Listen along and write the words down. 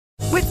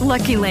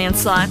Lucky Land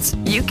Slots,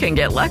 you can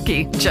get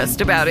lucky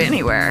just about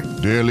anywhere.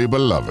 Dearly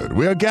beloved,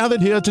 we are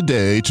gathered here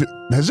today to...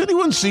 Has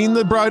anyone seen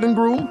the bride and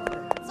groom?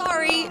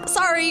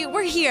 Sorry,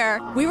 we're here.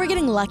 We were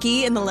getting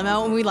lucky in the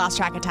limo and we lost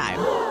track of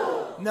time.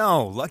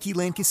 No, Lucky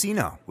Land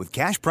Casino, with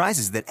cash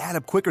prizes that add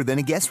up quicker than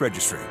a guest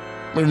registry.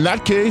 In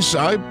that case,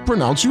 I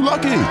pronounce you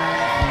lucky.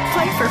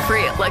 Play for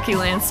free at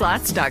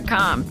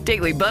LuckyLandSlots.com.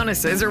 Daily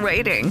bonuses are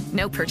waiting.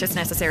 No purchase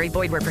necessary.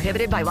 Void where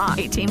prohibited by law.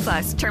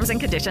 18+. Terms and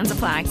conditions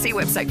apply. See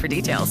website for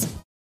details.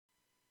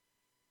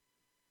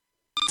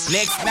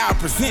 Next Now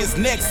presents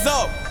Next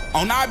Up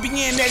on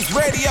IBN Next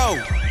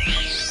Radio.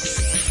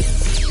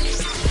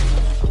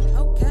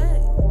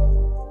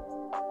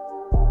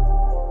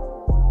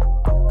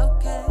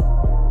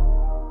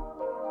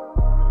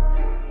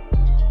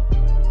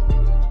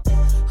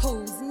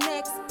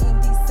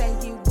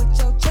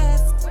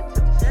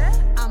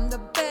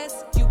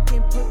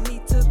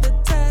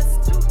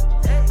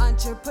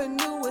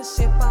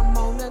 Entrepreneurship, I'm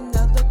on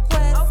another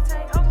quest.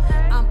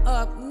 I'm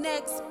up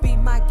next, be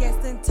my guest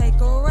and take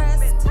a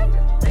rest.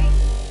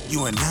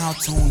 You are now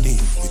tuned in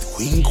with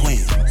Queen Quinn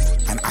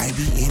on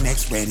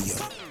IBNX Radio.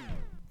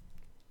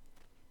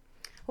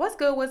 What's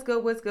good?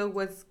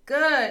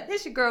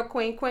 It's your girl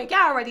Queen Quinn.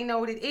 Y'all already know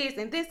what it is,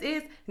 and this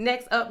is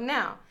Next Up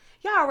Now.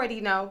 Y'all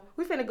already know.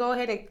 We finna go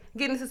ahead and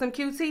get into some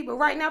QT, but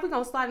right now we're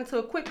gonna slide into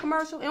a quick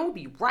commercial, and we'll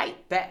be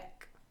right back.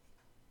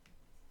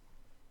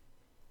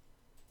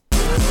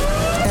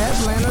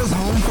 Atlanta's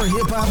home for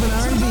hip-hop and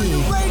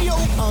R&B.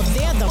 Oh,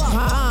 they're the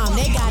bomb.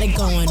 They got it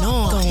going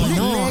on.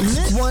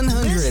 Next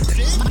 100.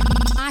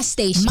 My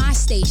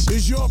station.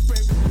 Is your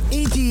favorite.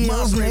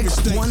 ETL's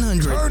Next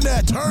 100. Turn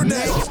that.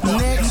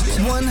 Next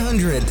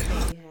 100.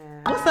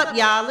 What's up,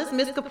 y'all? It's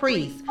Miss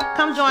Caprice.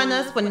 Come join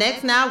us for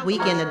Next Now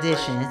Weekend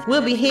Edition.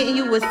 We'll be hitting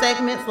you with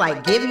segments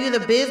like Give You the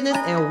Business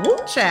and Woo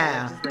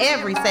Child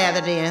every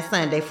Saturday and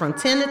Sunday from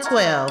 10 to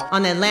 12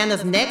 on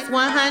Atlanta's Next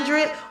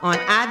 100 on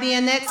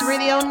IBNX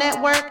Radio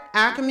Network,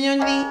 our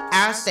community,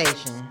 our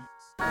station.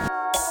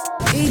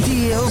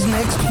 ETL's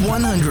Next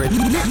 100.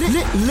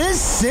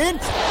 Listen.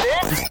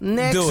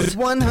 Next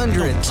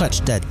 100.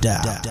 Touch that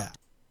dial.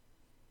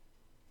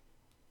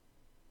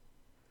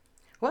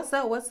 What's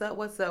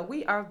up?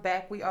 We are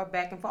back.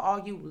 And for all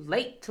you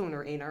late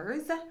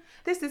tuner-inners,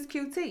 this is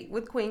QT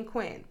with Queen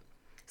Quinn.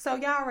 So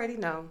y'all already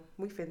know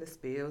we finna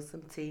spill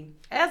some tea.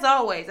 As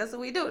always, that's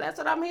what we do. That's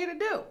what I'm here to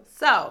do.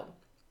 So,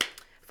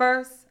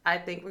 first, I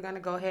think we're gonna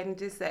go ahead and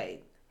just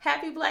say,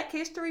 Happy Black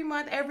History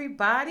Month,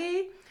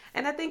 everybody.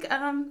 And I think,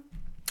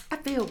 I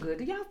feel good.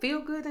 Do y'all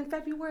feel good in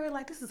February?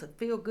 Like, this is a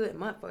feel-good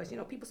month for us. You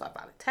know, people start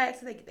filing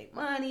taxes, they get their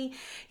money,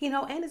 you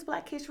know, and it's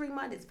Black History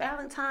Month, it's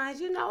Valentine's,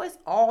 you know, it's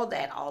all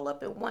that all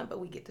up in one, but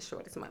we get the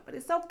shortest month. But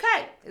it's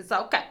okay. It's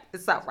all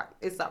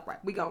right.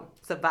 We're going to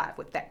survive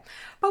with that.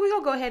 But we're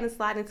going to go ahead and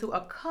slide into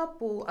a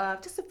couple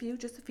of, just a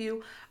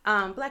few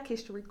Black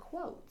History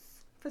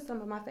quotes for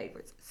some of my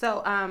favorites.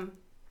 So,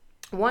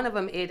 one of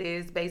them, it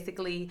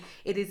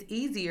is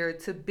easier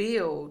to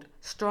build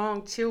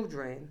strong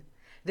children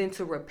than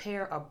to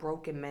repair a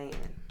broken man.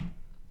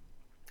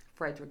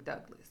 Frederick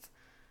Douglass.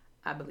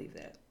 I believe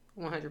that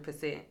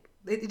 100%.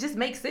 It just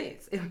makes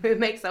sense. It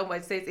makes so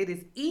much sense. It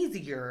is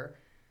easier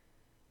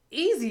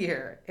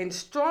and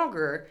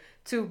stronger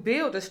to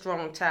build a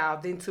strong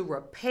child than to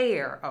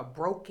repair a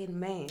broken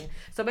man.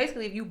 So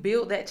basically, if you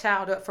build that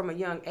child up from a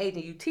young age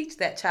and you teach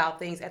that child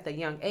things at the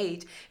young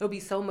age, it'll be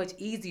so much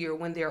easier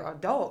when they're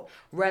adult,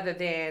 rather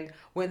than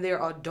when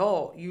they're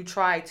adult, you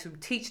try to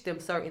teach them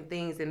certain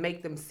things and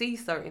make them see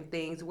certain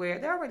things where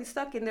they're already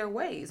stuck in their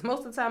ways.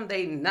 Most of the time,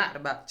 they're not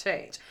about to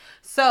change.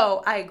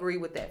 So I agree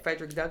with that.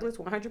 Frederick Douglass,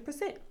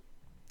 100%.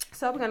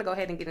 So we're going to go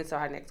ahead and get into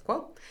our next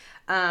quote.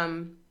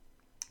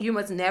 You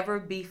must never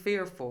be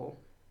fearful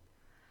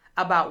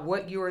about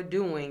what you are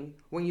doing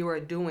when you are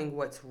doing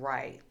what's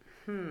right.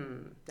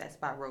 That's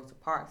by Rosa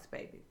Parks,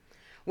 baby.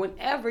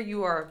 Whenever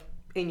you are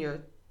in your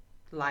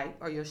light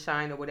or your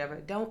shine or whatever,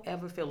 don't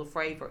ever feel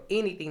afraid for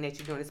anything that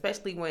you're doing,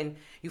 especially when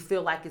you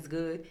feel like it's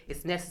good,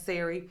 it's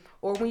necessary,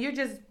 or when you're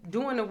just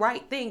doing the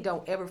right thing.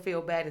 Don't ever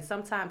feel bad. And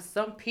sometimes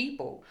some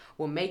people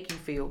will make you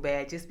feel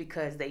bad just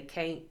because they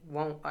can't,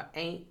 won't, or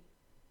ain't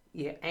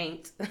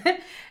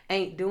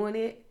doing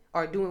it,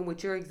 or doing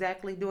what you're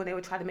exactly doing. They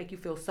would try to make you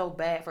feel so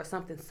bad for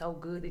something so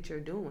good that you're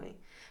doing.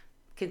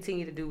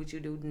 Continue to do what you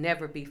do.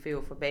 Never be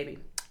fearful, baby.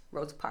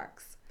 Rosa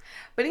Parks.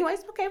 But anyways,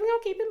 okay, we're going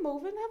to keep it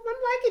moving. I'm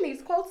liking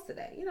these quotes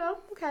today, you know,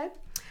 okay.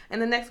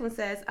 And the next one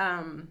says,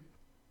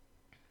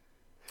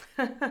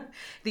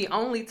 the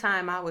only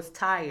time I was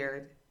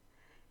tired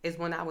is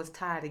when I was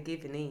tired of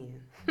giving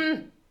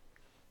in.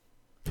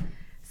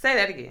 Say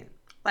that again.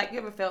 Like, you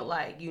ever felt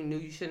like you knew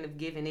you shouldn't have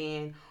given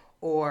in,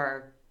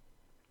 or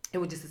it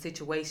was just a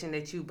situation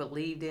that you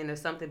believed in or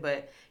something,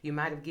 but you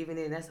might have given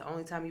in. That's the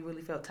only time you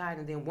really felt tired.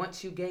 And then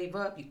once you gave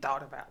up, you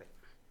thought about it.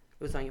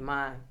 It was on your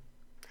mind.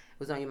 It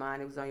was on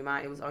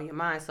your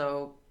mind.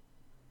 So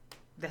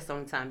that's the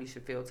only time you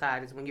should feel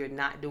tired, is when you're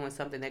not doing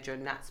something that you're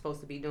not supposed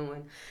to be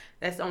doing.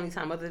 That's the only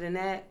time. Other than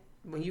that,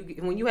 when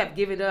you have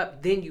given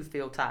up, then you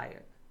feel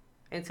tired.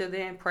 Until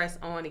then, press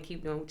on and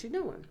keep doing what you're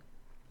doing.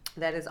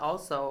 That is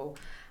also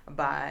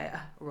by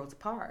Rosa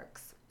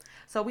Parks.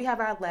 So we have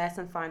our last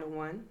and final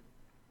one,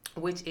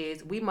 which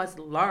is we must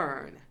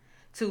learn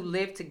to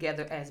live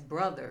together as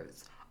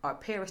brothers or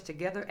perish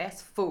together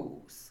as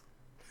fools.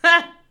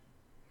 A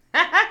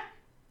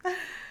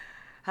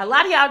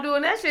lot of y'all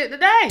doing that shit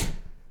today.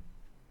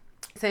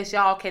 Since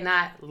y'all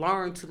cannot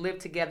learn to live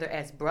together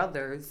as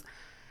brothers,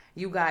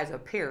 you guys are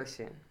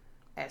perishing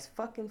as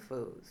fucking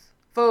fools.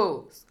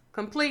 Fools.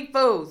 Complete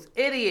fools.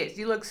 Idiots.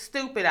 You look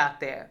stupid out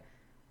there.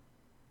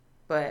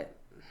 But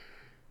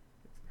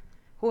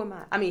who am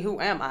I? I mean, who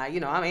am I? You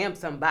know, I am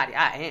somebody.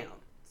 I am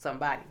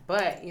somebody.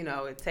 But, you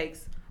know, it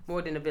takes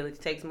more than a village.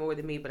 It takes more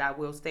than me. But I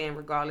will stand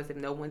regardless. If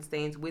no one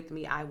stands with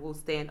me, I will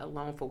stand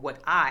alone for what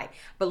I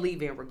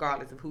believe in,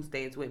 regardless of who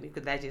stands with me.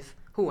 Because that's just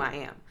who I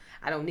am.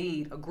 I don't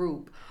need a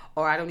group,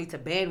 or I don't need to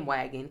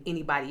bandwagon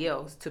anybody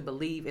else to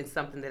believe in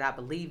something that I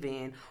believe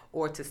in,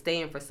 or to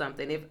stand for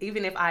something.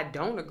 Even if I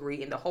don't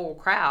agree and the whole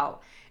crowd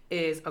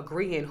is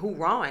agreeing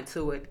hoorahing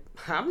to it,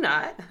 I'm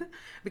not.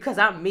 Because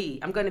I'm me.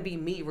 I'm going to be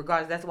me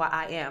regardless. That's why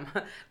I am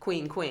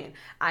Queen Quinn.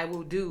 I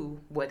will do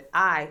what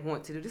I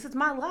want to do. This is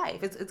my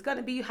life. It's going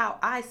to be how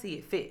I see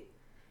it fit.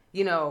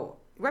 You know,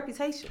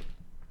 reputation.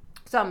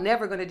 So I'm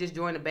never going to just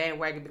join the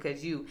bandwagon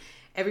because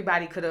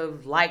everybody could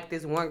have liked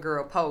this one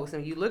girl post,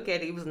 and you look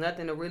at it, it was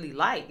nothing to really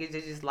like. It's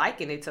just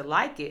liking it to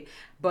like it.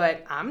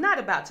 But I'm not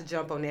about to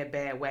jump on that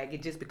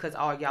bandwagon just because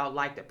all y'all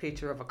liked a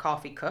picture of a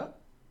coffee cup.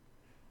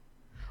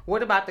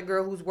 What about the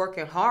girl who's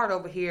working hard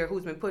over here,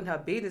 who's been putting her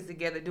business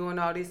together, doing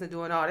all this and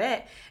doing all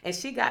that, and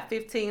she got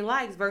 15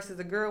 likes versus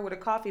a girl with a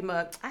coffee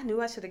mug? I knew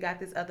I should have got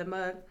this other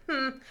mug.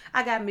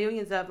 I got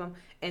millions of them.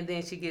 And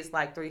then she gets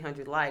like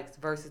 300 likes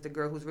versus the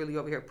girl who's really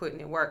over here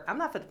putting in work. I'm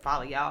not finna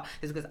follow y'all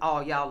just because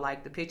all y'all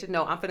like the picture.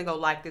 No, I'm finna go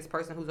like this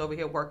person who's over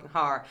here working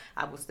hard.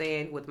 I will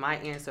stand with my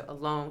answer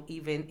alone,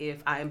 even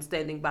if I am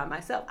standing by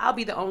myself. I'll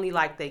be the only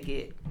like they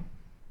get.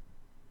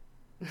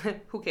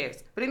 Who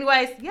cares? But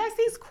anyways, yes,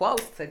 these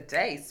quotes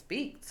today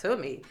speak to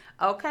me.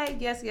 Okay,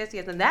 yes.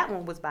 And that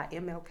one was by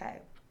MLK.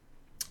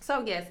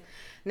 So yes,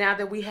 now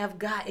that we have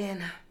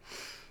gotten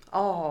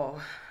all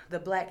the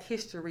Black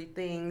history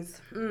things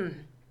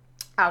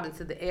out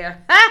into the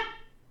air,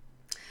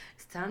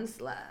 it's time to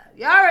slide.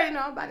 You already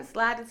know I'm about to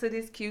slide into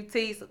this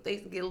QT so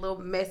things can get a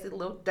little messy, a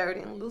little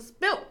dirty, and a little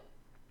spilt.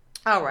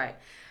 All right.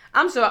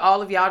 I'm sure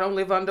all of y'all don't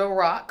live under a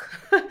rock.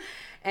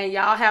 And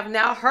y'all have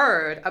now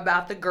heard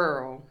about the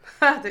girl,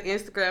 the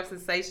Instagram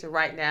sensation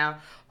right now,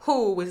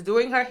 who was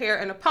doing her hair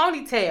in a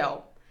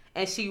ponytail,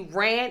 and she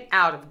ran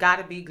out of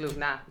Gotta Be Glue.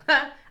 Now,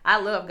 I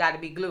love Gotta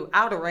Be Glue.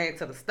 I would have ran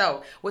to the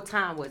store. What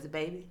time was it,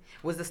 baby?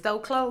 Was the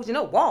store closed? You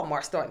know,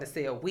 Walmart's starting to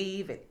sell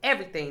weave and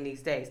everything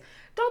these days.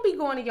 Don't be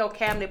going to your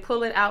cabinet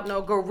pulling out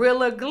no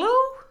Gorilla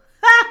Glue.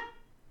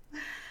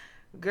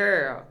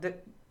 Girl,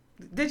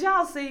 did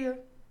y'all see her?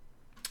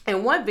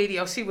 In one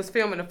video she was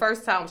filming the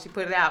first time she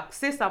put it out,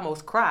 sis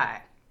almost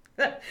cried.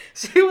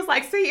 She was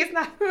like, see, it's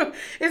not,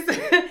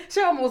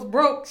 she almost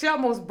broke. She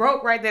almost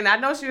broke right then. I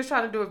know she was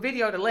trying to do a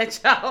video to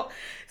let y'all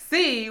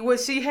see what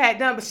she had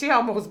done, but she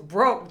almost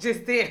broke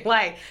just then.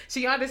 Like,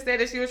 she understood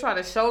that she was trying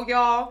to show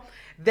y'all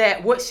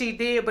that what she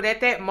did, but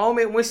at that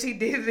moment when she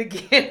did it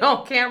again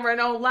on camera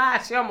and on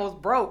live, she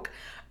almost broke.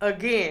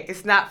 Again,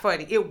 it's not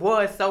funny. It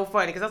was so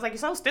funny because I was like, you're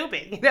so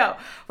stupid, you know,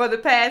 for the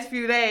past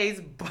few days,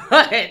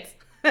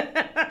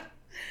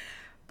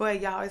 but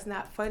y'all, it's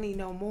not funny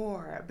no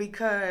more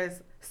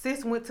because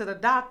sis went to the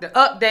doctor.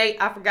 Update,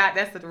 I forgot,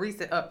 that's the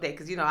recent update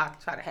because, you know, I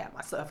try to have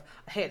my stuff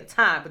ahead of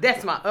time, but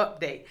that's my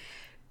update.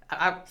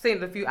 I've seen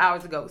it a few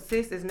hours ago.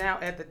 Sis is now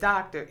at the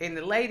doctor, and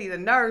the lady, the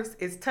nurse,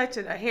 is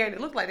touching her hair, and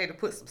it looked like they had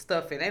put some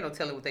stuff in. They don't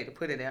tell her what they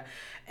put in there.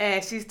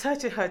 And she's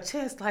touching her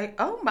chest like,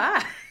 oh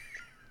my.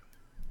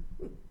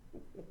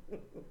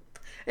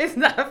 It's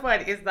not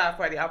funny. It's not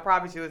funny. I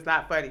promise you it's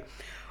not funny.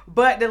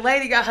 But the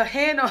lady got her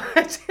hand on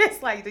her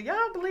chest like, do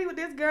y'all believe what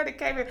this girl that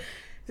came in?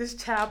 This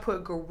child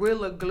put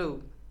Gorilla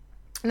Glue.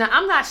 Now,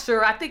 I'm not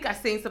sure. I think I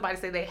seen somebody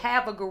say they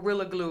have a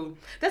Gorilla Glue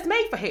that's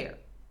made for hair.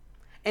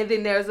 And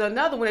then there's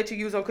another one that you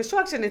use on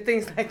construction and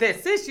things like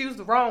that. Sis used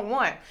the wrong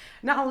one.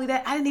 Not only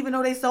that, I didn't even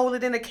know they sold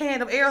it in a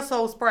can of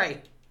aerosol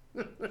spray.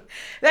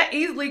 That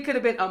easily could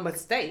have been a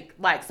mistake.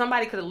 Like,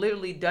 somebody could have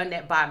literally done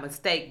that by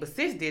mistake. But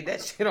sis did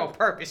that shit on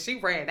purpose. She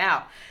ran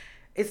out.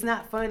 It's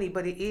not funny,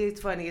 but it is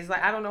funny. It's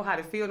like, I don't know how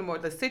to feel anymore.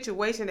 The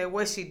situation that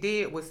what she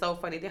did was so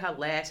funny. Then her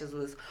lashes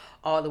was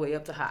all the way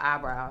up to her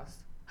eyebrows.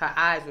 Her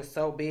eyes were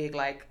so big.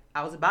 Like,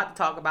 I was about to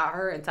talk about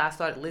her until I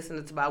started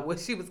listening to about what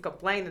she was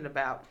complaining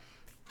about.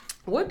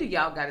 What do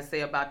y'all got to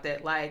say about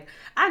that? Like,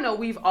 I know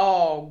we've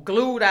all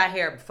glued our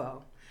hair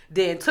before,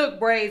 then took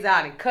braids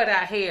out and cut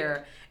our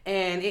hair,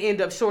 and it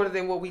ended up shorter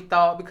than what we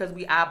thought because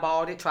we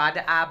eyeballed it, tried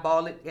to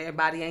eyeball it.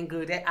 Everybody ain't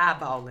good at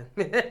eyeballing.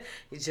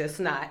 It's just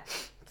not.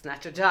 It's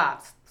not your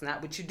job. It's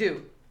not what you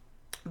do.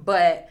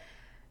 But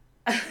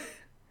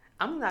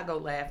I'm not going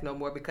to laugh no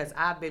more because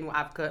I've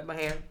cut my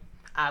hair.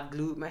 I've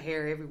glued my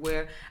hair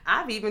everywhere.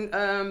 I've even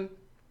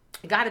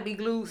Gotta Be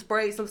Glued,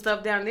 sprayed some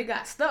stuff down and it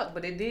got stuck,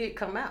 but it did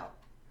come out.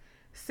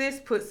 Sis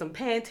put some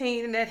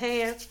Pantene in that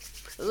hand,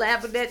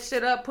 lathered that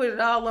shit up, put it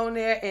all on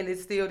there, and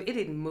it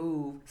didn't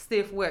move.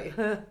 Stiff wet.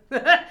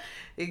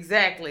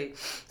 Exactly.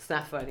 It's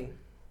not funny.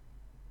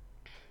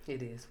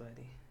 It is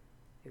funny.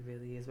 It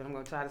really is. But I'm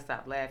going to try to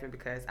stop laughing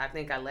because I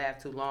think I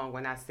laughed too long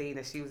when I seen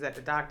that she was at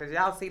the doctor's.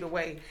 Y'all see the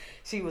way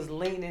she was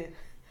leaning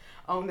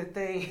on the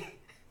thing?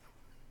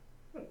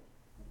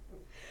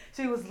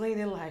 She was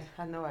leaning like,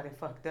 I know I done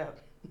fucked up.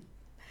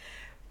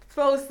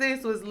 So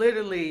sis was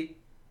literally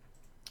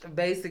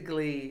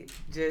basically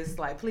just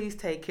like, please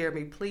take care of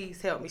me,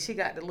 please help me. She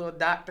got the little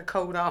doctor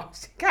coat on,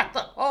 she got the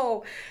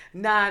whole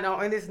 9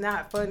 on, and it's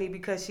not funny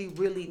because she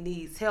really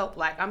needs help.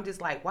 Like, I'm just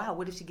like, wow,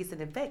 what if she gets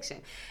an infection?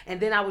 And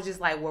then I was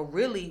just like, well,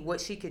 really what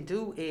she can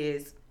do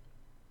is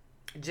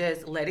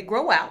just let it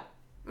grow out.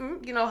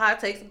 You know how it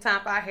takes some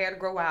time for our hair to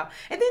grow out,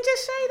 and then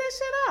just shave that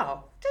shit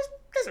off.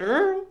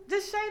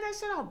 Just shave that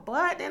shit off.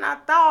 But then I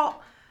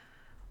thought,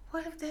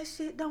 what if that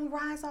shit don't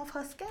rise off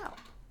her scalp?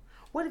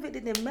 What if it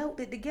didn't melt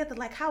it together?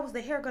 Like, how is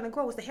the hair going to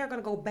grow? Is the hair going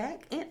to go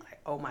back in?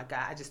 Like, oh my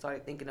God, I just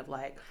started thinking of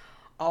like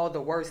all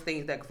the worst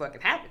things that could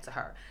fucking happen to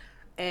her.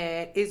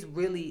 And it's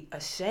really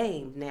a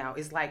shame now.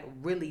 It's like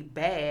really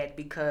bad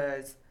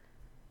because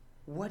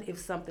what if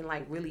something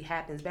like really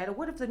happens bad? Or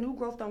what if the new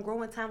growth don't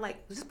grow in time?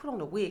 Like, just put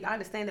on a wig. I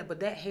understand that, but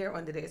that hair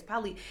under there, it's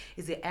probably,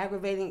 is it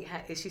aggravating?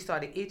 Is she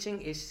started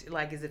itching? Is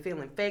it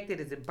feeling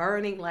infected? Is it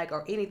burning? Like,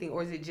 or anything?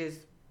 Or is it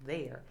just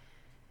there?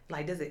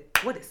 Like,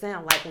 what it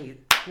sound like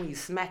when you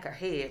smack her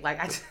head?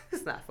 Like,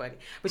 it's not funny.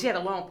 But she had a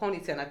long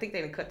ponytail, and I think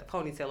they didn't cut the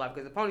ponytail off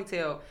because the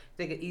ponytail,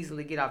 they could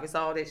easily get off. It's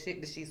all that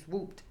shit that she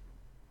swooped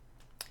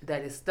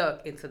that is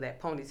stuck into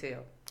that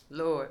ponytail.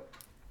 Lord,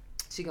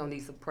 she gonna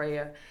need some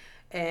prayer.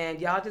 And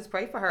y'all just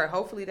pray for her.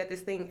 Hopefully that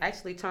this thing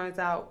actually turns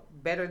out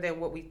better than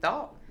what we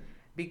thought,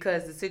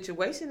 because the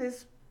situation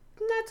is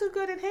not too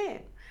good at hand.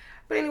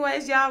 But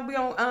anyways, y'all, we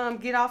gonna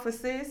get off of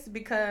sis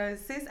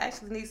because sis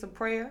actually needs some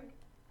prayer.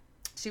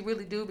 She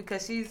really do,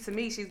 because she's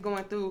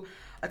going through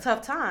a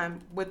tough time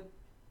with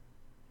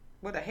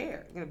her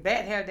hair. You know,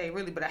 bad hair day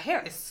really, but her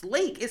hair is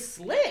sleek. It's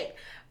slick,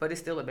 but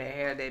it's still a bad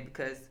hair day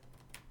because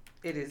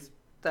it is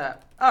tough.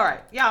 All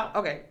right, y'all.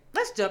 Okay,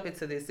 let's jump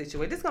into this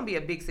situation. This is gonna be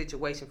a big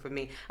situation for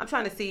me. I'm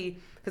trying to see,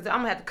 because I'm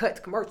gonna have to cut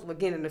to commercial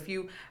again in a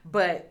few,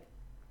 but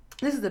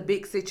this is a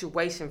big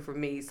situation for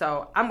me.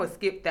 So I'm gonna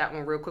skip that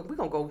one real quick. We're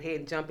gonna go ahead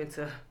and jump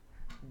into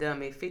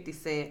dummy 50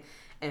 Cent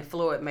and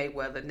Floyd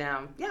Mayweather.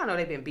 Now, y'all know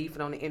they've been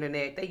beefing on the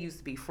internet. They used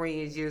to be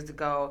friends years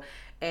ago.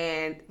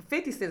 And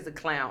 50 Cent's a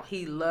clown.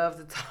 He loves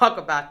to talk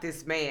about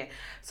this man.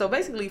 So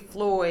basically,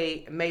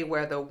 Floyd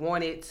Mayweather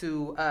wanted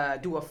to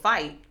do a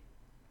fight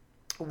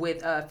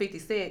with 50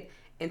 Cent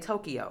in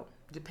Tokyo,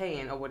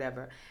 Japan, or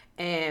whatever.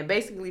 And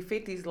basically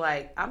 50's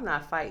like, I'm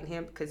not fighting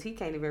him because he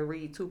can't even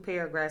read 2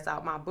 paragraphs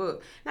out my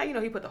book. Now, you know,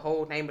 he put the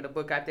whole name of the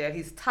book out there.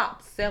 His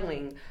top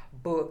selling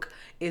book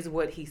is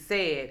what he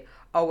said,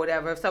 or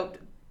whatever. So,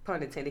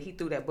 pun intended, he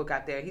threw that book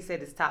out there. He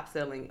said it's top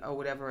selling or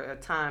whatever,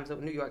 Times or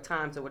New York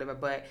Times or whatever,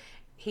 but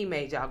he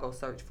made y'all go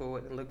search for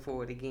it and look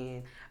for it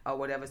again or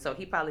whatever. So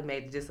he probably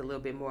made just a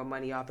little bit more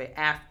money off it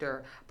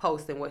after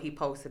posting what he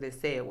posted and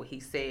said what he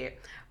said.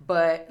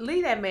 But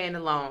leave that man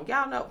alone.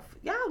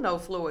 Y'all know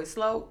Floyd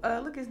slow.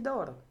 Look at his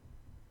daughter.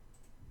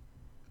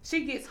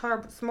 She gets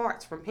her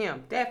smarts from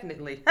him,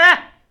 definitely.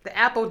 The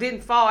apple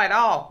didn't fall at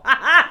all.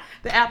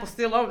 The apple's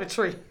still on the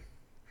tree.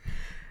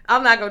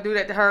 I'm not gonna do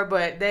that to her,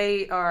 but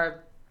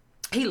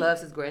he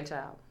loves his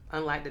grandchild,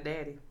 unlike the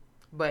daddy.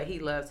 But he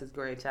loves his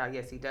grandchild.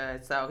 Yes, he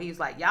does. So he's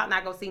like, y'all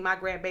not going to see my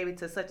grandbaby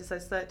to such and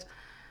such, such.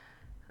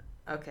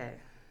 Okay.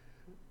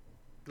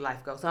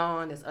 Life goes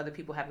on. There's other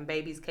people having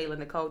babies. Kayla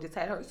Nicole just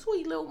had her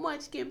sweet little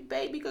munchkin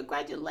baby.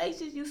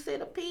 Congratulations, you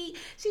centipede.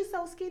 She's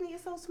so skinny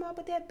and so small,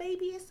 but that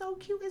baby is so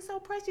cute and so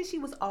precious. She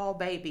was all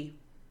baby.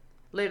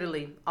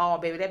 Literally, all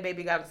baby. That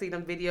baby got to see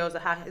them videos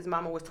of how his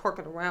mama was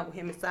twerking around with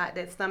him inside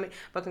that stomach.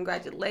 But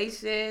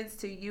congratulations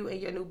to you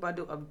and your new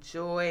bundle of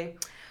joy.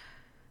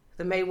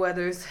 The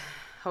Mayweathers,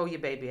 hold your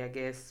baby, I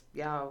guess.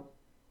 Y'all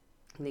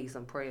need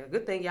some prayer.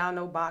 Good thing y'all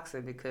know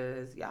boxing,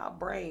 because y'all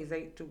brains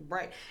ain't too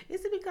bright.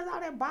 Is it because all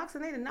that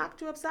boxing, they done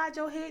knocked you upside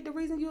your head, the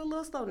reason you a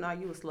little slow? No,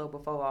 you were slow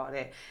before all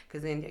that,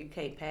 because then you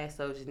can't pass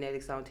those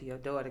genetics on to your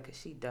daughter, because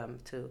she dumb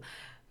too.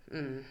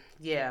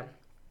 Yeah.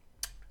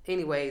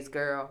 Anyways,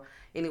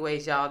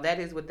 y'all, that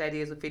is what that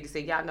is with 50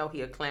 Cent. Y'all know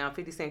he a clown.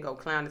 50 Cent go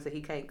clown and say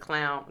he can't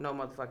clown no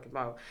motherfucking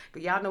more.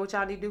 But y'all know what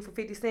y'all need to do for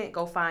 50 Cent?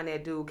 Go find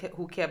that dude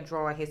who kept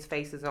drawing his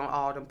faces on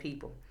all them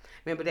people.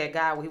 Remember that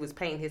guy where he was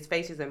painting his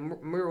faces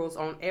and murals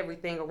on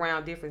everything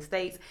around different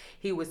states?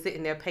 He was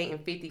sitting there painting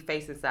 50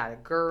 faces inside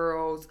of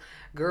girls'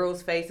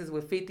 faces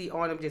with 50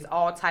 on them, just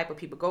all type of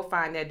people. Go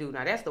find that dude.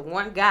 Now, that's the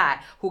one guy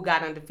who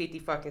got under 50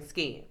 fucking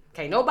skin.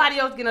 Okay, nobody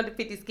else get under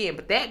 50 skin,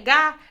 but that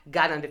guy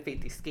got under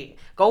 50 skin.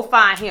 Go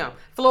find him.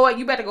 Floyd,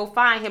 you better go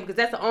find him, because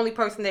that's the only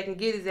person that can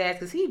get his ass,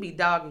 because he be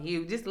dogging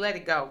you. Just let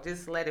it go.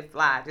 Just let it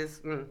fly. I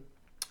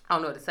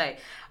don't know what to say.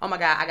 Oh, my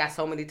God, I got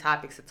so many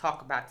topics to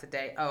talk about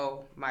today.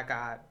 Oh, my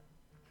God.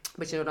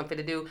 But you know what I'm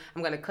finna do?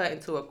 I'm going to cut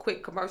into a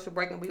quick commercial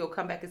break, and we going to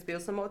come back and spill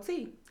some more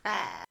tea.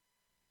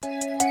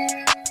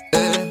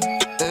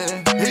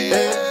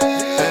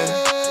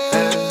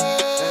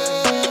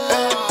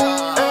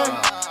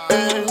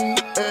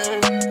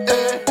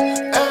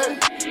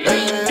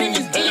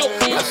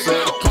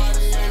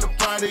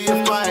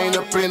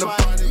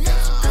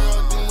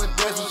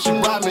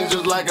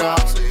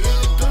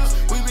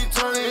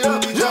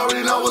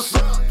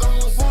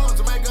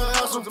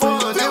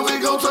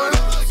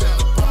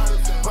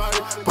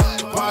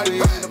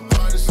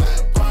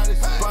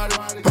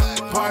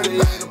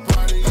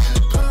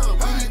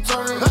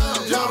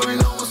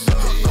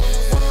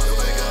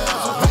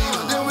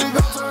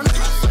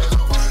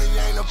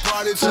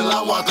 till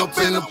I walk up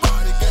in the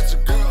party. Got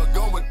your girl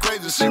going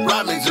crazy, she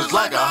ride me just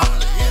like a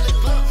Harley. In the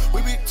club, we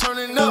be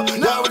turning up,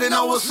 y'all already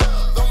know what's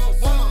up. Throwing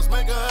ones,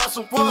 make her have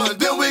some fun,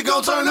 then we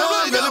gon' turn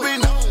up. Gotta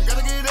be known,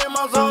 gotta get in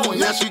my zone.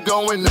 Yeah, she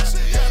going nuts.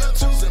 Yeah,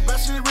 choosing, but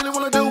she really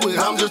wanna do it.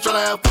 I'm just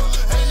tryna have fun.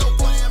 Ain't no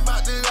playing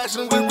about this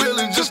action, we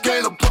really just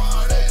came to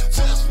party.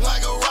 Just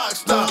like a rock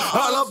star,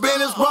 all up in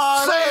this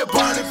bar. Say it,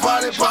 party,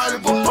 party, party,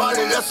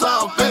 party. That's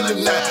how I'm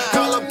feeling now.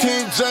 Call up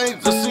King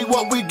James to see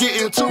what we get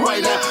into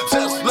right now.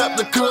 Just left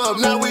the club,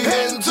 now we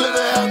heading to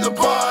the after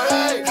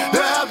party.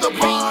 The after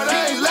party.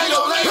 Lego,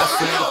 Lego,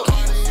 Lego.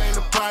 Party ain't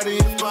a party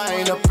if I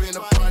ain't up in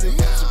the party.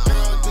 Got your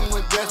girl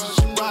doing dances,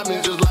 she ride me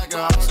just like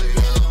a Harley.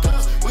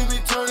 We be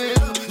turning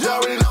up, y'all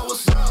already know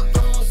what's up.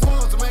 Throwing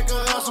fun to make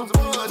her have some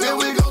fun, then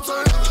we gon'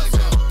 turn up.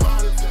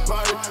 Party,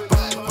 party,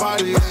 party,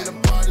 party ain't a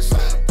party.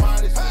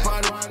 Party,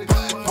 party,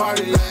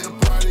 party ain't a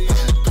party.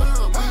 In the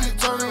club, we be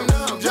turning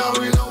up, y'all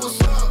already know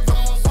what's up.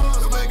 Throwing fun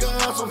to make her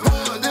have some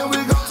fun, then we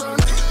gon' turn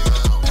up.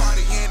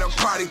 Party ain't a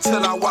party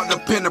till I walk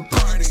up in the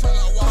party.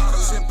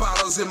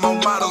 Bottles and more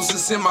models,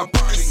 it's in my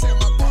party.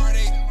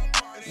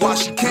 While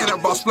she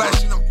cannonball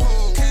splashing the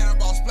pool.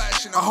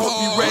 I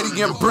hope you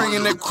ready and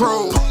bringing the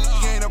crew.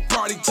 Ain't a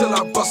party till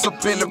I bust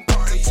up in the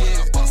party.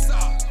 Yeah.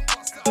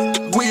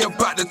 We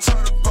about to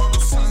turn up on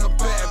them son of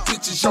bad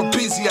bitches. Y'all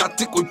busy, I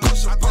think we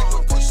push up on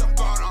them.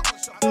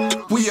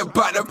 We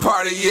about to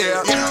party,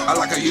 yeah. I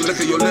like how you look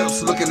at your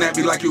lips, looking at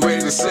me like you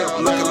ready to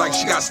sell. Looking like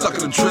she got stuck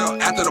in the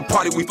drill. After the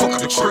party, we fuck up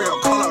the trail.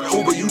 Call out the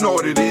Uber, you know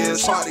what it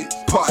is. Party,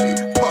 party,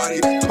 party,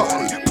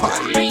 party,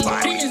 party,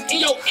 party.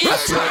 I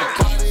swear the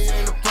party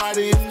ain't a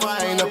party if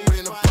I ain't up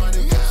in the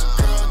party. Got your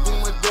girl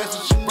doing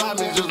dances, she ride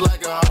me just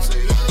like a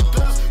Harley.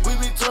 We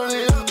be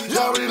turning up,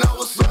 y'all already know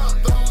what's up.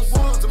 Throwing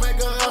fun to make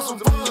her have some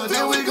fun,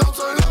 then we gon'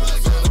 turn up.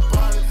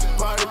 Party,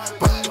 party,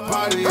 party,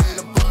 party ain't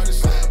a party.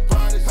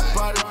 Party,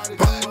 party,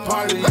 party,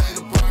 party ain't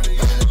a party.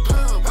 In the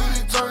club, we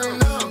be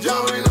turning up, y'all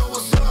already know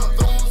what's up.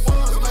 Throwing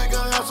fun to make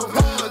her have some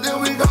fun, then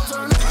we gon'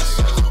 turn up.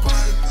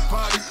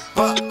 Party,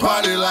 party,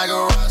 party like a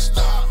rock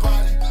star.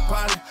 Party,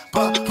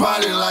 party,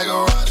 party like a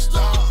rock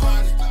star.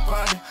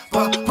 Party,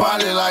 party,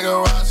 party like a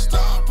rock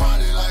star.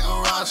 Party like a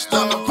rock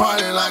star.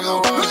 Party like a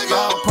rock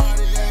star.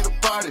 Party ain't a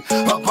party.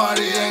 A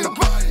party ain't a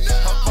party.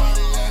 A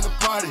party ain't a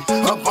party.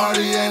 A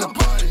party ain't a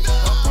party.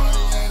 A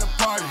party ain't a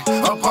party.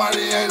 A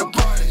party ain't a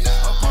party.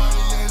 A party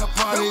ain't a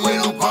party. We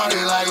don't party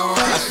like a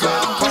rock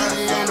star. A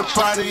party ain't a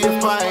party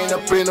if I ain't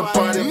up in the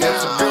party. Got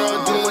your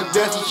girl doing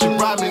dances, she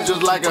ride me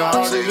just like a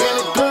Harley. In the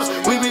club,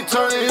 we be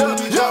turning up.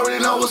 Y'all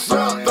already know what's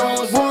up.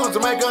 Throwing fun to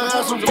make her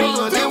have some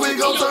fun, then we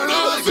gon' turn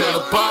up. Said a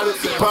party,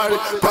 party,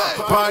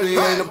 party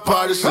ain't a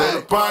party. Said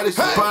a party,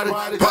 party,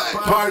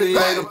 party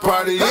ain't a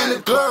party. In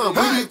the club,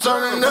 we be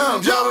turning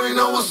up. Y'all already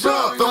know what's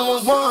up.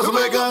 Throwing fun to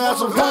make her have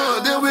some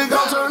fun, then we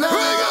gon' turn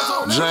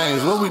up.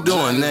 James, what we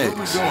doing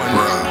next?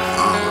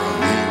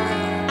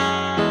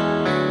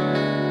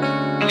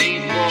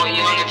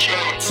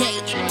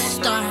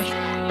 K-Star.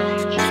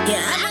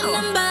 Yeah, I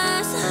remember.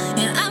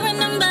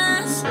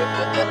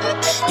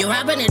 You're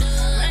wrapping it up.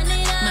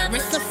 My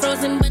wrists are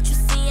frozen, but you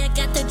see I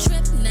got the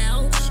drip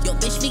now. Your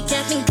bitch be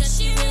capping cause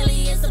she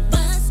really is a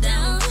bust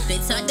down. They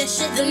talk that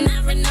shit and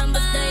I remember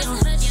they don't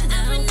touch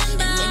now. And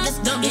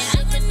niggas don't get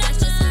shit cause that's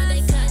just how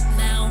they cut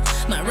now.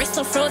 My wrists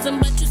are frozen,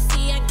 but you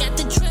see I got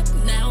the drip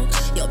now.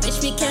 Your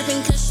bitch be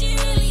capping cause she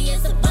really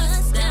is a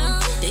bust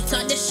down. They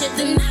talk that shit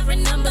and I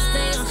remember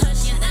they don't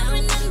touch now.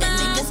 And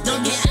niggas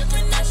don't get shit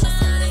cause that's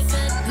just how they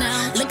cut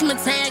now. Look at my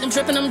tag, I'm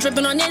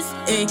dripping on this.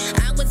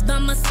 I was by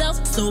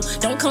myself, so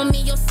don't call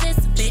me your sis,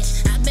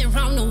 bitch. I've been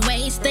round the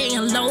way,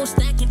 staying low,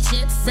 stacking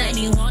chips. Said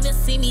you wanna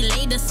see me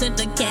later, send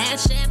the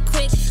cash app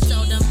quick.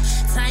 So them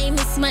time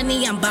is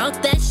money, I'm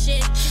about that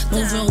shit.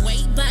 Moving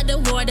weight by the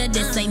water,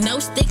 this ain't no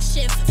stick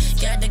shift.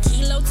 Got a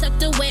kilo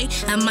tucked away,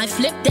 I might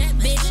flip that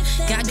bitch.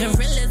 Got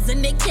gorillas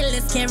and they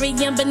killers carrying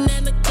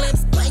banana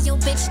clips. Why your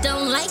bitch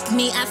don't like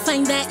me? I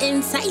find that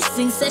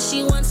enticing. Says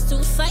she wants to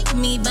fight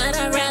me, but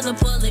I'd rather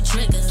pull the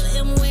trigger.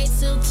 I'm way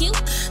too cute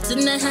to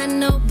not have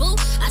no boo.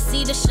 I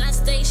see the shots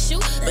they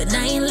shoot, but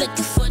I ain't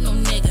looking for no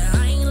nigga.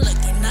 I ain't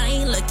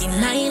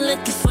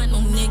looking for no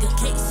nigga.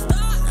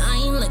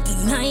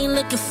 I ain't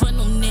looking for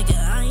no nigga.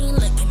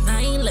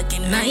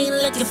 I ain't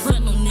looking for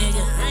no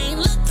nigga.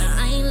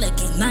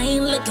 I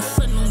ain't looking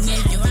for no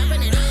nigga. You're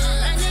wrapping it up.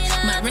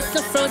 My wrists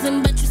are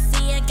frozen, but you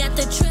see I got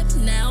the trip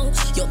now.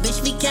 Your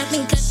bitch be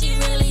capping cause she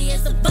really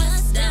is a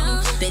bust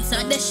down. They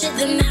talk that shit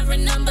and I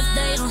remember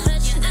they don't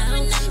touch now.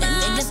 And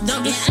niggas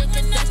don't get shit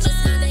cause that's just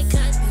how they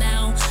cut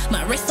now.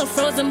 My wrists are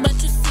frozen, but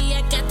you see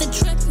I got the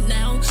trip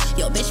now.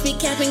 Your bitch be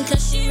capping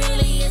cause she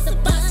really is a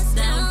bust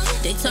down.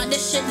 They talk that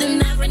shit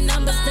and I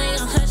remember they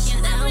don't touch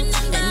now. And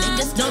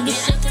niggas don't get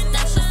shit cause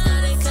that's just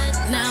how they cut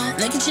now.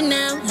 Look at you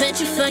now, bet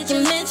you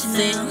fucking mentioned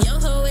it. Yo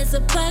ho is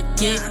a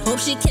bucket, hope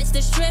she catch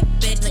the strip,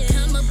 bitch. The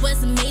come up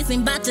was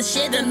amazing, bout to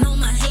shit. I know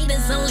my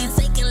haters only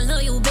taking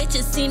loyal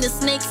bitches, seen the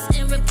snakes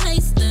and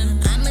replace them.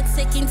 I'm a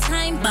ticking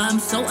time bomb,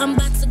 so I'm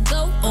about to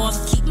go off.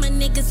 Keep my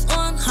niggas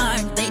on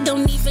hard, they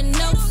don't even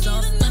know.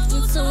 So fucked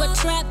into a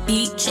trap,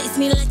 beat. Chase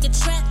me like a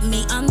trap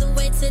me on the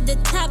way to the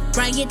top.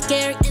 Riot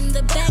gear in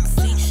the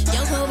backseat.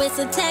 Yo ho, it's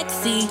a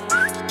taxi.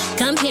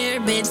 Come here,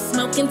 bitch.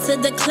 Smoking to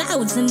the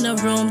clouds in the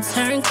room.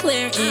 Turn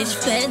clear-ish.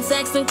 Feds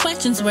asking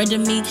questions. Word to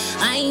me,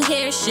 I ain't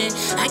hear shit.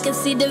 I can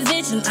see the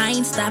vision. I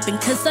ain't stopping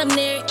cause I'm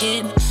near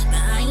it. But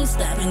I ain't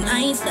stopping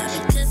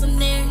cause I'm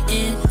near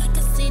it. I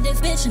can see the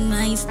vision.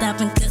 I ain't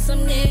stopping cause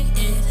I'm near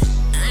it.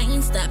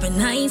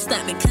 I ain't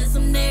stopping cause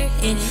I'm near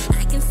it.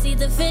 I can see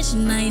the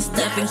vision. I ain't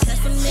stopping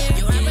cause I'm near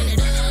it. Run it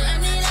up.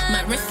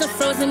 My wrists are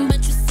frozen, but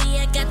you see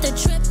I got the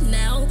trip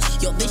now.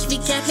 Yo, bitch be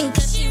capping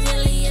cause she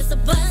really is a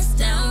bust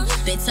down.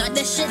 They talk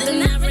that shit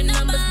and I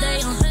remember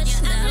they on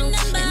hush now. And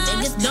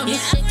niggas don't be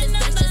shit cause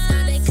that's just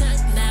how they cut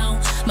now.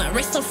 My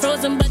wrists are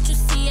frozen, but you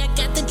see I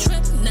got the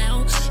trip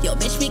now. Yo,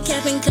 bitch be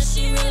capping cause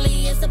she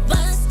really is a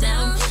bust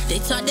down. They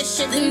talk that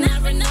shit and I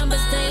remember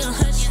they on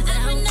hush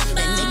now. And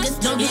niggas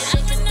don't be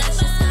shit cause that's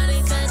just how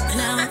they cut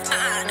now.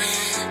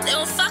 They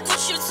don't fuck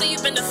with you till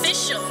you've been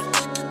official.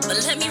 But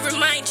let me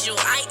remind you,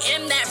 I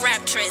am that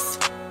raptress.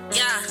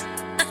 Yeah.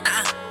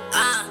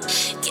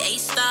 Gay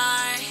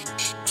star,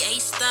 gay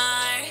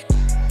star,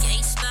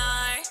 gay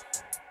star.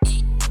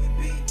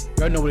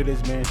 Y'all know what it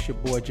is, man. It's your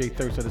boy Jay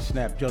Thirst of the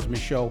Snap Judgment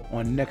Show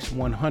on Next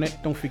 100.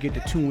 Don't forget to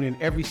tune in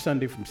every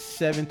Sunday from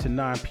 7 to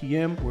 9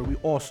 p.m. where we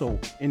also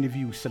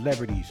interview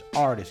celebrities,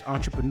 artists,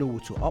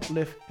 entrepreneurs to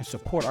uplift and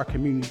support our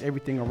communities,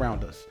 everything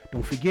around us.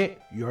 Don't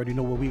forget, you already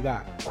know what we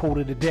got. Quote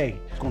of the day.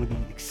 It's going to be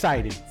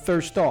exciting.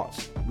 Thirst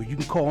Thoughts, where you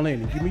can call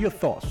in and give me your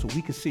thoughts so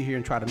we can sit here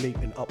and try to make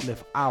and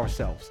uplift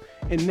ourselves.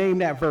 And name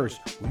that verse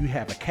where you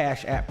have a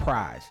Cash App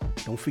prize.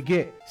 Don't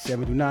forget,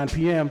 7 to 9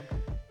 p.m.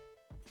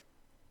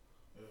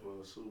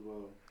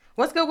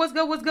 What's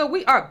good?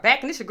 We are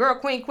back, and it's your girl,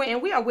 Queen Quinn,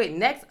 and we are with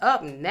Next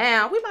Up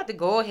Now. We about to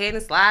go ahead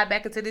and slide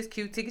back into this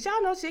QT, because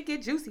y'all know shit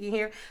get juicy in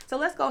here, so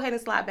let's go ahead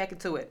and slide back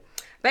into it.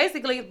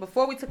 Basically,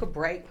 before we took a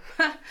break,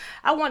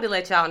 I wanted to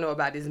let y'all know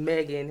about this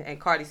Megan and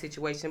Cardi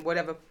situation,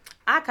 whatever.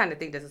 I kind of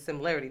think there's a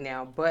similarity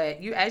now,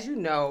 but as you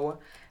know,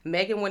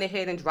 Megan went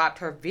ahead and dropped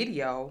her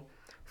video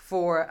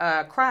for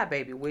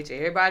Crybaby, which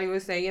everybody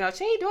was saying,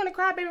 she ain't doing the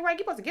Crybaby right. You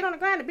supposed to get on the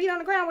ground and beat on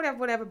the ground,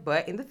 whatever.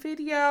 But in the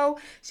video,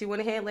 she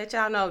went ahead and let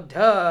y'all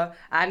know,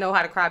 I know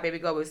how the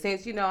Crybaby go. But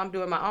since, I'm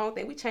doing my own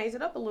thing, we changed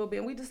it up a little bit.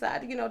 And we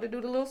decided, to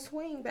do the little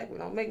swing back. We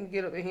don't make me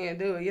get up in here and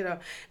do it, do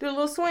the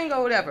little swing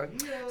or whatever.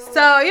 Yeah.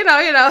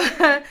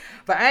 So,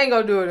 but I ain't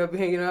going to do it up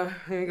here,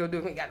 I ain't going to do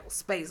it. We ain't got no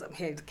space up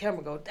here. The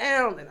camera go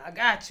down, and I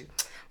got you.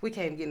 We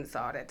can't get into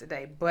all that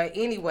today. But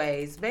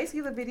anyways,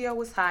 basically the video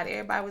was hot.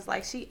 Everybody was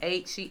like, she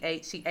ate,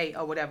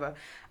 or whatever.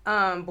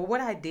 But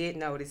what I did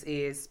notice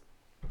is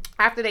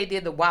after they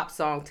did the WAP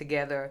song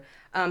together,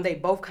 they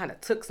both kind of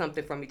took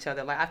something from each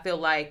other. Like, I feel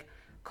like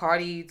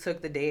Cardi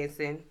took the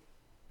dancing,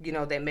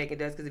 that Megan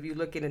does. Because if you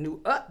look in a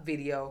new Up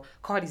video,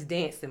 Cardi's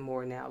dancing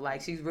more now.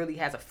 Like, she really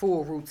has a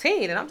full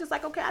routine. And I'm just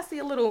like, okay, I see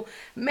a little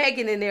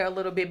Megan in there a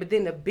little bit. But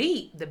then the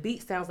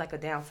beat sounds like a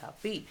down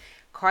south beat.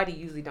 Cardi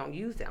usually don't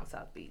use down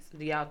south beats.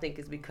 Do y'all think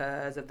it's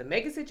because of the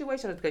Megan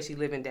situation or because she's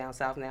living down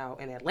south now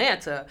in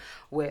Atlanta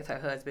with her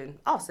husband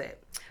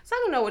Offset? So I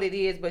don't know what it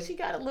is, but she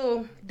got a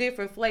little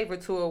different flavor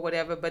to her or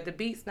whatever, but the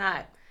beat's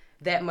not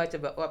that much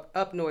of a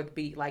up north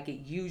beat like it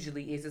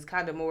usually is. It's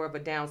kind of more of a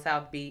down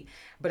south beat.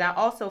 But I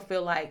also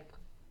feel like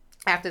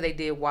after they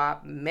did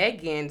WAP,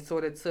 Megan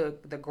sort of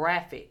took the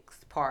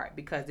graphics part,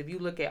 because if you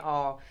look at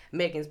all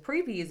Megan's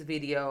previous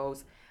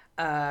videos,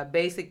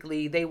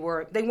 basically they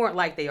weren't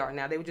like they are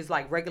now. They were just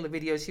like regular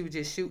videos. She was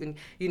just shooting,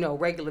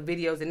 regular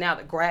videos, and now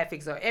the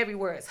graphics are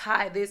everywhere. It's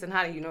high this and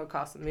high, it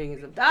costs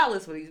millions of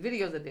dollars for these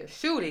videos that they're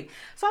shooting.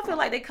 So I feel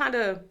like they kind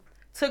of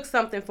took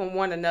something from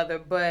one another,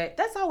 but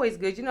that's always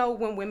good.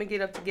 When women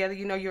get up together,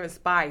 you're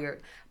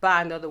inspired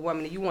by another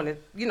woman and you want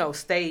to,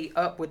 stay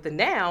up with the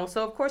now.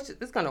 So of course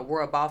it's going to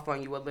rub off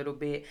on you a little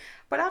bit,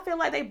 but I feel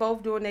like they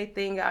both doing their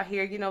thing out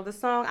here. The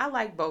song, I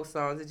like both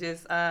songs. It's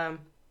just, I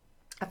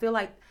feel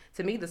like,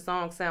 to me, the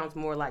song sounds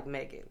more like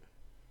Megan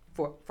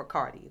for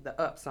Cardi,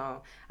 the Up song.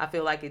 I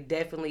feel like it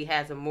definitely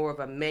has more of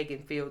a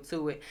Megan feel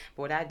to it.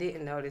 But what I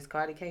didn't notice,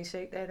 Cardi can't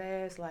shake that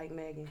ass like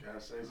Megan. Can I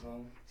say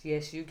something?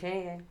 Yes, you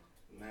can.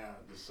 Now,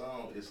 the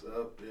song is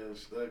Up There,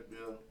 Stuck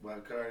There by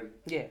Cardi.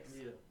 Yes.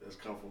 Yeah. That's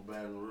come from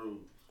Baton Rouge.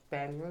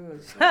 Baton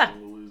Rouge. That's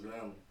from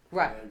Louisiana.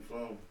 Right. That ain't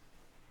from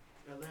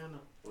Atlanta.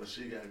 What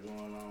she got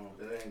going on,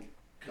 that ain't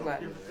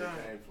right.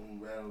 That came from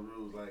Baton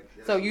Rouge.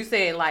 So you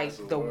said like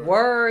the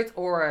words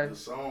or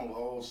the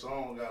whole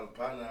song got a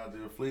partner out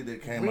there, Fleet,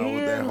 that came out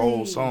with that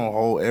whole song,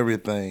 whole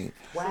everything.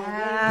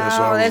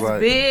 Wow, that's like,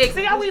 big.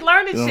 See how we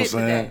learning shit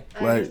today.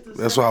 Like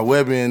that's why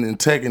Webby and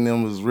Tech and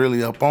them was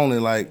really up on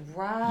it. Like,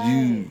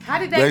 right. How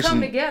did that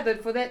come together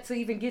for that to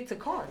even get to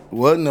Cardi?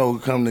 Wasn't no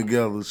come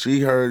together.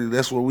 She heard it.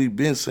 That's what we've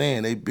been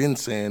saying. They've been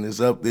saying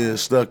it's up there,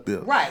 stuck there.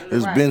 Right.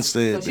 It's been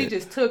said. So she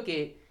just took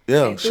it.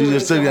 Yeah, she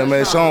just took it and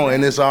made a song,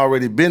 and it's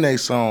already been a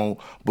song,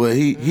 but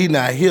he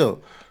not here,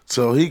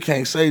 so he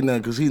can't say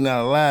nothing because he's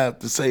not alive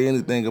to say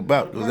anything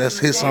about, because that's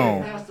his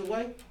song.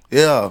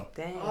 Yeah.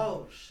 Damn.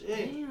 Oh,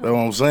 shit. That's what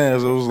I'm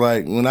saying. So it was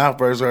like, when I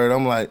first heard it,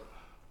 I'm like,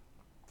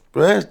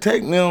 But that's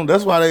taking them.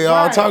 That's why they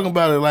all talking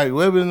about it. Like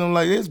Webby and them.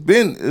 Like it's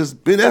been.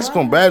 That's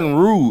from Baton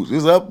Rouge.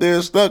 It's up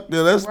there, stuck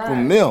there. That's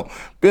from them.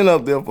 Been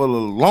up there for the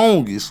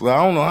longest. Like,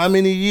 I don't know how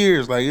many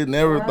years. Like it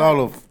never thought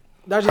of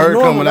That's her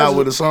normal. coming out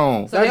with a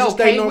song. So they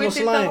okay with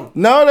it though?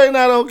 No, they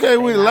not okay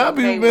with it. A lot of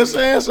people been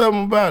saying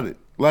something about it.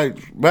 Like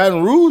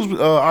Baton Rouge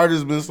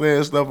artists been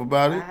saying stuff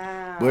about it.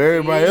 But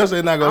everybody else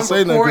ain't not gonna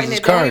say nothing because it's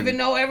Cardi. Cardi. Don't even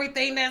know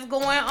everything that's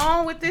going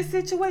on with this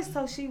situation.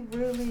 So she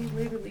really,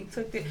 literally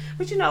took it.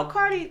 But you know,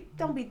 Cardi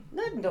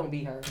nothing don't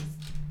be hers.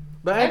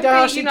 But ain't that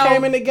how she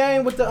came in the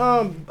game with the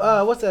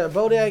what's that,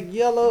 Bodak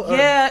Yellow?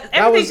 Yeah,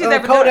 that was she's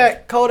ever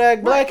Kodak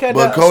Black had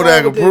But that.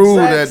 Kodak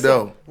approved that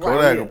though. Right.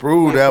 Kodak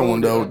approved that one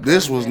though.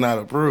 This was not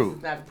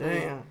approved.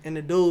 Damn, and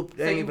the dude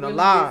ain't even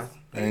alive.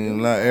 Ain't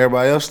even like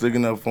everybody else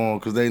sticking up for him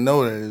because they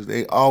know that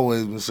they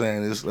always been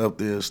saying it's up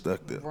there,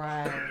 stuck there.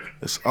 Right.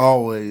 It's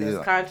always.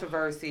 There's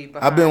controversy.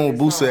 I've been with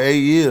Boosie 8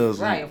 years.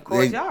 Right, of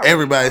course.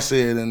 Everybody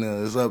said in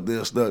there, it's up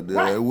there, stuck there.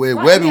 Right.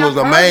 Webby was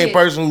the main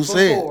person who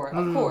said.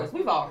 Of course,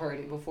 we've all heard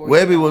it before.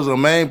 Webby was the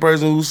main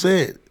person who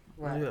said it.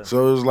 Right. Yeah.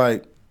 So it's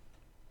like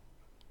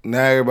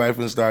now everybody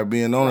finna start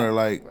being on her.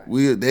 Like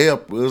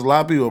there's a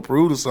lot of people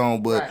approve the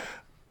song, but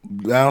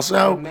down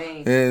south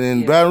and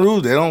in Baton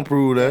Rouge they don't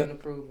approve that.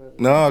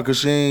 No, cause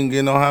she ain't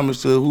getting no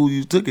homage to who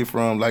you took it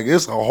from. Like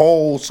it's a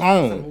whole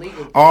song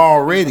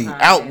already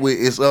out with.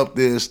 It's up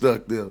there,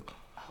 stuck there.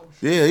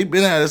 Yeah, he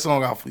been had that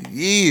song out for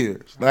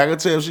years. Like I can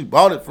tell she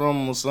bought it from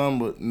him or something,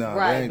 but no,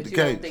 that ain't the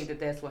case. Don't think that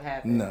that's what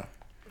happened. No,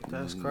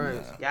 that's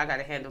crazy. Y'all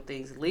gotta handle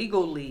things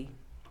legally,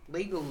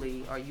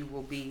 or you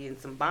will be in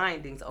some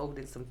bindings, owed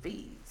in some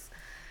fees.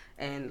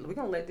 And we're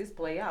going to let this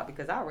play out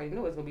because I already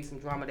know it's going to be some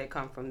drama that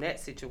come from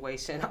that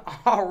situation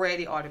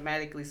already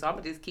automatically. So I'm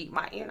going to just keep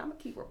my ear and I'm going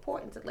to keep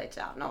reporting to let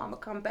y'all know. I'm going to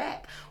come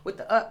back with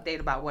the update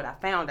about what I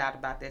found out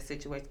about that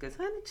situation. Because,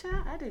 honey,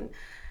 child, I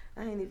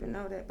didn't even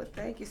know that. But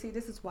thank you. See,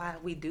 this is why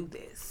we do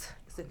this.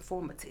 It's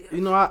informative.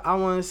 You know, I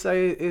want to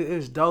say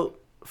it's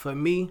dope for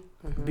me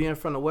being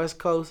from the West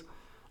Coast.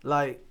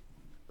 Like,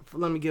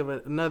 let me give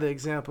another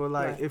example.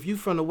 Like, if you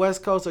from the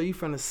West Coast or you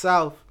from the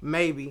South,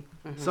 maybe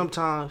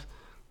sometimes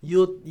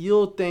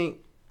you'll think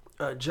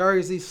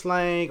Jersey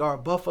slang or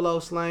Buffalo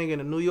slang and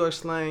a New York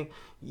slang,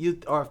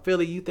 or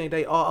Philly, you think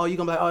they all you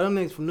gonna be like, them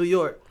niggas from New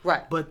York,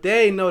 right? But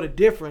they know the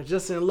difference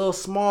just in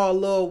small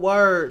little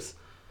words.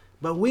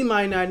 But we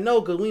might not know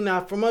because we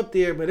not from up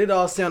there, but it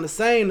all sound the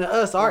same to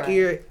us. Our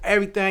ear,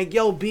 everything,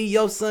 yo, B,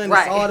 yo, son,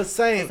 it's all the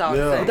same.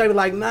 But they be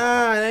like,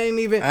 nah, it ain't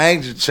even. I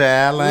ain't your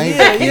child. I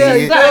ain't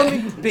you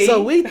feel me?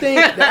 So we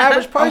think, the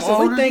average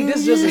person, we think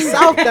this is just a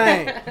South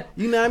thing.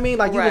 You know what I mean?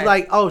 Like, you was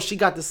like, oh, she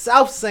got the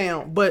South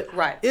sound, but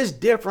it's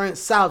different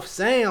South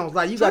sounds.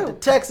 Like, you got the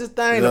Texas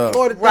thing, the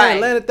Florida thing,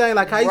 Atlanta thing,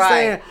 like how you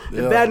saying,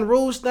 the Baton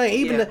Rouge thing.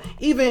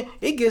 Even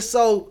it gets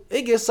so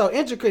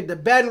intricate. The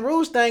Baton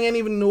Rouge thing ain't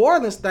even New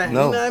Orleans thing.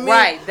 No. You know what I mean?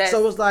 Right.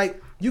 So it's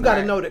like you got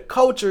to know the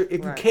culture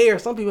if you care.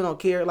 Some people don't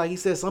care. Like he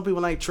said, some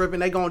people ain't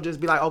tripping. They gonna just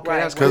be like, okay,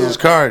 that's because cool. it's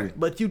Cardi.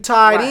 But you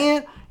tied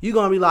in, you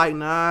gonna be like,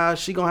 nah,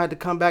 she gonna have to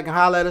come back and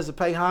holler at us to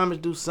pay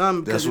homage, do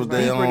something. That's what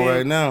they on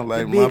right now.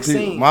 Like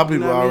my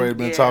people already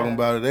been talking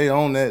about it. They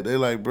own that. They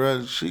like,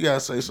 bro, she gotta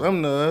say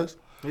something to us.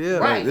 Yeah,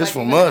 like, this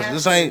from us.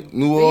 This ain't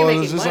New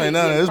Orleans. This ain't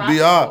nothing. This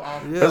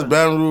BR. That's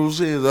Baton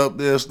Rouge. Is up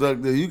there,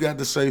 stuck there. You got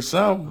to say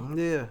something.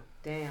 Yeah.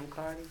 Damn,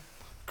 Cardi.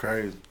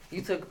 Crazy.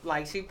 You took,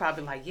 like, she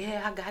probably like,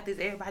 yeah, I got this.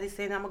 Everybody's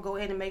saying I'm going to go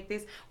ahead and make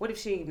this. What if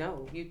she ain't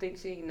know? You think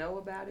she ain't know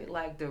about it?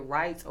 Like, the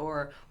rights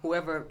or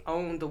whoever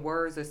owned the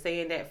words or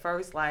saying that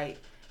first, like,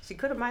 she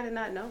could have, might have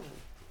not known.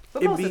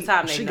 But most of the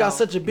time, she know. got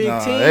such a big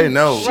team. They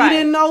know. She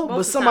didn't know,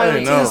 but somebody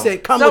on the team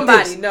said, come with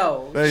this. Somebody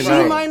know.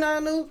 She might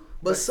not know,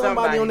 but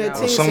somebody on that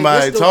team said,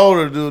 somebody told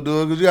her to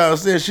do it because you gotta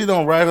say she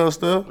don't write her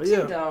stuff. She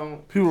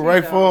don't. People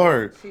write for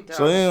her.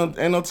 So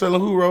ain't no telling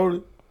who wrote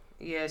it.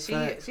 Yeah, she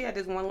had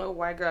this one little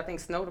white girl, I think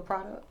Snow the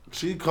Product.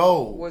 She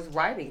cold. Was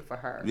writing for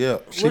her. Yeah,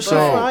 she cold.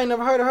 I ain't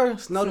never heard of her.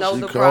 Snow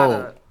the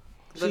Product.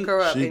 Look her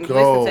up and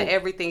listen to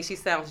everything. She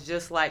sounds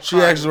just like she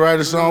actually write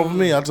a song for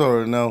me. I told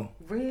her no.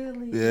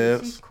 Really?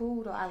 Yes. She's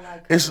cool though. I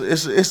like her. It's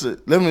a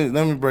let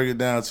me break it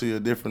down to you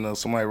different of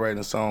somebody writing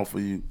a song for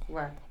you.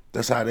 Right.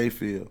 That's how they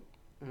feel.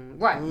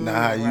 Right. Not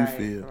how you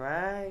feel.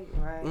 Right.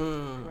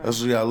 That's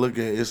what you gotta look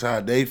at. It's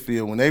how they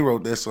feel. When they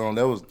wrote that song,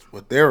 that was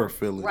what they were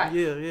feeling. Right.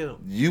 Yeah.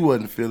 You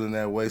wasn't feeling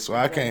that way, so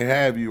I can't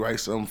have you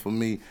write something for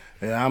me,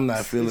 and I'm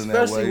not feeling that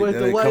way. Especially with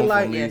the way,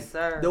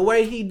 like, the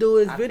way he do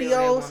his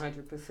videos.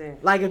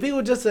 100%. Like, if he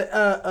was just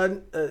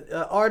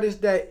a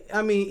artist that,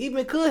 I mean,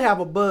 even could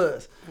have a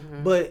buzz,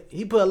 but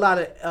he put a lot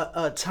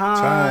of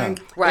time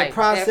and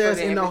process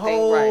in the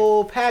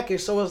whole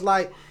package. So it's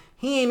like,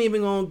 he ain't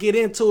even gonna get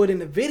into it in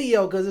the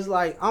video because it's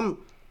like I'm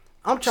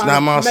trying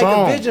to make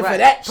a vision for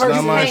that person. It's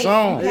not my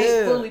song. You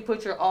can't fully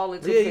put your all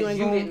into it because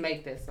you didn't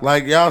make that song.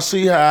 Like, y'all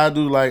see how I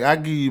do, like, I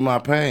give you my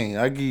pain.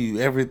 I give you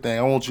everything.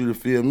 I want you to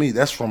feel me.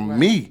 That's from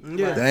me.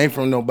 Yeah. That ain't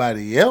from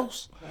nobody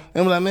else.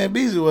 And I'm like, man,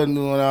 Beezy wasn't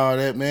doing all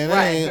that, man.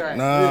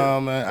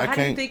 Nah, man, I can't. How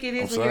do you think it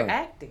is when you're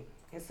acting?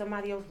 And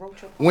somebody else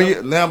wrote your When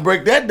you now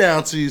break that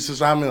down to you,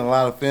 since I'm in a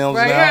lot of films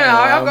right,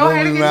 now. I'll go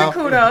ahead and give you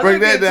kudos.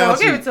 Break that down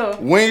Give it to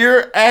him. When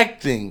you're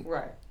acting,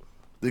 right,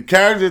 the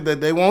character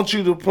that they want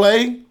you to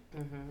play,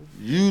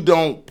 you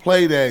don't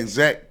play that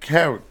exact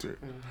character.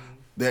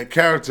 That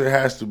character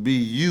has to be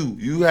you.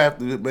 You have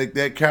to make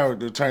that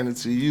character turn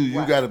into you.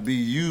 You got to be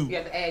you. You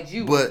have to add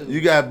you. But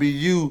you got to be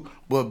you,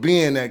 but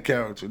being that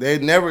character. They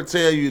never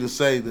tell you to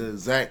say the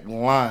exact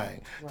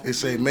line. Right. They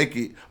say make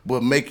it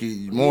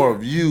more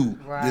of you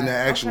than the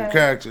actual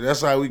character.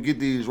 That's how we get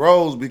these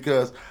roles,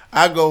 because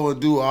I go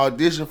and do an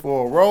audition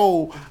for a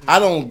role. I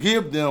don't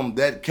give them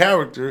that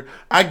character.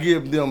 I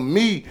give them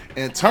me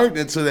and turn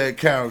into that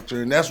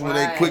character. And that's when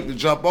they quick to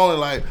jump on it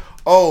like,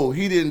 oh,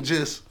 he didn't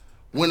just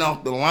went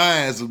off the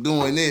lines of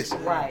doing this.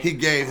 Right. He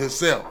gave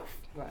himself.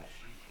 Right.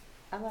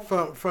 I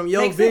like from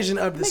your vision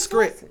of the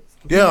script.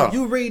 Yeah.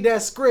 You read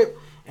that script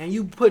and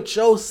you put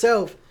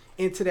yourself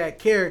into that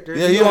character.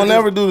 Yeah, you don't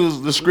never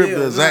do the script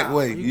the exact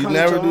way. You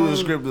never do the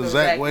script the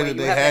exact way that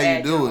they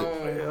had you do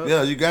it.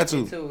 Yeah, you got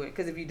to.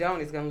 Because if you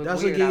don't, it's gonna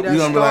look weird. You're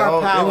gonna be like,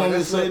 oh, they want me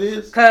to say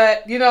this?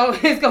 Cut. You know,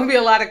 it's gonna be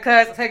a lot of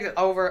cuts. Take it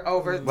over.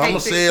 But I'm gonna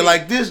say it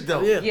like this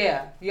though.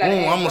 Yeah.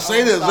 I'm gonna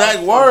say the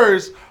exact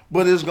words,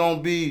 but it's gonna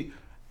be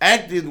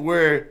acted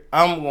where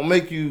I'm gonna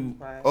make you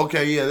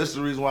okay. Yeah, this is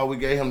the reason why we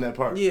gave him that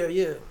part.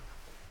 Yeah.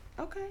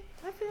 Okay,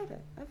 I feel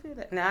that.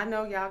 Now I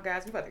know y'all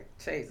guys. We better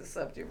change the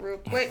subject real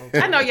quick.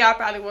 I know y'all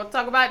probably want to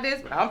talk about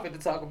this, but I'm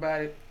finna talk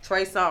about it.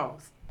 Trey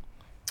Songz.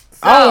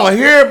 I don't want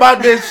to hear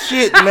about this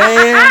shit,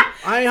 man.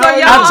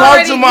 I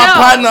talked to my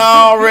partner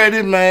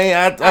already,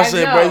 man. I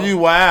said, bro, you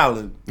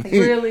wildin'.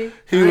 Really?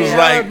 He was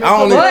like,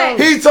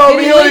 he told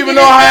me he don't even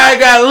know how I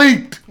got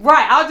leaked.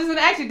 Right. I was just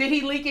gonna ask you, did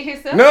he leak it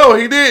himself? No,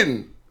 he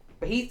didn't.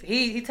 But he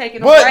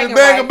taking. But the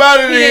thing about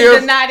it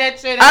is, deny that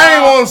shit I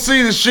ain't want to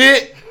see the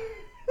shit.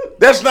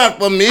 That's not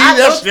for me.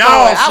 That's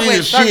y'all see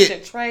the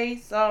shit. Trey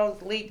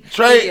Songz leaked.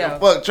 Trey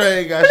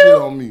ain't got shit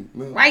on me.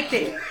 Man. Right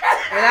there.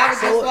 And I was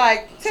just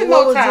like, 10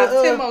 more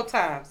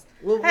times.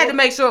 I had to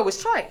make sure it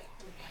was Trey.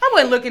 I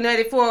wasn't looking at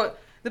it for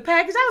the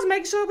package. I was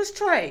making sure it was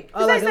Trey.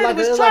 Because they said it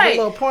was Trey. Like a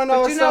little porno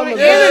or something.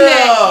 The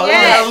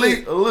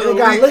internet.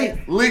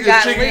 Leak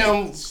of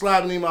chicken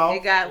slapping him off.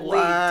 It got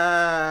leaked.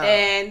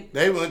 And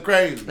they went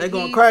crazy. They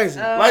going crazy.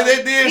 Like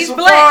they did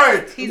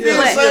Safari. He's did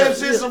the same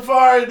shit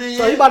Safari did.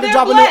 So he about to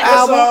drop a new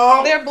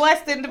album. They're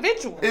blessed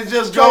individuals. It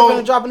just Trey goes.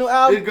 Finna drop a new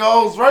album. It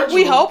goes virtual.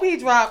 We hope he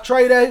dropped.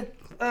 Trey Day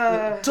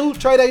 2.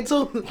 Trey Day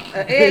 2.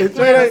 An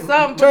eggplant or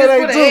something. Just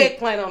put an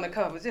eggplant on the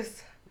cover.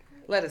 Just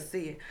let us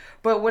see it.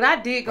 But when I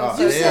did go,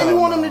 you said you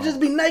want him to just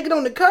be naked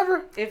on the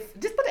cover? Just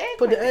put the eggplant.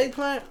 Put the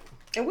eggplant.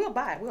 And we'll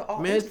buy it. We'll all.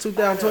 Man, it's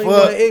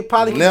 2021. It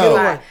probably can get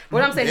away.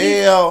 What I'm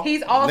saying,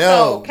 he's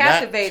also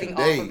captivating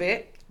off of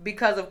it.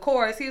 Because of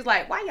course he's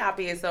like, why y'all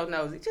being so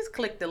nosy? Just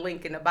click the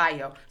link in the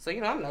bio. So you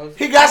know I'm nosy.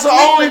 He got some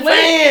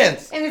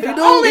OnlyFans. And he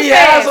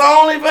has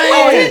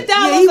OnlyFans. $10 a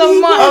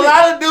month. A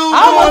lot of dudes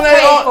doing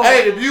that.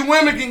 Hey, if you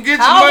women can get your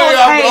money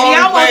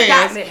off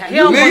OnlyFans,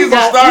 niggas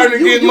are starting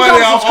to get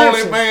money off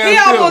OnlyFans. He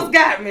almost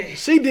got me.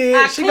 She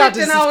did. She got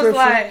the subscription. I was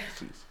like,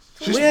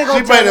 she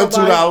paid them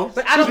 $2.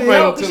 But I don't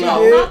know because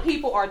some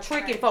people are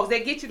tricking folks.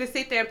 They get you to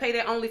sit there and pay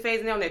their OnlyFans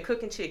and they're on there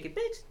cooking chicken,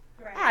 bitch.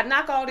 I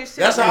knock all this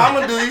shit. That's how I'm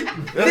gonna do you.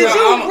 Did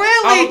you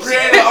really? I'm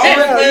create an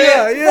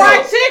OnlyFans.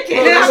 Fried chicken.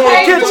 And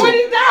I paid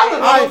 $20. I'm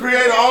gonna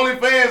create an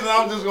OnlyFans and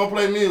I'm just gonna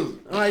play music.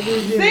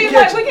 See,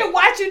 like we can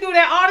watch you do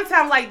that all the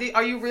time. Like,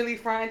 are you really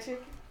frying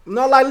chicken?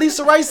 No, like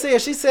Lisa Ray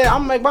said. She said,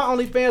 I'm gonna make my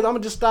OnlyFans. I'm gonna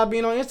just stop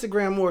being on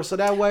Instagram more. So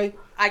that way,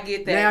 I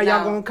get that. Now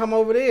y'all gonna come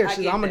over there.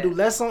 I'm gonna do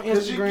less on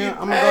Instagram.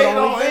 I'm gonna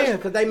go to OnlyFans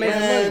because they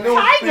making money.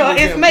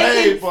 Tiger is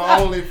making for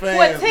OnlyFans.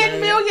 What, $10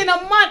 million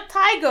a month?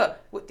 Tiger.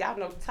 Y'all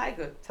know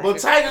Tiger. But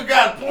Tiger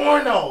got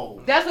porno.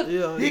 That's what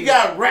he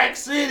got. Rack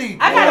City.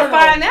 I gotta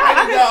find out.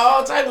 Tiger got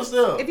all type of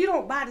stuff. If you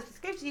don't buy the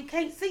subscription, you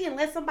can't see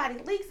unless somebody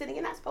leaks it, and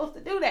you're not supposed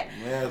to do that.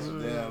 Yeah, that's a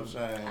damn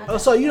shame. Oh,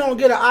 so you don't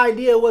get an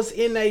idea what's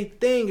in a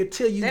thing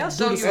until you do the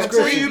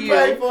subscription. You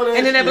pay for that,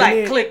 and then they be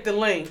like, click the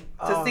link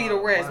to see the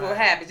rest. What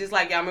happens? Just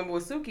like y'all remember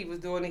what Suki was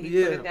doing, and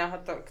he put it down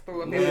her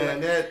through a man,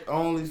 that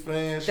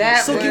OnlyFans.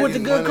 Suki with the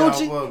good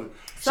coochie.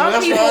 So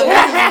that's why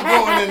niggas is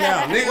going in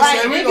now.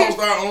 Niggas say we gonna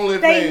start OnlyFans.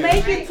 They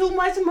making too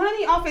much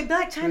money off it.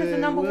 China's the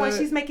number one.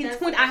 She's making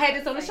 20. I had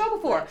this on the show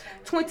before.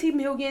 $20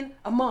 million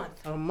a month.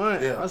 A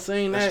month. Yeah. I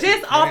seen that.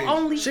 Just off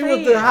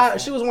OnlyFans.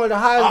 She was one of the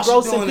highest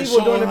grossing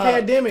people during the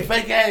pandemic.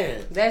 Fake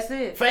ass. That's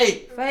it.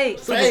 Fake.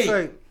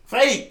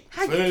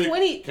 How you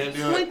 20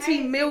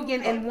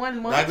 million in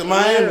 1 month? Dr.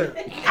 Miami.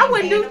 I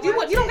wouldn't do. You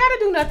don't gotta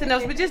do nothing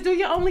else, but just do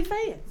your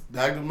OnlyFans.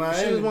 Dr.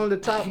 Miami. She was one of the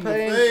top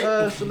paying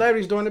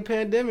celebrities during the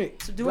pandemic.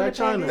 Black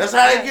China. That's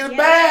how they get a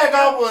bag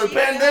off of the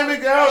pandemic.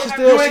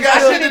 You ain't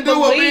got shit to do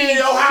with being in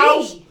your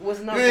house.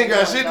 You ain't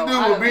got shit to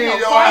do with being in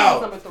your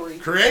house.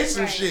 Create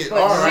some shit.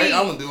 All right,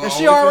 I'm gonna do it. And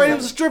she already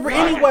was a stripper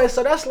anyway,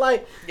 so that's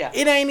like,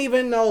 it ain't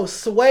even no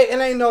sway. It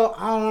ain't no,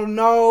 I don't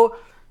know.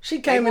 She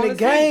came in the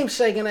game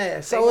shaking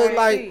ass. So it's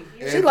like,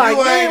 she like,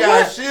 you ain't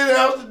got shit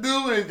else to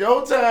do in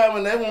your time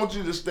and they want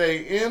you to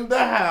stay in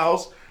the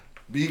house,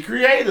 be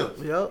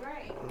creative. Yep.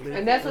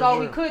 And that's what all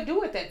we could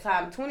do at that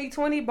time.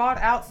 2020 bought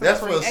out some That's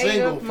for creative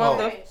single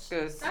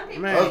motherfuckers.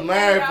 Us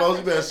married folks,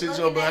 you better sit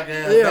your black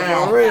ass Yeah,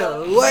 down. for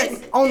real.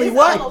 What? Only It's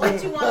what? all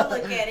what you want to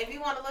look at. If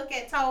you want to look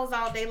at toes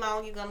all day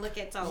long, you're gonna look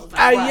at toes.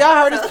 Hey, y'all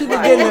heard these people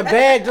getting a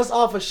bag just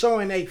off of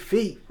showing their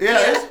feet.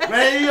 Yeah,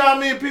 man, you know how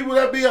many people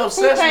that be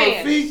obsessed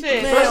with feet?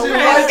 Shit. Especially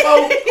Man, white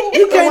folks.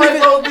 You can't White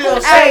even. folks be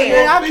obsessed Hey,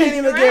 man, I with can't feet.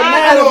 even get I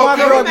mad know if my a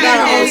girl couple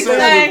got people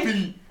obsessed with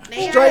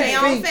feet. straight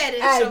feet.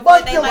 Hey,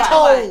 bust them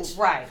toes.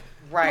 Right.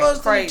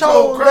 Bust them Crazy.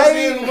 toes,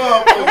 baby.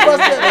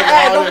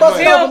 Don't bust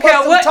He don't care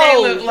them what they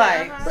toes. look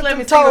like. Let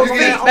me see toes, your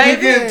man. feet, You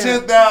baby.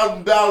 getting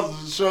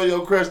 $10,000 to show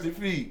your crusty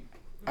feet.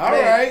 All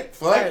right,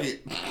 fuck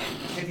it.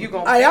 If you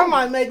gonna Hey, I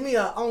might make me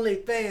a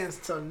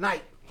OnlyFans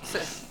tonight.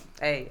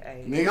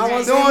 Hey. Niggas I wanna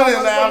ain't see doing my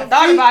it now. motherfucking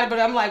Thought feet. about it, but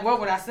I'm like, what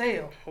would I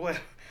sell?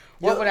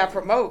 What would I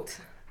promote?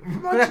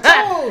 Promote your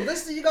toes.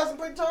 Let's see, you got some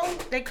pretty toes?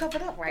 They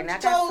covered up right now. I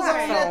Put got your toes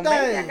socks on that on, baby.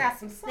 I thing. got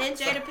some Then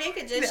socks. Jada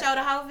Pinkett just showed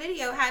a whole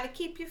video how to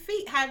keep your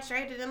feet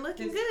hydrated and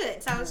looking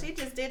good. So she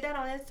just did that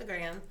on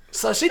Instagram.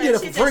 So she did it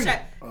for just free.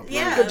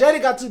 Yeah. Because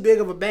Jada got too big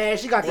of a bag.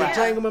 She got the Right.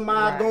 entanglement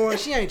mind going.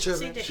 She ain't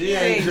tripping. She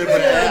ain't tripping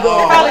at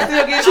all. Probably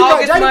still getting She all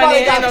got- this Jada money probably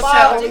and got no five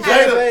child. on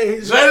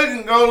Jada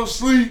can go to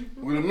sleep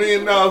with $1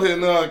 million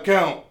in her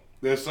account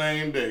that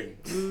same day.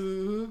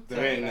 Mm-hmm. That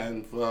ain't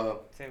nothing for her.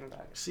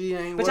 She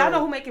ain't But y'all worried. know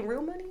who making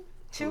real money?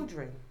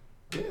 Children.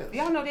 Yeah.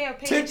 Y'all know they're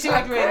paying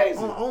TikTok children crazy.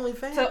 On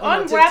OnlyFans? to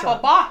On unwrap TikTok.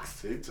 a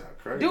box, TikTok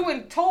crazy.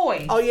 doing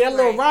toys, Oh, yeah, that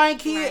little Ryan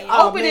kid?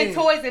 Oh, opening man.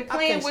 toys and I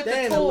playing can't with the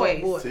stand that little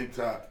boy. toys.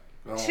 TikTok.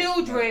 Oh,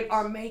 Children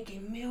are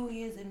making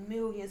millions and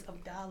millions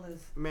of dollars.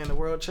 Man, the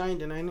world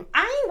changing, ain't it?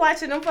 I ain't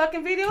watching them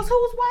fucking videos.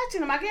 Who's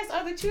watching them? I guess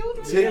other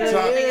children.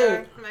 TikTok,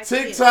 Yeah.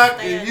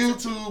 TikTok and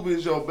YouTube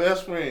is your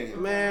best friend.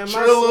 Man,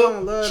 my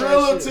son love that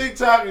Triller, shit.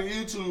 TikTok, and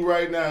YouTube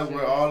right now is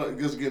where all the,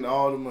 just getting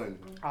all the money.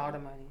 All the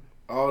money.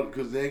 All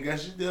because they ain't got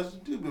shit else to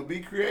do but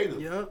be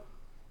creative. Yep.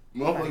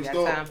 Nobody Motherfuckers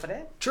got time for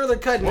that. Triller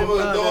cutting it.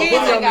 Motherfuckers throw Kids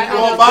ain't got a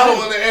no bottle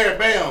time. in the air,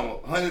 bam,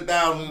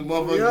 100,000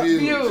 motherfuckers views.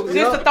 Views.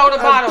 Just to throw the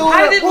bottle.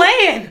 How did it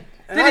land?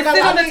 Did it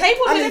sit on the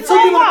table? I Did need it two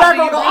people in the fall off?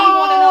 background Do go, you really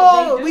wanna know?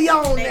 oh, They we do.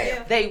 on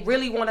there. They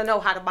really want to know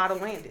how the bottle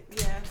landed.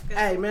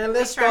 Hey, man,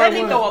 let's Let start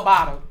me one. throw a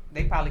bottle.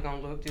 They probably gonna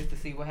look just to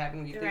see what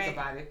happened when you think Right.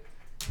 about it.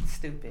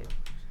 Stupid.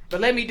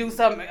 But let me do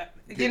something,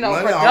 Get money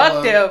off of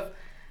productive.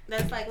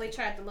 That's like we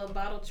tried the little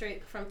bottle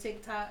trick from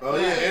TikTok. Oh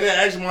yeah, and then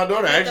actually my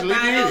daughter actually the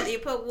bottle, did it. you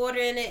put water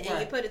in it and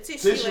you put a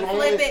tissue, Tissue and on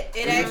flip it, it.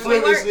 It and you actually flip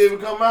it, works. see if it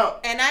come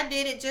out. And I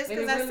did it just And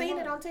because it I really seen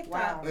it worked? on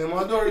TikTok. And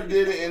my daughter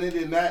did it, and it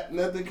did not.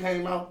 Nothing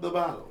came out the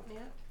bottle.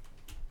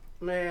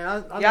 Man, I Y'all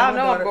my know I'm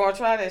daughter- gonna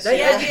try that They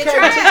shit. educate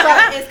Try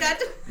TikTok. it. It's got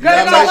to. You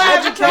gotta go make live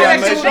sure- and try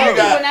that shit you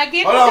got- when I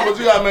get Hold on, it. but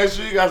you gotta make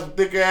sure you got some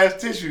thick ass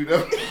tissue though.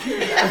 Is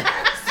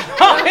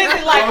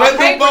it like Don't let a them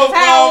paper both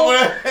towel fall,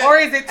 man. or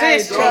is it Hey,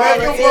 tissue? Don't let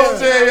them folks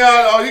tell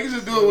y'all, oh, you can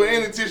just do it with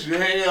any tissue.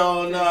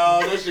 Hell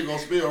no, that shit gonna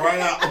spill right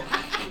out.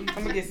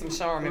 I'm gonna get some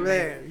Charmin.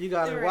 Man, you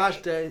gotta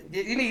watch that.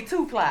 You need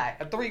 2-ply,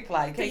 a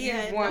 3-ply. You can't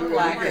Yeah, use 1 no,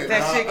 ply. you can't.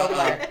 That shit gonna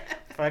work.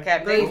 For a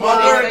cap. They- My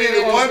daughter did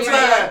it one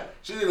time.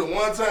 She did it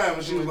one time,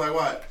 and she was like,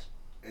 "Watch,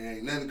 and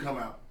ain't nothing come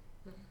out."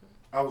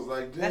 I was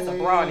like, That's a "Damn."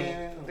 brownie.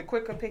 The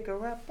quicker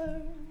picker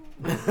upper.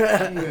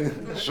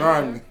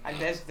 Charmin.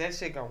 That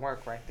shit gonna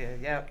work right there.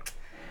 Yep.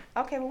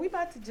 Okay, what we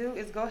about to do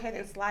is go ahead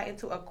and slide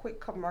into a quick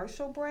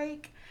commercial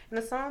break and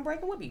a song break,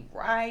 and we'll be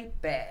right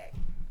back.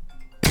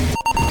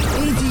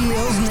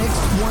 ATL's Next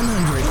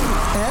 100,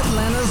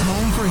 Atlanta's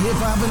home for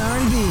hip-hop and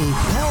R&B,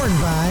 powered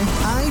by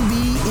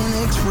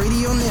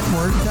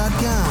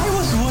IBNXRadioNetwork.com. I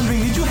was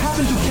wondering, did you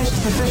happen to catch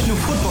the professional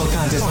football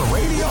contest on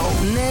radio?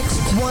 Next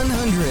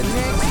 100,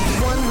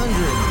 Next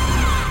 100.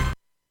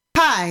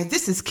 Hi,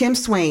 this is Kim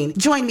Swain.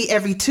 Join me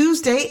every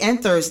Tuesday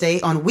and Thursday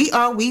on We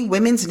Are We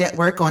Women's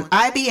Network on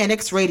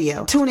IBNX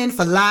Radio. Tune in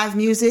for live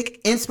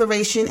music,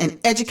 inspiration, and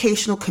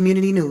educational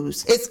community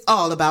news. It's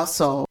all about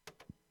soul.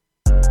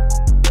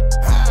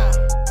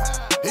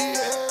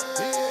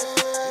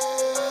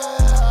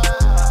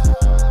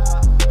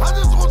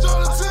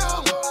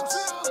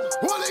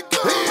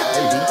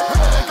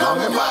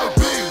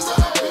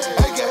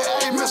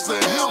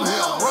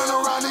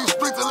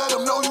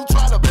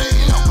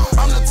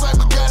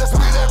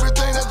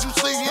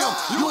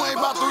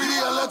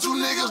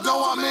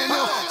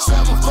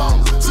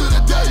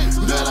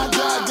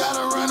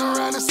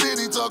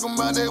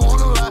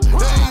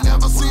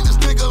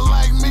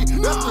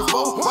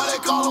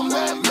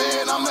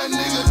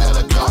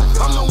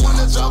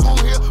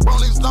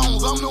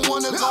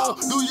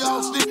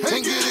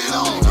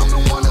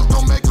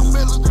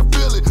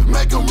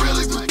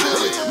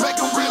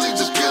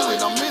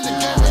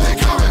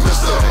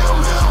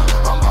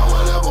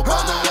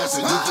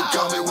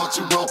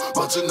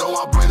 But you know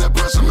I bring that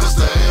pressure,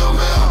 Mr.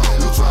 M.M.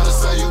 You try to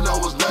say you know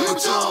what's name,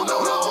 but you don't know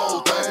the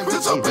whole thing.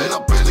 Bitch, I've been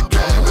up in the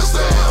game, Mr.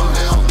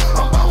 M.M.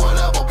 I'm about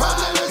whatever, about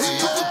that ass.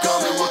 You can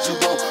call me what you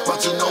want, but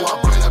you know I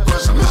bring that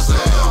pressure, Mr.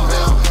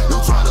 M.M. You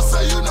try to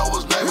say you know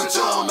what's name, but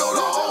you don't know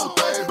the whole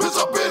thing. Bitch,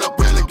 I've been up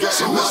in the game,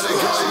 so what they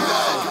call you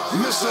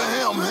now? Mr.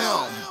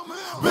 M.M.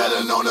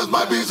 Better known as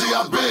my BG,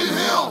 I've been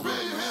him.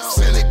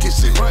 Cynic is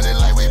she running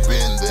like we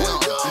been there.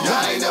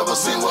 I ain't never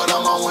seen what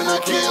I'm on when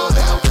I kill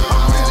them.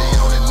 I'm really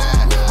on it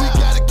now. We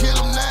gotta kill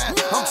them now.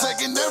 I'm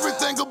taking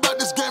everything about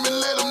this game and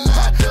let them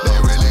know. They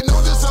really know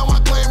just how I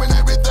claim and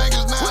everything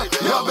is now.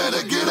 Y'all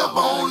better get up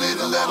on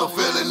it and let them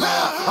feel it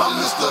now. I'm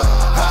Mr.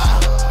 High,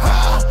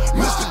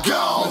 Mr.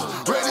 Gone.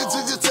 Ready to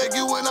just take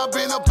you when I've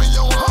been up in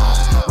your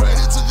home.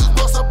 Ready to just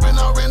bust up and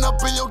I ran up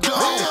in your dome.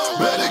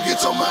 Better get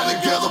your mind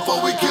together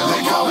before we kill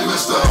them. They call me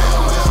Mr.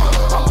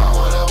 I'm on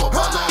whatever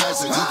about the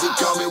ass. You can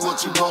call me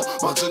what you want,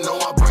 but you know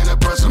I bring that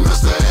pressure,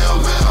 Mr.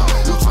 L-Man.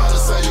 You try to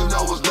say you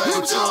know his name,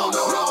 but you don't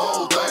know the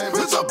whole thing.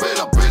 Bitch, I been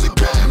up in the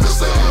game,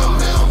 Mr.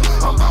 L-Man.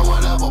 I'm on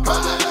whatever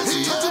about the ass.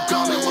 You can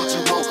call me what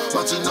you want,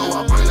 but you know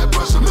I bring that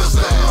pressure,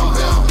 Mr.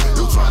 L-Man.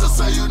 You try to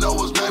say you know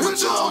his name, but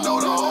you don't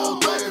know the whole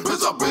thing.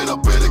 Bitch, I been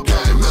up in the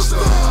game, Mr.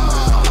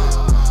 L-Man.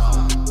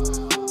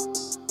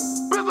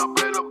 Bitch, I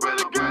been up in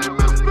the game,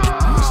 Mr.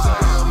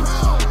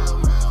 L-Man.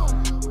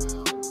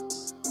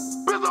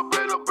 Bitch, I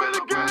been up in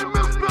the game,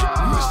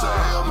 Mr.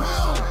 L-Man.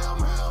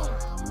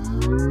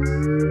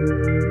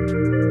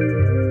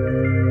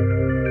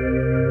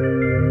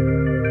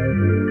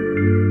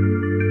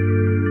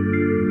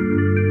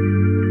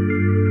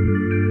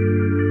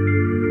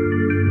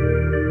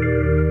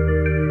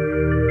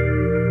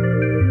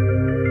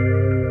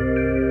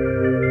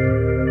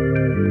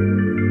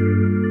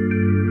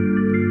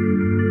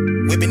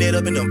 Whipping it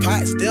up in them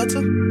pots,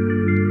 Delta.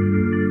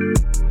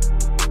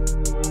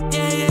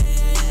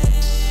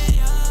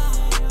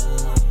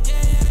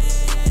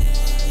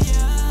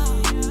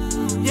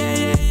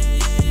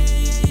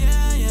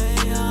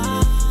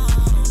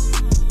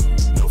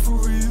 No, for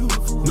real.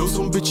 Know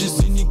some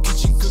bitches in your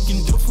kitchen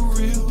cooking dough for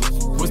real.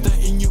 What's that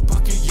in your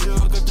pocket? Yeah,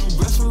 I got them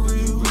rats for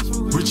real.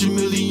 Richie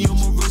Millie on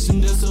my wrist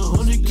and that's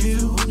 100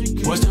 kill.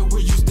 Watch that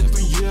where you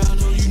stepping, yeah, I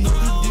know you know the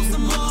deal.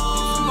 Some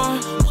more.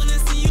 Wanna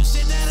see you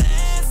shake that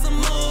ass some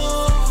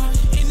more.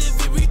 And if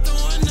it be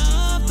throwing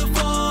up the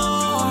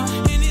floor,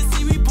 and it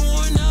see we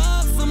pouring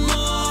up some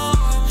more.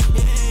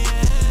 Yeah.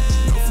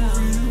 No, for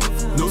real.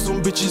 Know some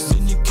bitches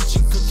in your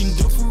kitchen cooking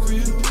dough for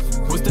real.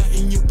 What's that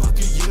in your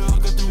pocket? Yeah, I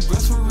got them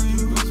rats for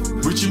real.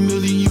 Richie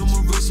Millie on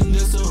my wrist and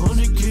that's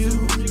 100 kill.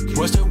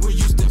 Watch that where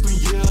you stepping,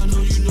 yeah, I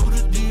know you know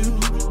the deal.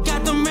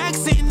 Got them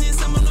racks in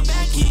this, I'm on the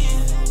back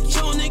end.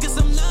 Show niggas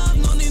some love,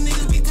 no these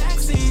niggas be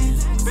taxing.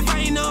 Been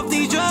fighting off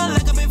these drugs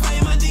like I've been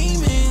fighting my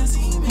demons.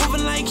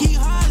 Moving like he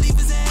hard, leave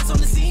his ass on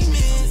the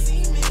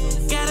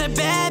cement. Got a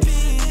bad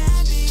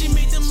bitch, she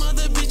make them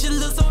other bitches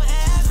look so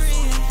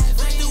average.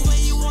 Like the way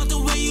you walk, the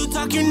way you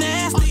talk, you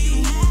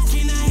nasty.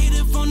 Can I hit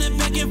it from the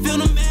back and feel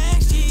the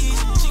max cheese?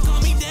 She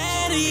call me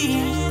daddy.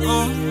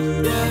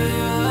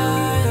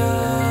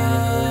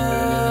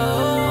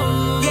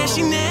 Yeah,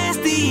 she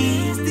nasty.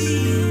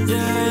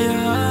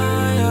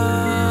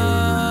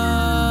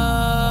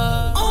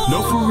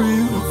 No, for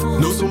real.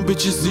 Know some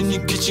bitches in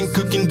your kitchen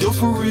cooking dough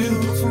for real.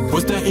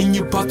 What's that in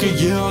your pocket?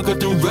 Yeah, I got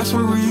them rats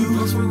for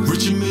real.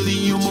 Richie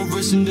Millie on my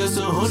wrist and that's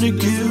 100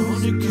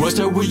 kill. Watch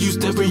that where you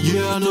stepping?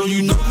 Yeah, I know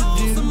you know the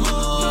deal.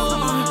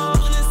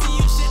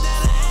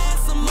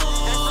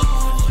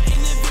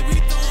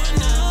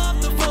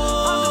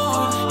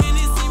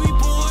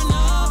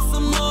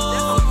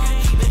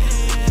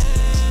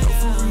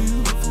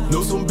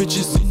 Know some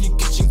bitches in your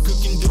kitchen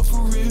cooking dough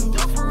for real.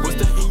 What's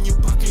that in your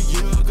pocket?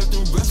 Yeah, I got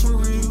them rats for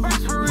real.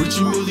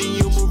 Richie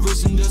Millie on my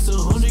wrist and that's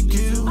 100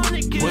 kill.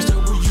 Watch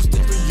that where you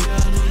stepping? Yeah,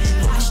 I know you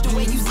know. Watch the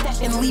way you step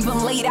and leave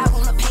them laid out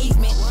on the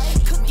pavement.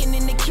 Cooking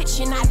in the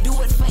kitchen, I do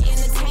it for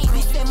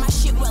entertainment. Set my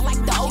shit wet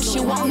like the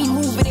ocean. Want me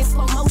move it in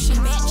slow motion.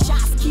 Bad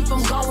shots, keep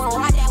them going.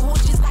 Ride that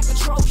horse just like a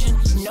Trojan.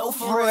 No,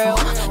 for real.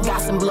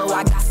 Got some blow,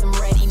 I got some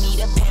ready.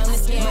 Need a pound of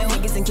scale.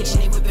 Niggas in kitchen,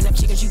 they whipping up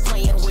chickens. You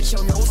playing with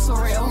your nose for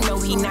real. No,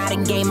 he not a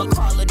game of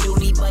Call of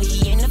Duty, but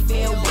he in the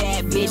field.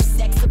 Bad bitch,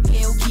 sex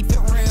appeal, keep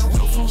it real.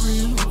 No, for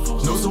real.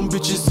 Know some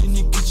bitches in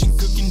your kitchen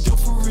cooking dough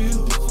for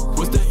real.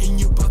 What's that in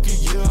your pocket?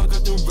 Yeah, I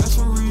got them rats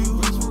for real.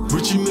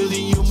 Richie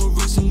Millie on my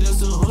wrist and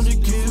that's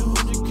 100 kill.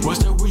 Watch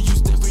that where you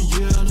stepping?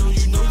 Yeah, I know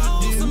you know the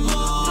deal. Some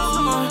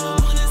more.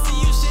 Wanna see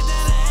you shake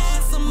that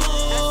ass some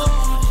more.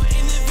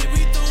 And if it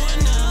be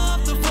throwing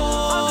up the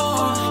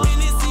floor,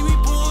 and it see we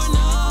pouring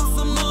up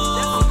some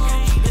more.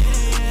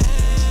 Yeah.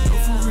 No,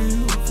 for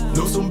real.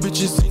 Know some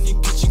bitches in your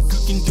kitchen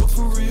cooking dough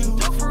for real.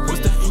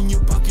 What's that in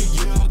your pocket?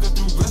 Yeah, I got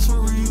them rats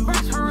for real.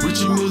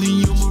 Richie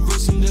Millie on my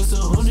wrist and that's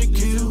 100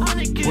 kill.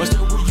 Watch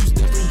that where you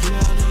stepping?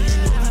 Yeah, I know you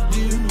know the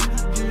deal.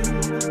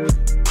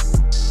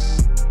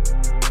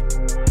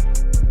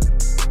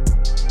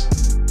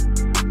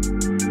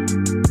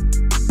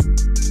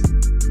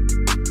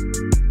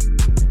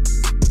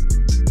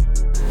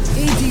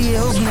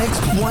 ATL's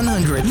Next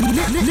 100.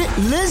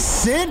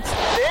 Listen.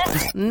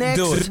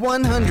 Next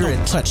 100.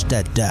 Don't touch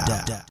that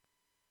dial.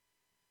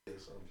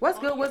 What's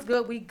good? What's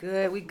good? We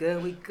good. We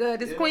good. We good.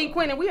 This is Queen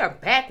Quinn, and we are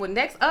back with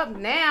Next Up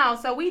Now.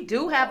 So we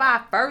do have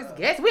our first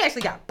guest. We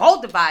actually got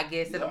both of our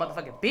guests in the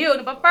motherfucking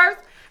building. But first,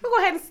 we'll go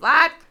ahead and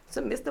slide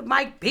to Mr.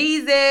 Mike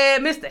Beasley,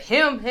 Mr.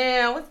 Him.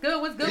 What's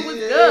good? What's good? What's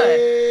good?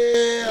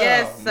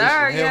 Yes,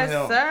 sir. Yes,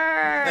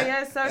 sir.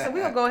 Yes, sir. So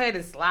we're going to go ahead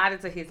and slide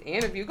into his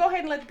interview. Go ahead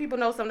and let the people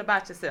know something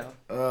about yourself.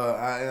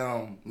 I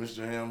am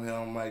Mr.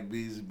 Him, Mike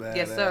Beasley, badass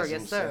yes, sir. Yes,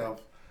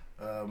 himself.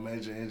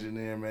 Major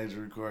engineer,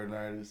 major recording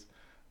artist.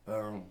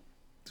 Do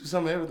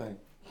some of everything.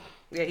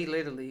 Yeah, he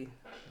literally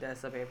does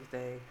some of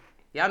everything.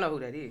 Y'all know who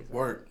that is. Right?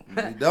 Work.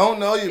 You don't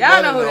know, you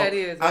Y'all better know who that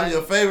is. Right? I'm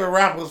your favorite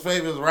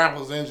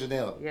rapper's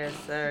engineer. Yes,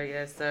 sir.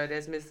 Yes, sir.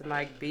 That's Mr.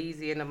 Mike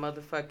Beasley in the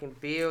motherfucking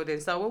building.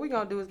 So what we're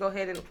going to do is go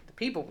ahead and the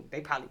people,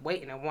 they probably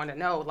waiting and want to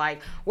know,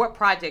 like, what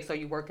projects are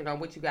you working on?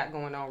 What you got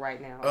going on right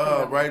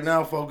now? Right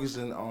now,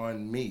 focusing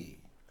on me.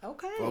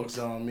 Okay.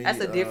 Focusing on me.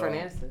 That's a different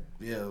answer.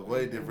 Yeah,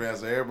 way different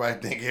answer.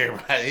 Everybody think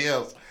everybody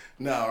else.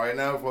 No, right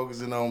now,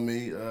 focusing on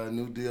me.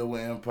 New deal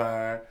with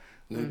Empire.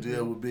 New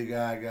deal with Big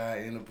Eye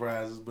Guy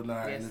Enterprises,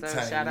 Bernard Entertainment.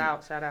 Yes, sir.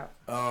 Shout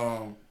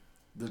out.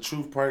 The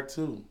Truth Part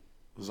 2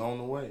 is on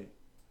the way.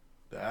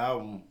 The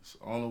album's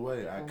on the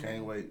way. I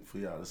can't wait for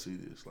y'all to see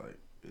this. Like,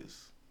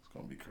 it's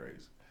gonna be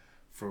crazy.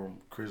 From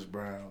Chris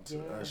Brown to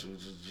Usher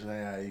to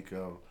Jhené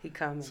Aiko. He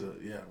coming.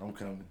 I'm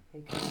coming. I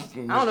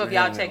don't know if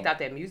y'all checked out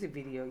that music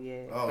video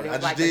yet. Oh, but it was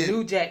I like just did.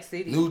 New Jack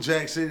City. New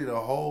Jack City, the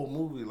whole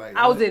movie. Like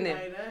I was in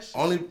there.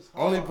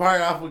 Only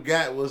part I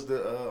forgot was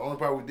the only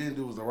part we didn't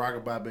do was the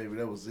Rockabye Baby.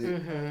 That was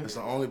it. That's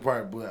the only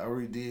part. But I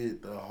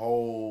redid the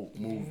whole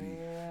movie,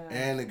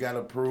 and it got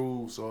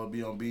approved, so it'll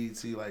be on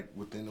BET like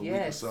within a week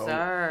or so.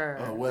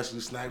 Sir. Wesley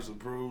Snipes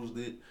approved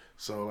it,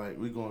 so like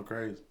we going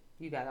crazy.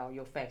 You got all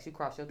your facts. You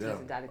cross your T's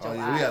and dotted your I's.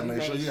 I's. We gotta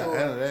make sure you gotta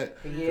handle that.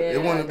 Yeah.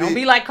 It wouldn't Don't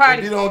be like Cardi.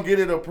 If you don't get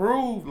it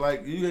approved,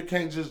 like you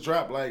can't just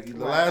drop. Like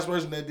the last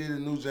person that did it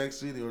in New Jack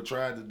City or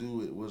tried to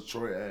do it was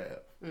Troy Ave,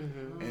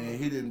 and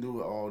he didn't do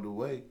it all the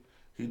way.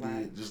 He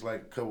did just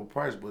like a couple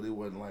parts, but it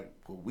wasn't like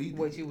what we did.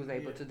 What you was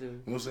able to do. You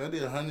know what I'm saying? I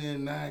did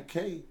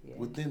 109K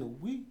within a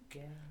week.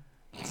 Yeah.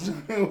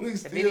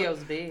 The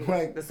video's big.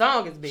 Like, the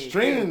song is big.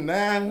 Streaming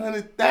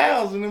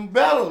 900,000 and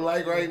better,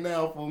 like right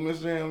now for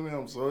Mr.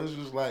 M. So it's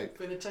just like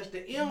finna touch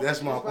the M.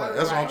 That's my point.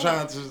 That's what I'm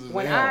trying to.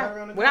 When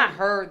I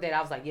heard that,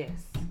 I was like, yes,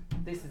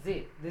 this is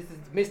it. This is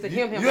Mr.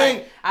 Him.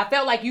 Like, I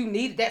felt like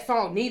that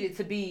song needed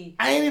to be.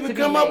 I ain't even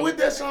come up with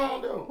that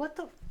song though. What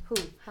the? Who?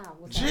 How?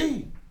 What's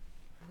G.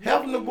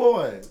 Helping the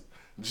boys.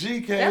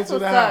 G came That's to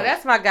the what's house. up.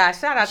 That's my guy.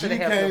 Shout out to the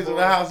Helping the Boys. G came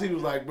to the house. He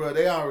was like, bro,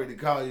 they already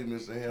call you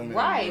Mr. Him.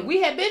 Right. Bro.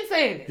 We had been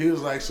saying it. He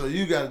was like, so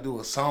you got to do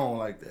a song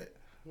like that.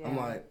 Yeah. I'm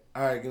like,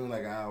 all right, give me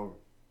like an hour.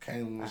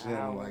 Came to Mr.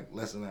 Him like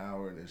less than an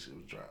hour and that shit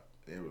was dropped.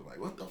 They was like,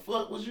 what the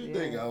fuck was you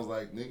thinking? I was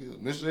like, nigga,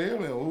 Mr.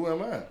 Him, who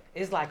am I?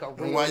 It's like a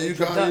real and why you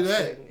call you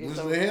that?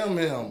 Mr.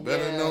 Him.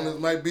 Better known as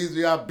Mike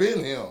Beasley, I've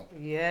been him.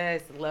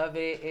 Yes, love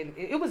it. And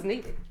it was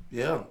needed.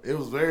 Yeah, it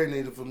was very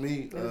needed for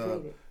me.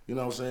 You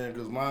know what I'm saying?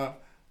 Because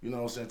you know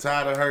what I'm saying,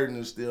 Tired of Hurting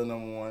is still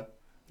number one.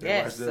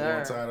 Yes, still sir.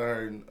 Going Tired of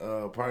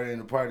Hurting. Party in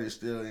the Party is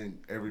still in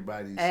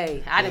everybody's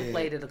Hey, I done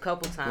played it a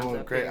couple times.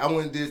 Going crazy. I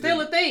went and did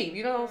still a theme,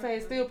 you know what I'm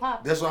saying? Still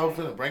popping. That's why I was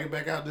finna bring it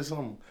back out this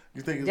summer.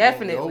 You think it's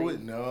Definitely. gonna go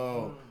with?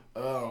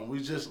 No.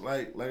 We just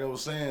like I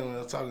was saying when I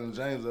was talking to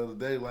James the other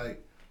day,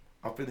 like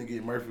I'm finna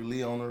get Murphy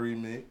Lee on the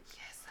remix.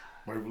 Yes,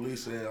 sir. Murphy Lee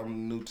said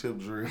I'm the new Tip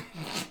Drill.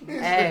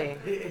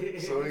 Hey,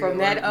 so from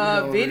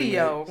that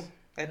video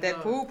at that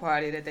pool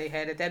party that they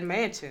had at that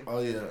mansion.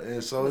 Oh yeah,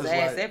 and so it's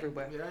ass like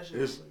everywhere.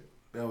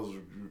 That was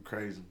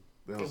crazy.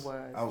 It was.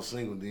 I was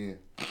single then.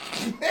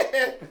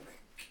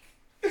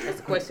 That's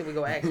a question we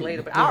gonna ask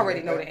later, but I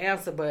already know the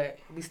answer. But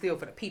we still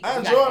for the people. I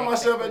enjoyed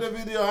myself at the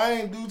video. I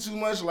ain't do too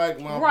much like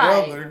my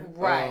brother.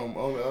 Right.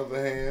 On the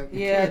other hand.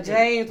 Yeah,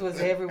 James was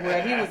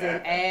everywhere. He was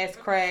in ass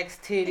cracks,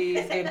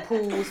 titties, and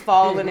pools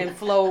falling and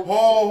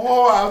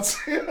floats.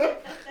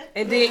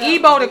 And then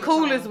Ebo the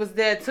Coolest was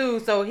there too,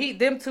 so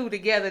them two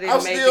together didn't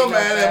I'm make still it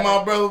mad at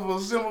my brother for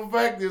the simple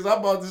fact is I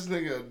bought this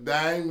nigga a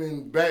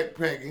diamond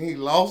backpack and he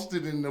lost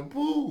it in the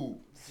pool.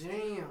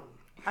 Damn.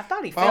 I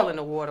thought he fell in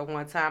the water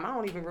one time. I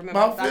don't even remember.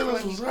 My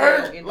feelings was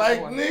hurt.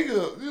 Like,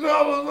 nigga, you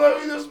know what I'm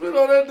saying? We just spit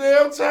on that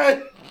damn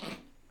time.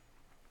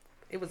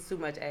 It was too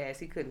much ass.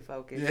 He couldn't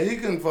focus. Yeah, he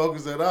couldn't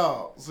focus at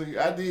all. See,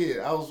 I did.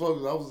 I was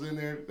focused. I was in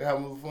there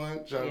having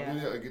fun, trying to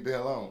video and get the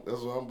hell on.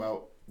 That's what I'm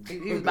about. He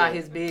was about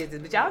his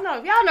business. But y'all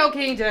know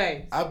King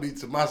James. I beat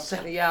to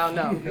myself. Y'all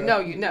know.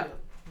 You know.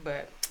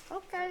 But,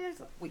 okay.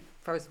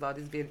 First of all,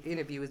 this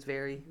interview is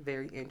very,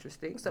 very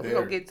interesting. So we're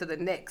going to get to the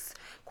next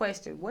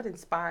question. What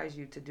inspires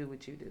you to do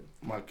what you do?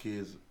 My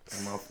kids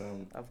and my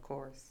family. Of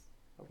course.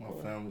 My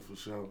family for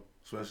sure.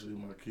 Especially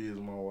my kids,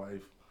 my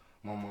wife,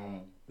 my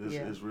mama.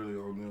 It's really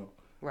on them.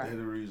 Right. They're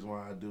the reason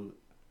why I do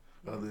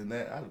it. Other than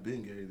that, I'd have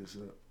been gave this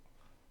up.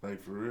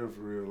 Like, for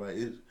real. Like,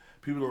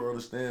 people don't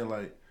understand,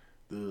 like,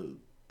 the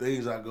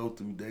things I go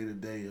through day to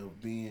day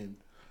of being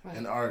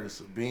an artist,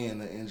 of being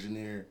an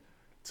engineer,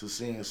 to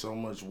seeing so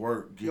much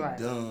work get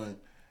done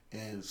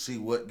and see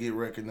what get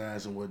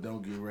recognized and what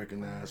don't get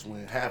recognized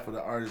when half of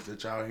the artists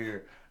that y'all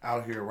hear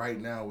out here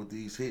right now with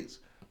these hits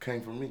came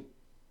from me.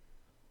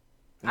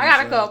 You know I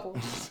got a couple.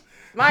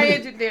 My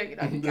engineer,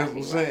 That's what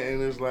I'm saying.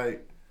 And it's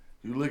like,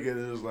 you look at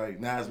it, it's like,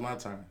 now it's my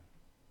time.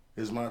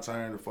 it's my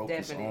turn to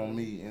focus Definitely. on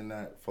me and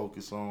not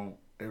focus on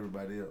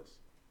everybody else.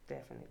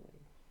 Definitely.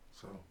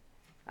 So,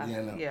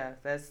 yeah,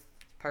 that's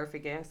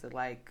perfect answer.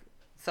 Like,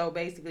 so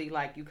basically,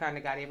 like, you kind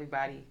of got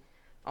everybody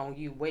on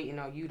you, waiting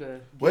on you to.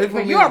 Wait for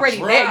me you already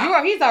to there.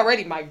 drop. He's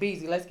already Mike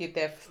Beasley. Let's get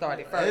that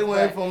started first. They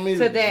waiting for me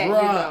to that,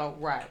 drop. you know,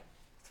 right.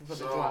 For the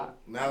So drop.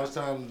 now it's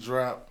time to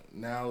drop.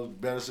 Now it's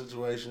better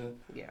situation.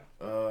 Yeah.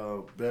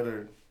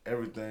 Better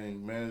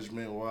everything,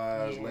 management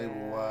wise,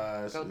 label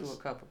wise. Go through a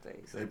couple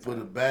things. They put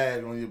a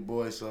bag on your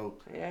boy, so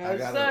Yes, I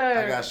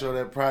gotta sir. show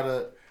that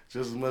product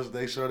just as much as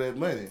they show that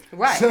money.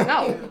 Right.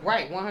 No.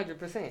 Right.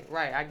 100%.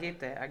 Right. I get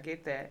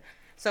that.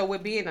 So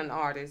with being an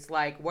artist,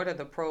 like, what are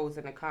the pros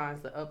and the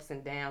cons, the ups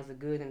and downs, the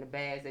good and the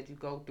bads that you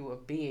go through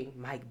of being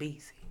Mike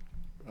Beasley?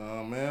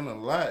 Man, a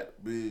lot.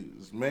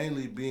 It's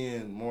mainly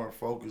being more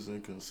focused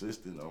and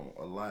consistent on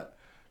a lot.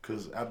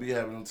 Because I be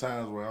having them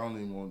times where I don't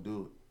even want to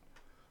do it.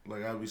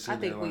 Like, I be sitting I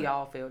think there we like,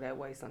 all feel that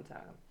way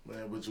sometimes.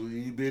 man, but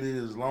you been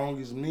it as long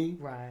as me.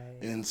 Right.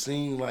 And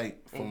seen,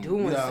 like, from, And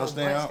doing you know, so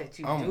understand? much that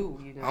you do,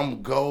 you know.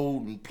 I'm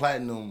gold and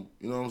platinum,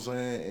 you know what I'm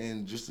saying?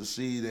 And just to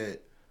see that,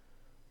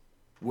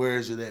 where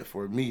is it at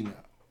for me now?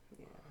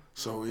 Yeah.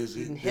 So is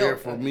You can it there help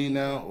for others. me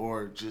now,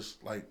 or just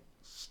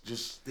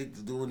stick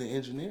to doing the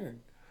engineering?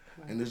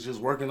 And it's just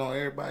working on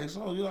everybody's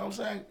song, you know what I'm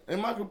saying?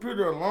 And my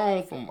computer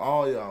alone, from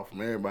all y'all,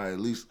 from everybody, at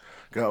least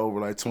got over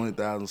like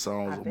 20,000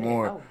 songs or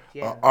more.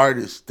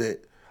 Artists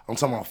that, I'm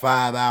talking about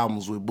 5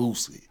 albums with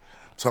Boosie.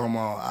 I'm talking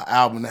about an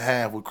album and a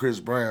half with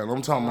Chris Brown.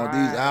 I'm talking about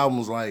these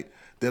albums like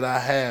that I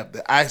have,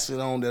 that I sit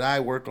on, that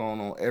I work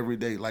on every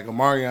day. Like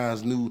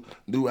Omarion's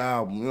new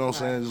album, you know what I'm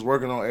saying? Just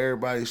working on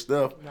everybody's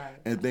stuff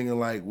and thinking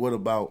like, what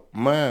about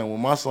mine? When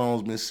my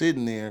song's been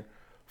sitting there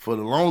for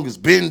the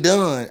longest, been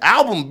done.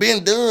 Album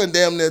been done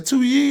damn near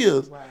 2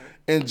 years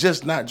and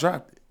just not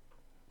dropped it.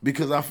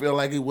 Because I feel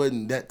like it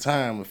wasn't that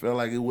time. I felt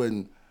like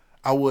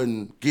I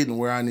wasn't getting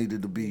where I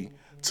needed to be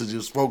to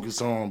just focus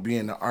on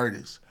being the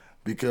artist.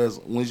 Because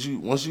when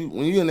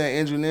you in that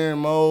engineering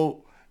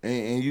mode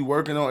and you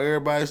working on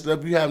everybody's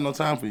stuff, you have no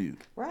time for you.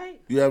 Right.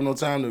 You have no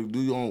time to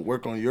do your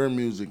work on your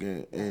music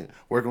and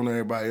work on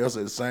everybody else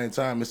at the same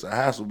time. It's a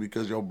hassle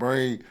because your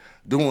brain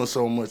doing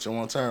so much at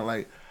one time.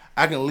 Like,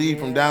 I can leave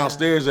from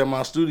downstairs at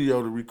my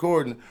studio to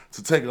recording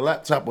to take a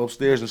laptop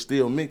upstairs and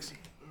still mix it.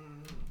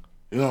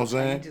 You know what I'm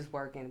saying? You just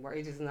working.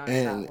 It's just not.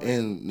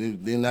 And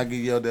then I get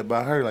yelled at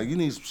by her, like, you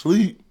need some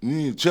sleep. You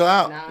need to chill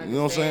out. You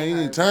know what I'm saying? You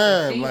need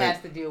time. She like,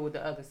 has to deal with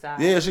the other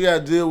side. Yeah, she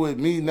got to deal with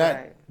me not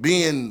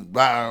being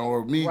by her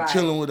or me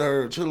chilling with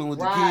her, chilling with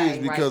the kids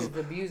because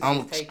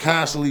I'm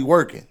constantly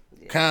working.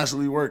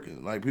 Constantly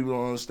working. Like, people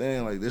don't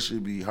understand. Like, this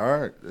should be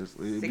hard.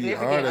 It'd be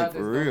hard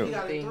for real. You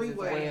got a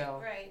three-way.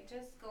 Right,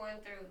 just going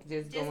through.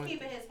 Just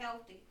keeping his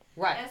healthy.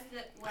 Right.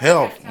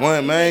 Health,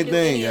 one main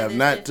thing, have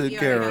not took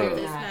care of.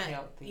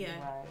 Yeah.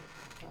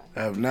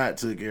 Have not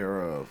took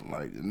care of.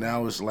 Like,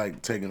 now it's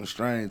like taking a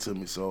strain to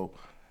me. So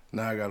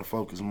now I got to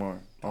focus more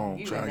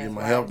on trying to get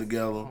my health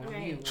together.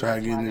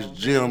 Trying to get in this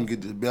gym,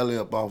 get this belly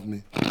up off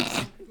me.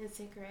 And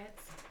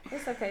cigarettes.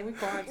 It's okay, we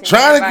quarantine.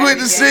 Trying to quit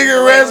the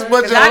cigarettes,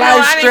 but your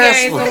life's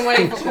stressful.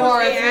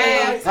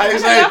 How you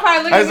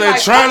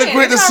say, trying to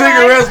quit the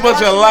cigarettes, but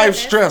your life's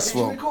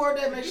stressful. Record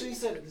that, make sure you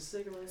said it, the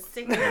cigarettes.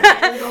 You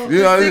know,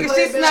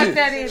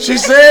 she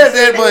said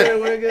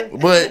that,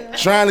 but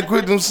trying to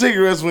quit them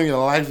cigarettes when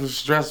your life is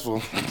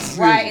stressful.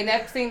 Right, and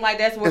that seems like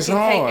that's what It's can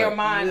hard. take your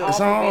mind It's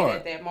off of hard. it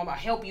at that moment.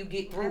 Help you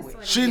get through it.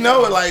 She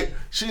know it, like,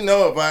 she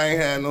know if I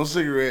ain't had no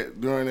cigarette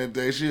during that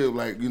day, she'll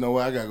like, you know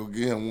what, I gotta go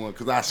get him one,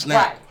 cause I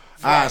snap. Right.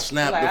 I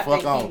snap Like, the I fuck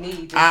think off. he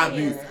needs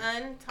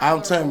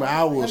I'm telling you,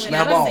 I will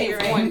snap let's off. see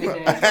if one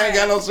today. I ain't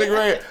got no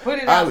cigarette. Put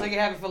it out so you can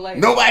have it for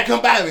later. Nobody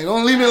come by me.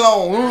 Don't leave me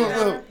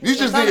alone. You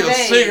just Some need a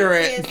days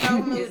cigarette. It's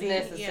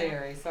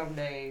necessary. Some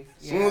days.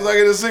 As soon as I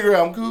get a cigarette,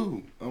 I'm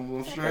cool. I'm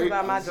Think straight.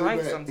 about my I'm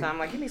drink back. sometimes.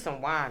 Like, give me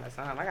some wine or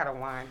something. I gotta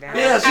wind down.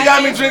 Yeah, she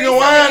got me drinking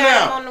wine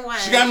now.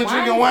 She got me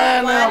drinking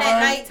wine now,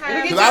 man.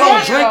 Because I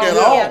don't drink at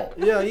all.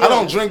 I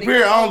don't drink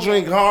beer. I don't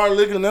drink hard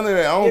liquor. None of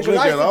that. I don't drink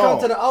I used at to come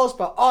all. to the old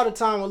spot all the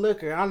time with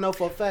liquor. I know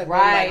for a fact.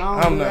 Right. Like, I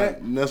don't I'm do not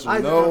that. messing I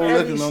with used to no come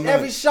liquor, no every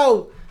nothing.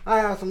 show. I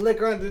have some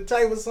liquor under the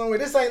table somewhere.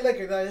 This ain't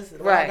liquor, though. This is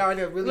Right. Right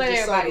there, really Let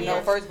just everybody soda.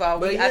 know. First of all,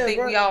 But I yeah, think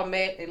bro. we all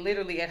met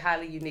literally at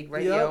Highly Unique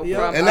Radio. Yep.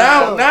 From, And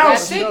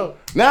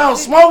now I'm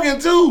smoking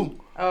too.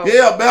 Oh.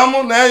 Yeah,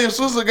 Belma, now your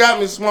sister got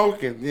me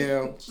smoking. Yeah,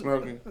 I'm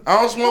smoking. I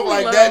don't smoke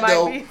like Love that might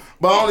though, be.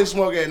 but I only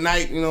smoke at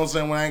night, you know what I'm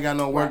saying, when I ain't got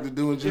no work to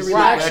do and just sit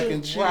Right. back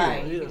and chill.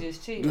 Right. You can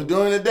just chill.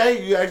 During the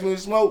day, you ask me to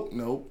smoke?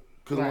 No.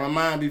 Because Right. my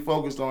mind be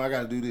focused on, I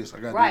got to do this, I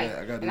got to Right. do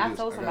that, I got to do And I this.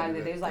 told gotta somebody do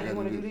that they was I like, you gotta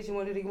want to do do this, you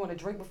want to do this, you want to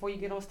drink before you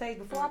get on stage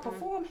before I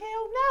perform?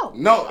 Hell no.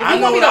 No, If I you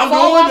know want me what to I'm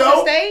fall doing, off the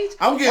though. stage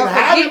I'm getting or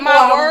high forget before my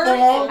I words,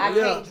 perform. I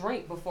Yeah. can't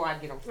drink before I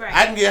get on stage.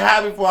 I can get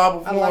high before I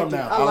perform like to-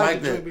 now. I I like like to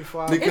drink that.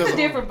 before I Because It's a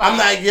different I'm vibe.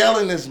 not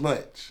yelling as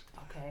much.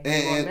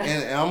 And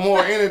I'm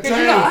more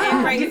entertained.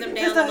 It brings them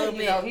down a little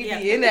bit. He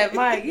be in that mic.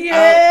 I ain't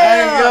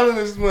Yeah. yelling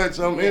as much.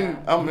 I'm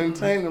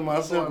entertaining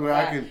myself where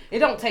I can It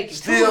don't take you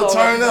still too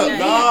turn long. up. You need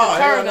No, to hell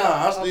turn no. up.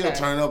 I still Okay.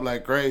 turn up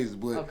like crazy,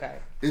 but Okay.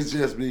 it's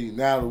just me.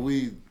 Now that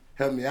we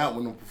help me out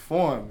when I'm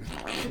performing.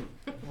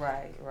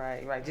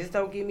 Right. Just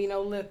don't give me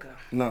no liquor.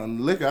 No,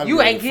 liquor.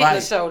 You ain't getting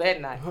a show that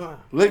night.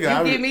 Liquor.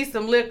 You give me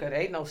some liquor.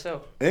 There ain't no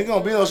show. Ain't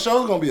gonna be no show.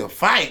 It's gonna be a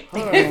fight.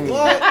 What?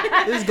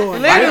 It's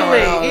going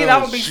literally. Either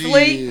I'm gonna be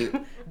asleep.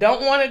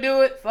 Don't want to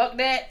do it. Fuck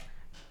that.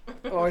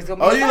 Or it's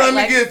gonna be you let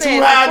me get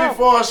too high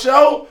before a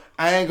show?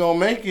 I ain't gonna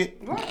make it.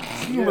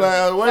 Right. You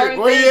like,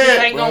 where you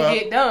at? Ain't gonna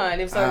get done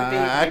if certain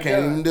things. I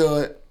can't even do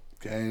it.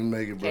 Can't even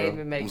make it, bro. Can't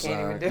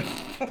even do it.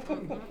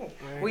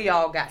 We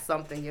all got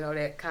something,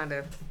 that kind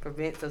of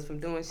prevents us from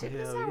doing shit.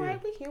 It's all right.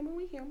 We human.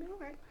 All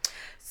right.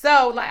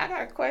 So, I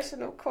got a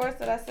question, of course,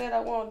 that I said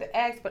I wanted to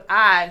ask, but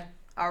I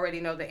already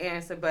know the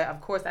answer. But,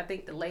 of course, I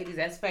think the ladies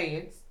as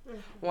fans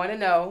want to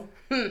know,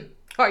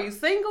 are you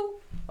single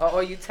or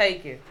are you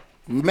taken?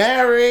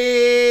 Married.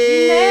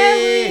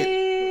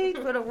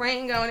 Put a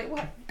ring on it.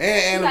 What?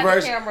 And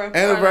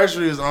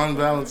anniversary is on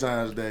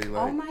Valentine's Day.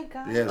 Oh my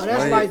God. Yes,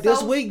 that's like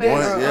this weekend.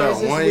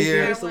 1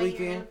 year. It's the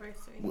weekend.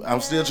 I'm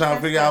still trying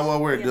to figure out what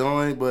we're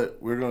doing, but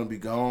we're gonna be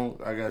gone.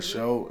 I got a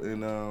show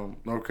in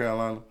North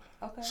Carolina.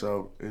 Okay.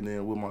 So and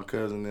then with my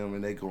cousin them,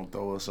 and they gonna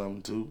throw us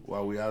something too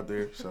while we out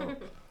there. So.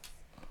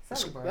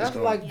 That's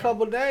like a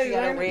couple days,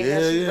 ain't it?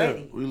 Yeah.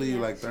 We leave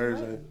like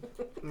Thursday.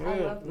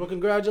 Yeah. Well,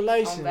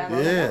 congratulations.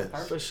 Yeah.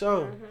 For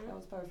sure. That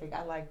was perfect.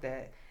 I like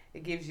that.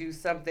 It gives you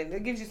something.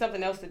 It gives you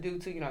something else to do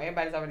too.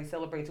 Everybody's already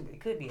celebrating too, but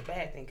it could be a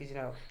bad thing because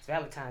it's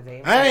Valentine's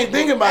Day. I ain't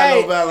thinking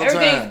about no Valentine's.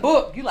 Everything's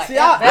booked. You like see,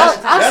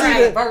 Valentine's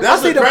Day.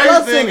 That's the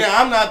crazy thing.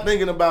 I'm not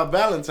thinking about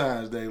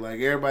Valentine's Day. Like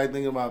everybody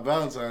thinking about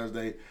Valentine's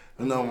Day.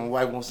 My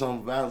wife wants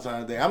something for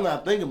Valentine's Day. I'm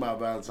not thinking about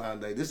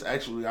Valentine's Day. This is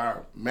actually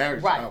our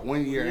marriage, our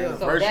 1 year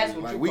anniversary.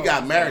 So we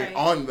got married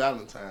on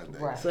Valentine's Day.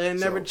 Right. So it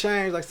never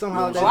changed. Like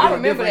somehow. So I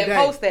remember that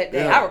post that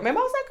day. Yeah. I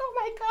remember. I was like, oh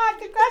my God,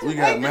 congratulations. We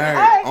got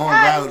married on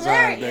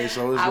Valentine's Day,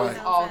 so it's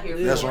like all here.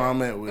 That's what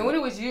I'm at with. And when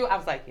it was you, I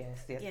was like,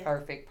 yes,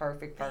 perfect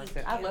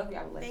person. I love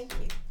y'all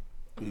relationship.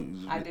 Thank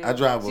you. I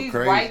drive her She's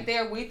crazy. She's right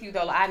there with you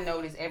though. I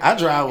notice everything. I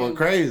drive her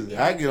crazy.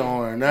 I get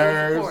on her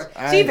nerves.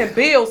 She even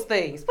builds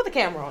things. Put the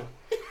camera on.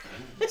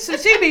 So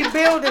she be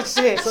building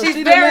shit. So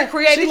she's very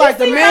creative. She's like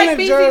the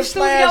manager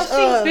slash.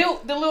 She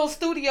built the little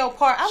studio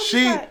part.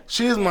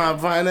 She's my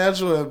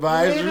financial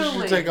advisor.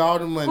 Literally. She take all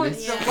the money.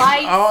 Puts the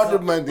lights. All the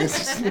money.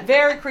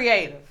 Very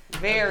creative.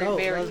 Very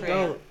creative.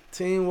 Dope.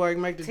 Teamwork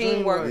make the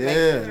dream work. work. Makes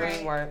the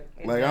dream work.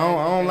 Like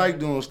I don't like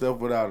doing stuff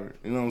without her.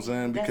 You know what I'm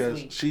saying?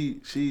 Because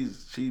she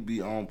be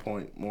on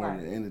point more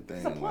than anything.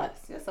 It's a plus.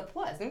 It's a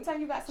plus.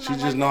 Anytime you got somebody.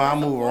 She just know I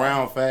move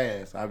around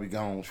fast. I be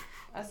gone.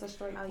 That's a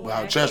straight.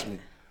 Well, trust me.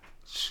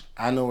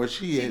 I know where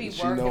she at.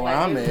 She know where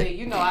I'm at.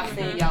 I've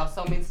seen y'all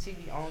so many. She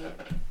be on it.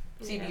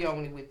 She be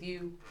on it with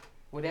you.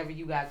 Whatever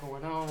you got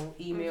going on,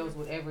 emails,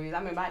 whatever it is. I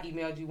remember I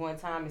emailed you one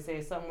time and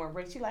said something weren't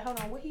ready. She like, hold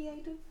on, what he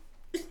ain't do?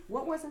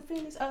 What wasn't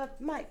finished?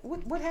 Mike,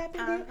 what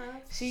happened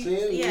there? She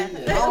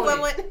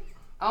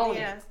own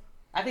it.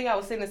 I think I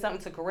was sending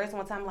something to Caress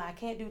one time, like I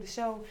can't do the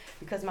show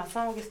because my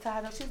song is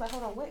tied up. She was like,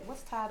 hold on,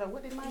 what's tied up?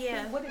 What did Mike do?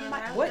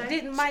 What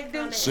didn't Mike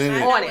do?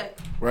 Send on it.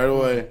 Right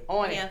away.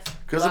 On it.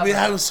 Because I be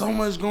having so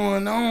much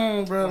going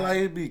on, bro. Like,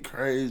 it'd be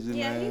crazy, man.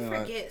 Yeah, you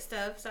forget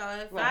stuff. So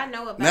if I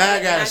know about now it,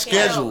 I got a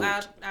schedule.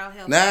 I'll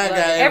help. Now I got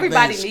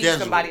everybody needs scheduled.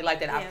 somebody like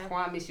that. I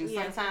promise you.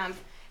 Sometimes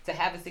to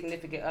have a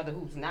significant other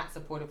who's not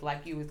supportive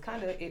like you, it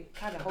kind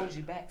of holds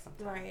you back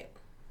sometimes. Right.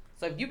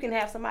 So if you can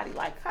have somebody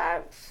like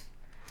her,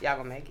 y'all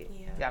gonna make it.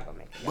 Yeah. Y'all gonna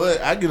make it.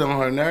 But I get on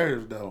her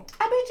nerves though.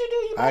 I bet you do.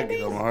 You I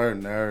get on her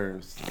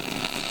nerves.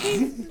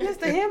 He's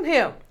Mr.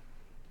 Him.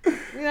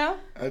 You know?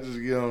 I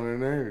just get on her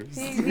nerves.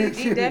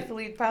 He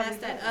definitely probably.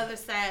 That's that other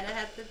side I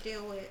have to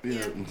deal with.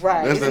 Yeah.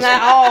 Right. That's it's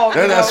not all.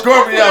 That's that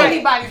Scorpio. That's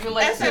anybody's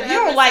relationship. You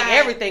don't like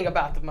everything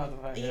about the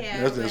motherfucker.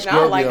 Yeah. That's the Scorpio.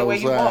 I don't like the way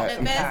you walk The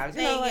sometimes. best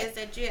thing is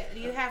that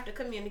you have to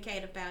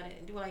communicate about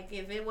it. Like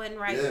if it wasn't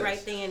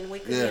right then, we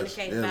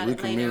communicate about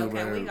it later.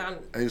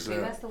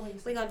 Okay,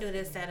 we gonna do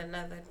this at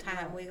another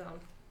time. We gonna.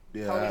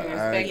 Yeah,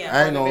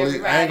 I ain't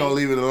gonna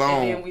leave it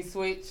alone. And then we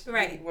switch.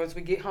 Right. Once we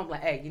get home,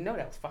 like, hey,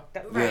 that was fucked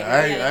up. Right.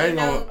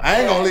 Yeah, I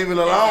ain't gonna leave it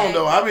alone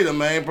though. I be the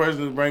main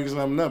person to bring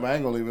something up. I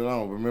ain't gonna leave it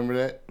alone. Remember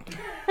that?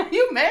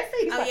 You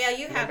messy. Oh yeah,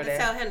 you have to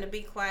tell him to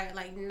be quiet.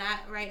 Like not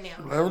right now.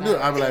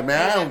 I be like,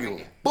 man, I don't give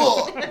a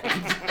fuck.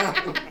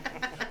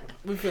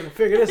 We finna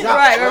figure this out.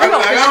 Right, we're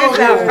gonna figure this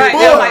out. Right,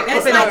 they're like,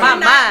 that's on my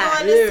mind.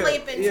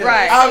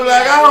 Right. I be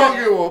like, I don't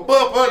give a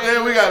fuck. But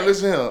then we gotta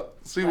listen here.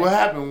 See what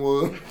happened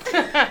was.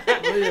 But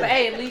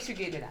hey, at least you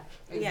get it out.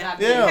 It's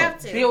not you have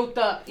to. built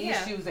up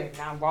issues and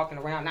now walking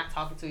around not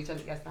talking to each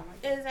other. That's not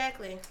like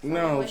exactly.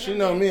 No, she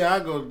know me. I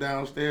go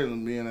downstairs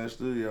and be in that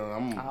studio.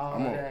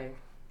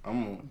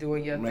 I'm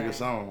doing your make thing. A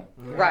song.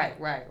 Right.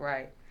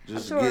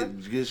 Just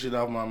get shit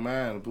off my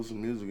mind and put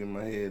some music in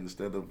my head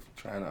instead of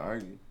trying to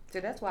argue. So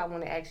that's why I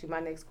want to ask you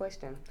my next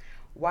question.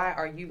 Why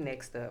are you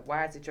next up?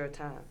 Why is it your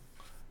time?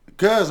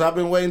 Because I've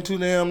been waiting too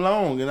damn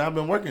long, and I've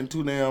been working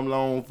too damn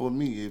long for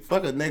me.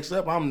 Fuck it, next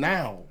up, I'm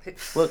now.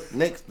 Fuck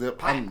next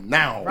up, I'm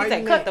now. He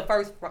said cut the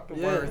first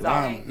words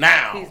off. I'm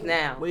now. He's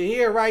now. We're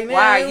here right now.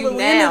 Why are you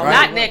now?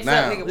 Not next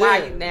up, nigga.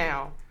 Why are you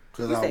now?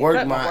 Because I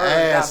worked my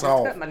ass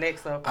off. Cut my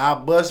necks off. I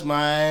bust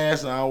my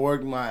ass and I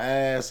worked my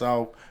ass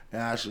off,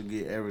 and I should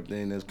get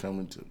everything that's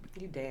coming to me.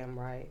 You damn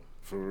right.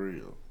 For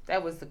real.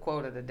 That was the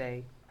quote of the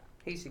day.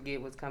 He should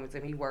get what's coming to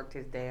him. He worked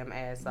his damn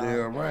ass off.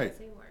 Damn right.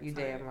 You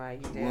damn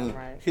right. You damn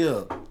right.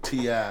 Here,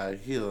 T.I.,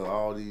 here,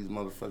 all these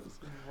motherfuckers.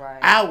 Right.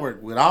 I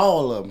work with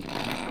all of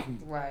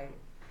them. Right.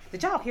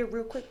 Did y'all hear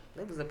real quick?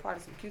 There was a part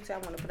of some QT I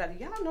want to put out.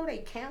 Y'all know they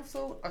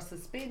canceled or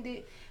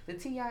suspended the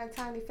T.I. and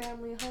Tiny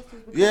Family and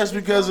Hustlers? Yes,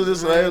 because of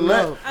this.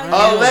 Allegedly,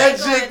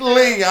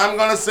 I'm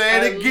going to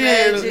say it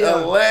again.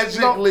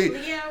 Allegedly.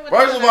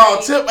 First of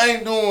all, Tip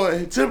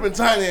and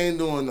Tiny ain't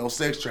doing no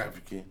sex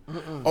trafficking.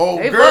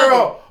 Old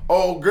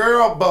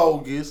girl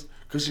bogus.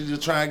 Because she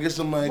just trying to get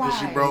some money because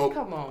she broke.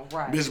 Come on,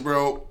 right. Bitch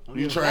broke.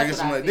 You trying to get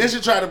some money. Then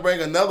she tried to bring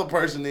another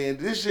person in.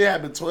 This shit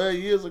happened 12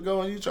 years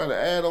ago and you try to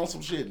add on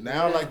some shit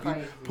now like you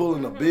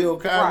pulling a Bill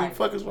Cosby. What the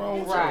fuck is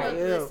wrong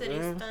with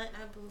you?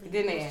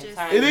 Then they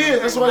it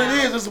is. That's what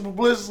it is. It's a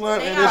publicity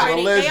stunt and it's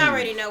allegedly. They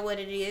already know what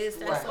it is.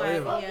 That's why.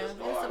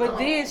 But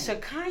then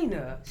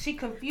Shekinah, she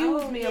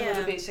confused me a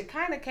little bit.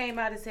 Shekinah came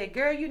out and said,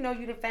 "Girl, you know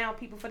you done found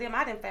people for them.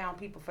 I done found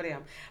people for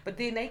them." But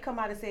then they come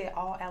out and said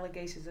all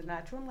allegations are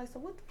not true. I'm like, so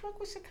what the fuck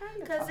was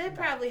Shekinah? Because it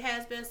probably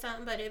has been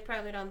something, but it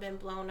probably don't been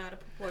blown out of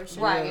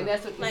proportion. Right, and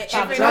that's what like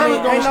everybody.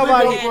 Ain't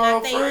nobody for her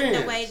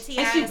friend. And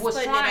she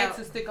was trying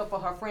to stick up for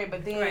her friend,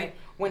 but then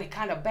when it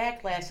kind of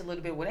backlashed a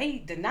little bit, when they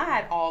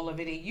denied all of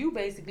it, and you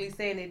basically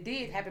saying it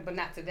did happen, but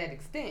not to that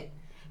extent.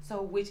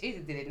 So, which is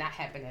it? Did it not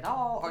happen at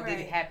all, or did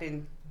it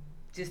happen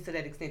just to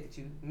that extent that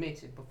you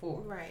mentioned before?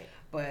 Right.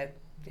 But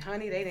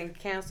honey, they didn't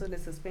cancel and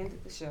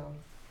suspended the show.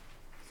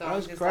 So That's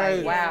I'm just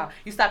crazy. like, wow,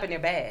 you stopping their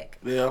bag.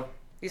 Yeah.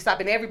 You're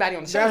stopping everybody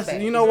on the show's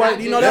bag. You know what?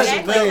 You know that's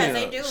the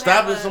thing.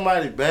 Stopping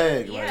somebody's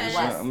bag.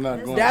 I'm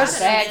not going.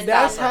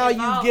 That's how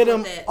you get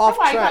them off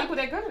track. Put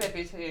that gun in that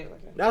bitch head.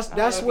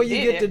 That's where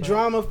you get the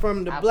drama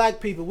from the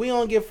black people. We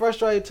don't get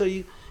frustrated till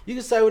you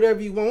can say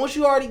whatever you want. Once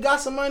you already got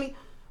some money,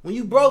 when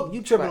you broke,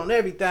 you tripping on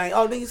everything.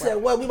 Oh, nigga said,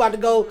 well, we about to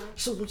go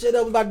shoot some shit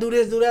up. We about to do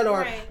this, do that.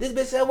 Or this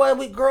bitch said, well, I'm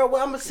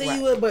going to see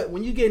you. But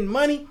when you getting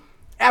money,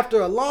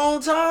 after a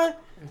long time,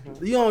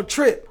 you don't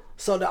trip.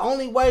 So the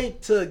only way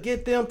to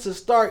get them to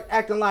start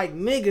acting like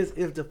niggas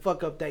is to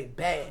fuck up they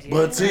bag.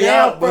 But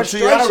T.I.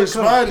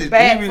 responded.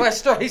 Bad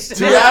frustration.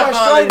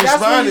 T.I.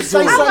 responded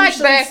to it. I like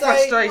bad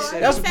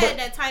frustration. Well, he said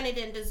that Tiny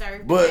didn't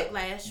deserve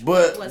backlash.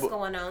 What's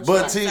going on?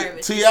 But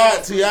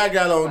T.I.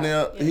 got on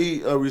there.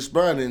 He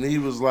responded and he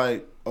was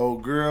like, "Oh,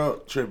 girl,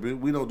 tripping.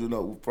 We don't do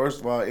no.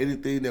 First of all,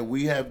 anything that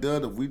we have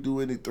done, if we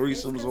do any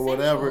threesomes or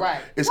whatever,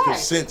 it's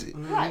consented.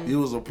 It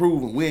was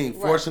approved. We ain't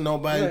forcing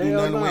nobody to do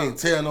nothing. We ain't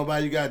telling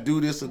nobody you got to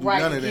do this or do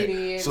none of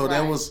that. So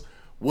that was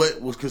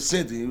what was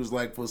consented. He was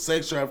like, for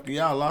sex trafficking,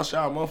 y'all lost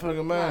y'all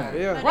motherfucking mind.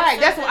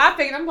 Right. That's what I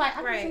figured. I'm like,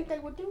 I don't think they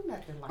would do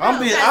nothing like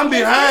that. I'm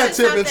behind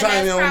Tip and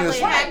Tiny on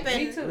this.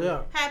 Me too.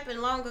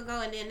 Happened long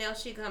ago, and then now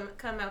she come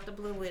out the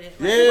blue with it.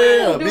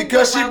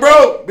 Because she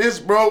broke.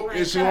 Bitch broke,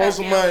 and she wants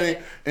some money,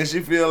 and she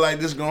feel like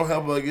this gonna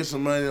help her get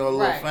some money or a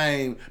little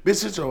fame. Bitch,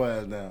 sit your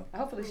ass down.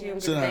 Hopefully she don't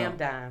get a damn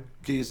dime.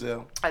 Kill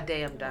yourself. A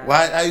damn dime.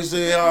 Why? How you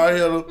say hard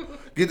hitter?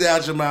 Get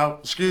that out your mouth.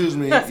 Excuse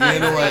me. You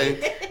in the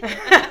way.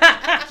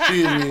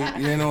 Excuse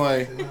me. You in the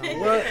way.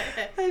 What?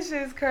 That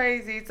shit's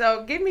crazy.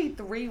 So give me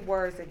 3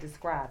 words that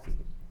describe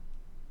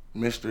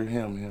you. Mr.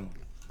 Him.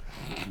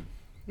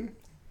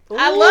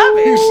 I love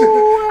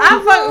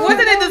it.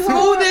 Wasn't it the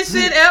smoothest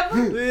shit ever?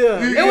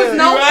 Yeah. It was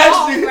no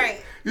fault.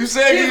 You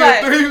said give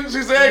you 3.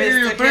 She said give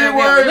you 3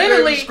 words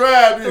that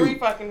describe you. 3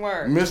 fucking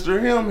words.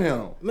 Mr. Him.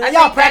 Man,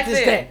 y'all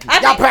practice that.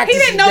 Y'all practice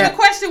He didn't know the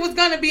question was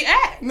gonna be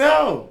asked.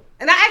 No.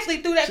 And I actually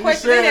threw that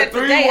question in there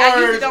today. I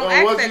usually don't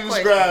ask that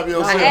question.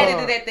 I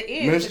added it at the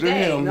end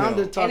today. I'm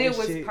just talking and it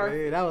was shit.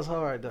 perfect. Yeah, that was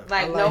hard though.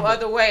 Like no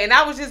other way. And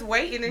I was just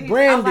waiting. And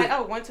I was like,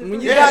 oh, 1, 2, 3. When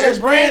you got it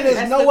branded,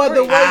 there's no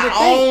other way to think.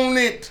 I own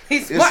it.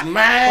 It's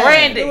mine.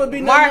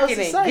 Branding,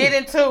 marketing, get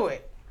into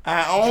it.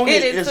 I own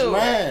it. It's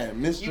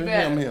mine. Mr.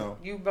 Him.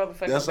 You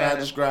motherfucking That's how I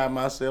describe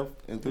myself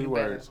in 3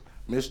 words.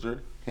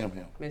 Mr. Him.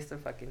 Mr.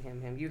 fucking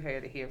him. You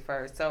heard it here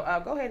first. So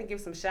go ahead and give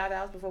some shout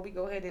outs before we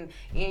go ahead and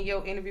end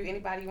your interview.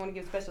 Anybody you want to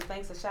give special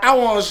thanks or shout out? I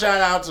want to shout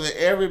out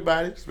to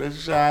everybody. Special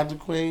shout out to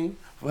Queen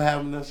for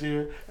having us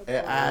here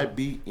at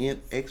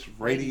IBNX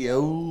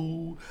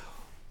Radio.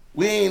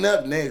 We ain't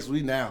up next.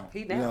 We now.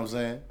 You know what I'm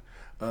saying?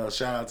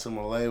 Shout out to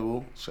my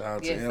label. Shout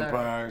out to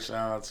Empire.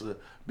 Shout out to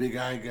Big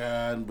Eye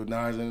God and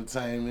Bernard's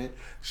Entertainment.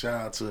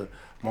 Shout out to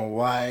my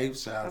wife.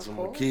 Shout out to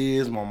my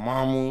kids, my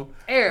mama,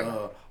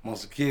 my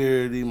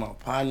security, my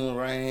partner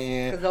right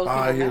here.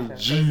 Out here,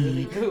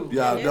 G.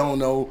 Y'all don't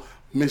know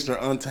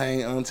Mr.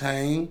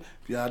 Untamed.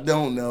 If y'all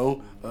don't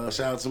know,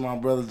 shout out to my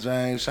brother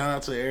James. Shout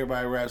out to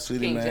everybody Rap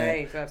City, King man.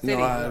 James, Rap City. You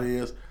know how it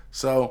is.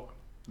 So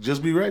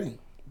just be ready.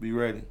 Be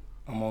ready.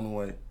 I'm on the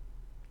way.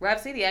 Rap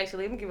City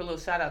actually, let me give a little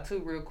shout out too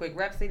real quick.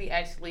 Rap City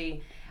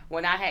actually,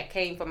 when I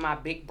came from my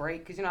big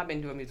break, because I've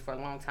been doing music for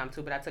a long time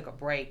too, but I took a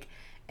break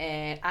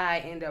and I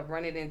ended up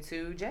running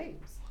into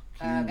James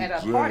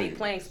at a party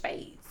playing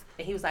spades.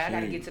 And he was like, I got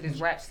to get to this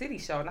Rap City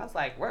show. And I was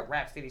like, what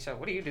Rap City show?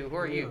 What do you do? Who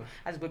are you?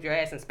 I just whipped your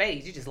ass in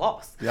spades. You just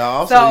lost.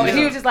 And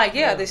he was just like,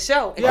 this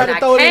show. And you had to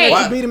throw it in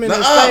there to beat him in the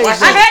stage.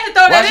 I had to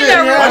throw that in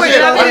there real quick.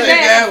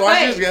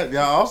 Watch this.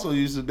 Y'all also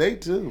used to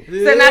date too.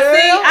 So now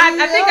see,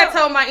 I think I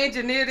told my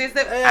engineer this.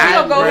 That we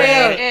gonna go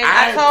ahead and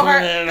I told her.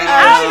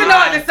 I don't even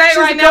know what to say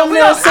right now. We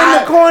gonna sit in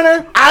the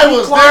corner. I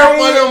was there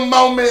for them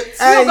moments.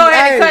 We'll go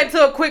ahead and cut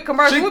into a quick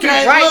commercial. We'll be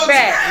right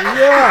back.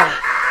 Yeah.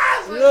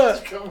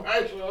 Look.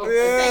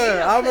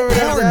 Yeah, I remember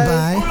that. Powered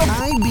by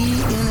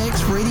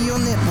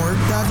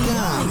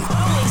IBNXRadioNetwork.com.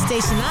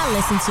 Station I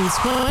listen to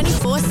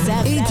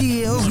 24/7.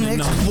 ATL's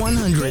Next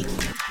 100.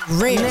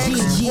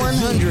 Next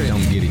 100.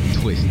 Don't get it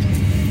twisted.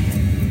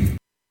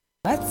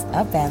 What's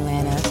up,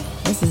 Atlanta?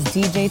 This is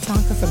DJ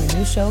Tonka from a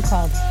new show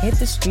called Hit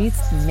the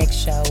Streets Mix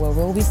Show, where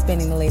we'll be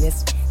spinning the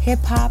latest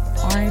hip-hop,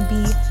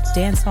 R&B,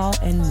 dancehall,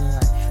 and more.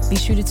 Be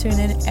sure to tune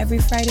in every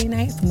Friday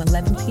night from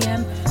 11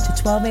 p.m. to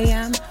 12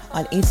 a.m.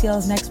 on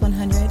ATL's Next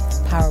 100,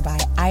 powered by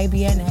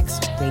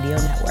IBNX Radio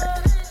Network.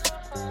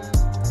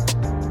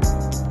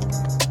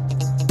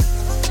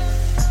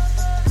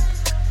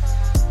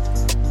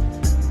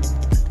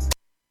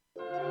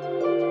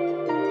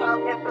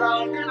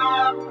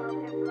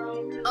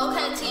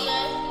 Okay, TA.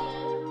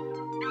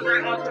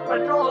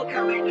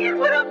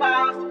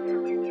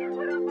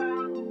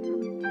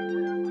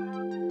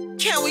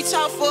 Can we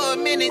talk for a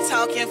minute,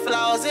 talking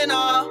flaws and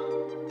all?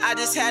 I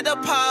just had to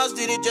pause,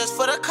 did it just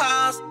for the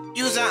cause.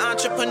 Use an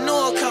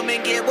entrepreneur, come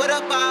and get with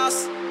a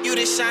boss. You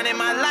just shining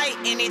my light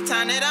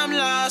anytime that I'm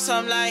lost.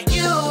 I'm like,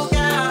 you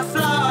got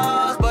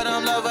flaws, but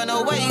I'm loving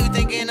the way you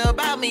thinking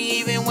about me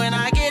even when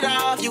I get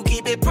off. You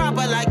keep it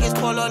proper like it's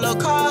Polo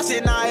Lacoste,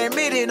 and I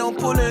admit it, I'm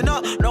pulling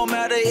up, no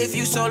matter if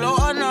you solo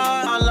or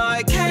not. I'm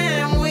like,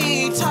 can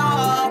we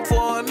talk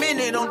for a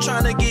minute? I'm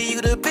trying to give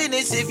you the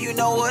business if you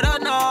know it or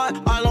not.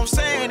 All I'm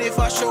saying, if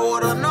I show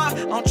it or not,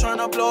 I'm trying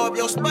to blow up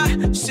your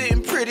spot.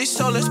 Sitting pretty,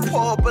 so let's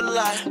pour up a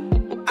lot.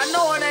 I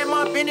know it ain't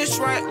my business,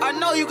 right? I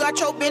know you got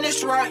your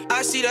business right.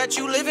 I see that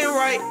you living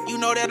right. You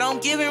know that I'm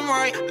giving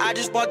right. I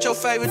just bought your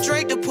favorite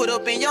drink to put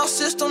up in your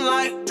system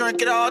like.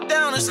 Drink it all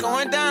down, it's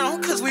going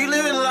down, cause we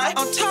living life.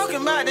 I'm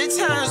talking about the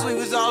times we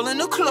was all in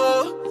the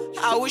club.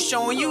 I was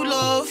showing you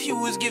love, you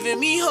was giving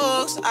me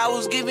hugs. I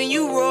was giving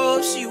you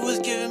rubs, you was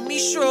giving me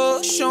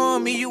shrugs.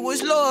 Showing me you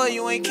was loyal,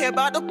 you ain't care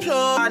about the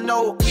plug. I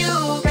know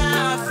you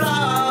got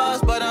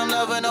flaws, but I'm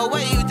loving the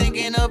way you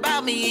thinking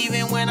about me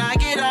even when I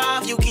get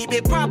off. You keep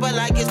it proper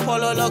like it's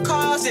Polo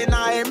Lacoste, and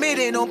I admit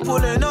it, I'm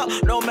pulling up,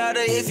 no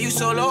matter if you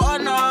solo or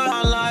not.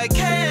 I'm like,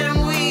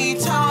 can we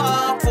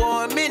talk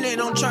for a minute?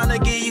 I'm trying to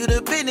give you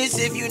the business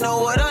if you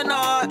know it or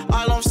not.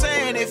 All I'm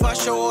saying, if I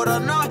show it or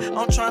not,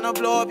 I'm trying to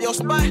blow up your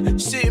spot.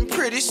 Sitting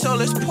pretty, so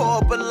let's pour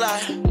up a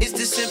lot. It's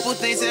the simple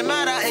things that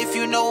matter if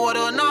you know it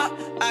or not.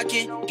 I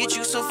can get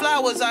you some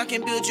flowers, I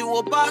can build you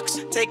a box.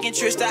 Taking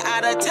trips to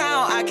out of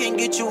town, I can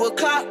get you a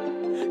clock.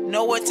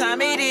 Know what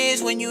time it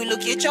is when you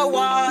look at your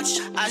watch.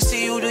 I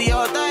see you do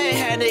your thing,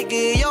 had to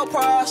get your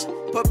props.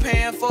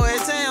 Preparing for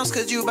exams,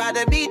 cause you about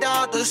to be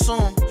doctor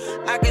soon.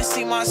 I can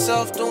see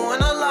myself doing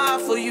a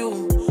lot for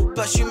you.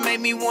 Plus you make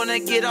me wanna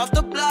get off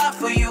the block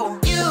for you.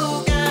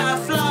 You got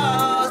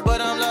flaws,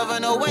 but I'm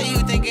loving the way you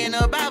thinking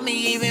about me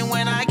even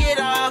when I get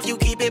off. You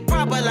keep it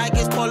proper like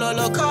it's Polo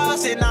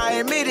Lacoste, and I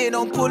admit it,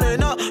 I'm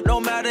pulling up, no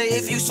matter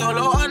if you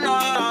solo or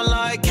not. I'm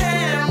like,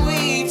 can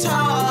we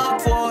talk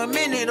for a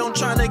minute? I'm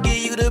trying to give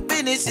you the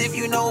business if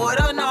you know it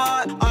or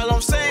not. All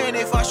I'm saying,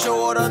 if I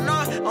show it or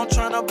not, I'm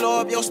trying to blow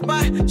up your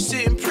spot.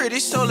 Sitting pretty,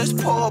 so let's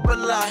pour up a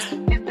lot.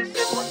 It's the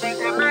simple things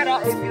that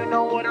matter if you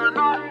know it or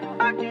not.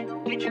 I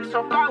can get you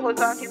some flowers,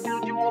 I can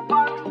build you a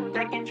box.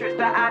 Taking trips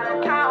to out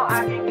of town,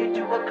 I can get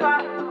you a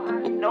clock.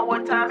 Know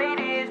what time it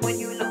is when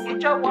you look at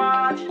your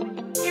watch.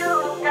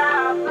 You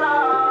got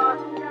flaws.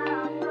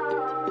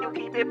 You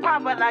keep it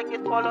proper like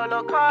it's Polo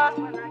Lacoste.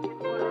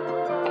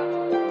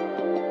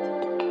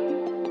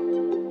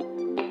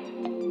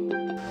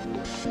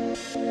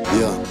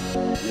 Yeah.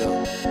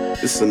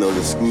 This is another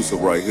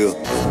exclusive right here.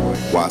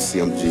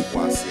 YCMG.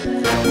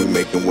 We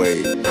making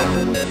waves.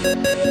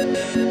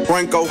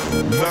 Franco.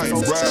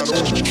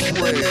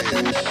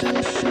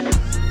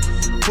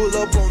 Pull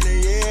up on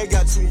the air,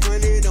 got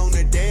 200 on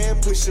the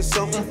dash. Pushing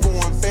something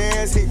foreign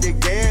fast, hit the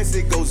gas,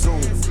 it goes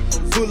zoom.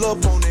 Pull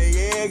up on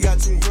the air, got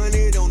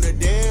 200 on the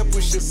dash.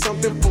 Pushing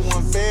something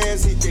foreign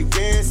fast, hit the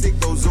gas, it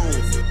goes zoom.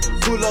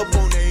 Pull up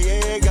on the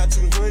air, got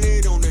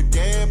 200 on the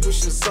dash.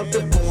 Pushing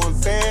something foreign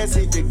fast,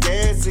 hit the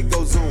gas, it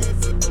goes zoom.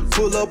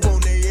 Pull up on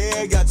the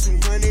air, got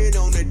 200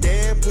 on the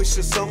dash.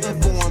 Pushing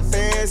something foreign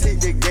fast, hit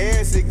the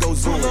gas, it goes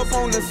zoom. Pull up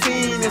on the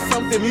scene and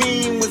something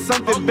mean with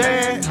something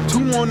bad.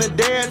 2 on the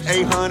dash,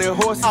 800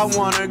 horse, I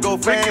wanna go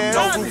fast.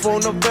 No roof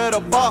on the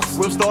better box.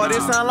 Whip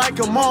started sound like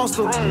a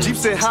monster. Jeep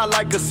said high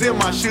like a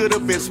semi,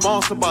 should've been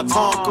sponsored by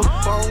Tonka.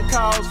 Phone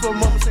calls for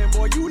mom saying,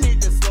 boy, you need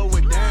to slow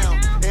it down.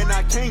 And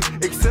I can't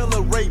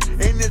accelerate,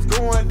 and it's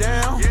going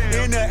down.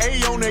 In the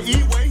A on the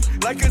E-way,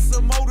 like it's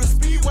a motor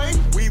speedway.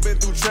 We've been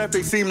through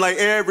traffic, seem like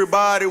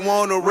everybody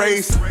wanna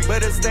race.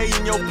 Better stay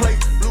in your place,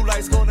 blue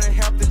lights gonna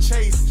have to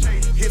chase.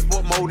 His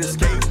sport mode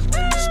escape,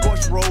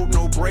 scorch road,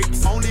 no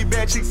brakes. Only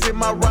bad chicks in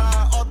my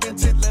ride,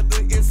 authentic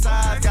leather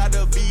inside.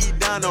 Gotta be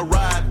down the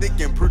ride, thick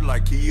and pretty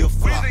like Kia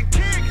fly.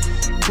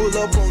 Pull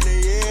up on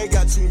the air,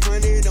 got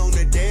 200 on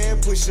the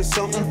dab, pushing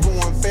something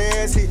going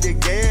fast, hit the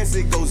gas,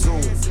 it goes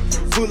zoom.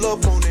 Pull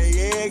up on the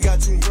air, got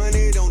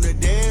 200 on the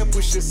dab,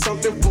 pushing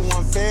something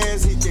going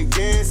fast, hit the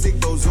gas, it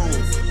goes zoom.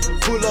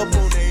 Pull up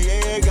on the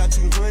air, got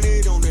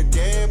 200 on the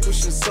dab,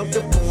 pushing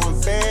something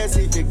going fast,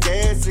 hit the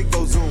gas, it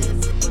goes zoom.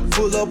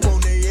 Pull up on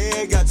the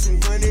air, got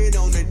 200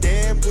 on the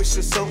dab,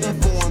 pushing something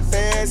going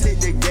fast, hit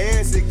the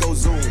gas, it goes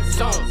zoom.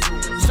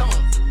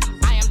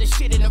 The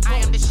shit in the room. I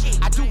am the shit.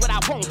 I do what I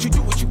want, you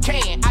do what you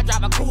can. I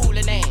drive a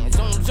cooler than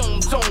zoom,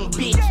 zoom, zoom,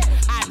 bitch.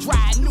 I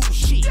drive new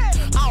shit,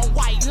 all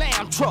white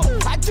lamb truck.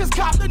 I just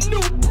copped a new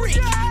brick,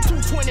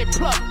 220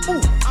 plus. Ooh,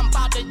 I'm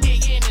about to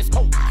dig in this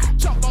hole.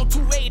 Jump on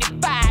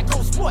 285,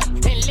 go sport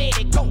and let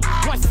it go.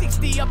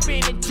 160 up in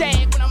the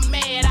Jag. When I'm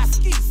mad, I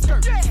ski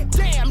skirt.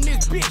 Damn,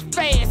 this bitch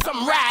fast.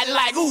 I'm riding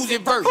like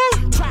Uzi Vert.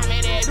 Try me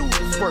that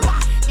Uzi Vert.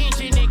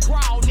 Engine and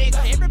crawl,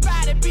 nigga.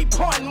 Everybody be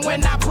pointing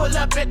when I pull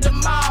up at the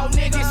mall,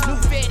 nigga. This new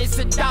vet is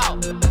a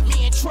dog.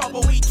 Me and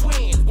Trouble, we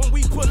twins. When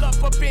we pull up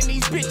in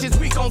these bitches,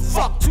 we gon'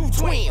 fuck two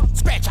twins.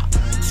 Scratch out,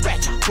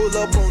 scratch out. Pull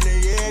up on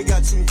the air,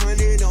 got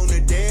 200 on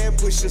the dab,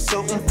 pushing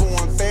something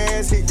going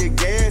fast, hit the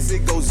gas,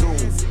 it goes zoom.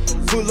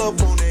 Pull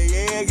up on the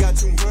air, got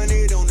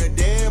 200 on the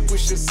dab,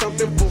 pushing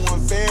something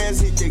going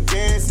fast, hit the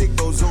gas, it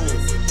goes zoom.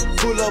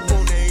 Pull up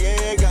on the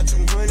air, got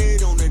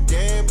 200 on the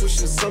dab,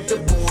 pushing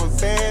something going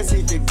fast,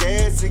 hit the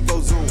gas, it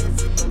goes zoom.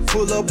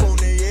 Pull up on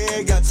the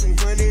air, got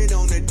 200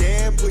 on the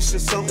dab, pushing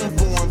something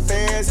going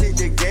fast, hit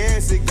the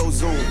gas, it goes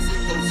zoom.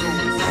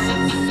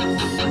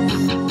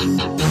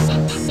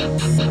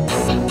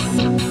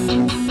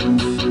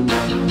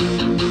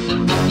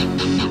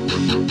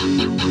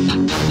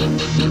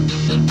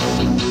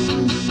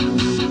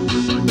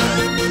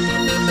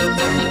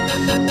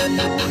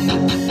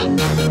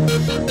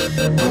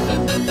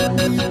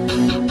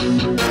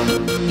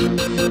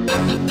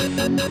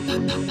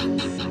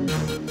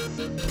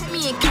 Put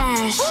me in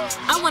cash,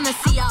 I wanna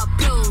see y'all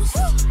blues.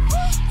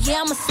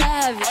 Yeah, I'm a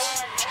savage.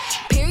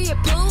 Period,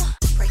 boo.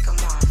 Break 'em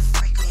off,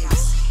 break 'em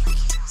off.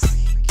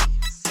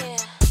 Yeah.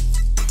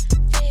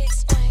 Big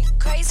Spank,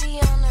 crazy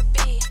on the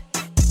beat.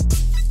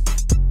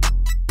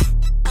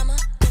 I'ma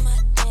do my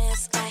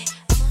dance like,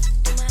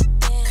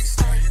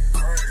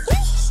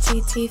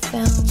 TT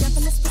film. Jump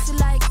in this pussy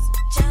like,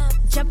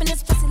 jump in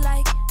this pussy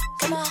like,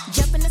 come on.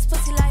 Jump in this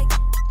pussy like,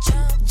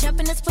 jump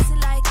in this pussy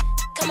like,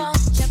 come on.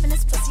 Jump in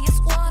this pussy, it's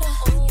water.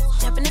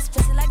 Jump in this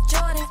pussy like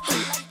Jordan.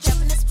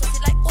 Jump in this pussy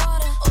like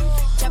water.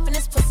 Jump in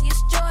this pussy,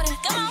 it's Jordan.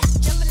 Come on.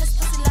 Jump in this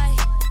pussy like,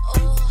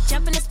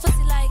 jump in this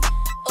pussy like,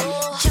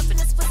 jump in this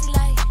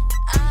pussy like,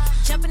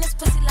 jump in this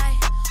pussy like,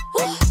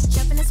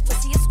 jump in this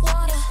pussy, it's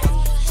water.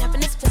 Jump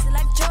in this pussy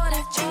like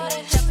Jordan.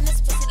 Jump in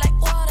this pussy like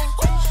water.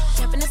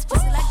 Jump in this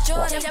pussy like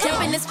Jordan.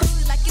 Jump in this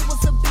pussy like it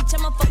was a beach.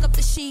 I'ma fuck up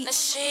the sheet.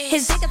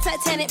 His dick a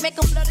Titanic, make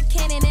him blow the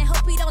cannon and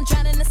hope he don't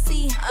drown in the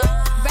sea.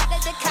 Rather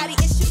the Ducati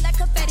and shoot like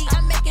confetti.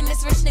 I'm making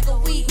this rich nigga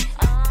weak.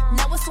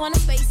 Now it's on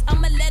his face,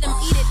 I'ma let him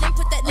eat it, then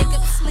put that nigga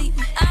to sleep.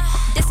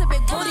 This a big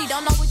booty,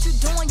 don't know what you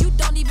doing, you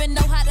don't even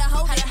know how to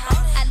hold it.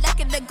 I like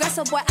it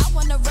aggressive, boy, I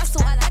wanna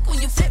wrestle. I like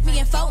when you flip me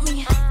and fold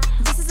me.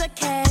 This is a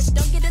cash,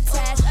 don't get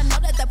attached. I know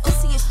that the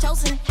pussy is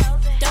chosen.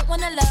 Don't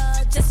wanna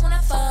love, just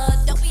wanna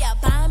fuck. Don't be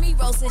out buying me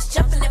roses.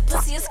 Jump in that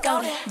pussy, it's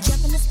golden.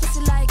 Jump in this pussy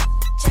like,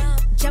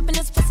 jump in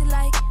this pussy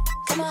like,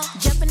 come on.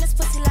 Jump in this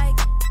pussy like,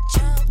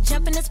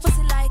 jump in this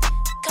pussy like,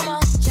 come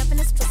on. Jump in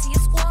this pussy,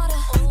 it's water.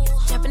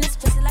 Jump in this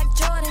pussy like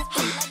Jordan.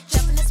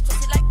 Jump in this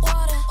pussy like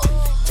water.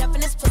 Jump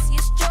in this pussy,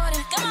 it's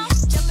Jordan. Come on.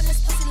 Jump in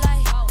this pussy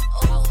like,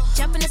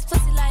 jump in this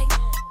pussy like,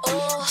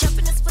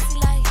 jump in this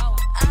pussy like,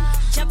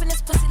 jump in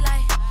this pussy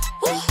like,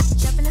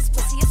 jump in this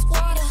pussy, it's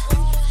water.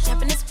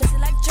 Jump in this pussy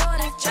like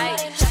Jordan.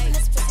 Jump in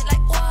this pussy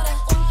like water.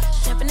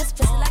 Jump in this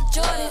pussy like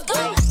Jordan.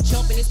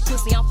 Jump in this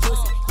pussy, I'm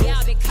pussy. Yeah,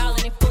 I've been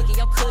calling and fucking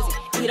your cousin.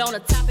 Eat on the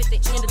top at the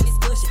end of the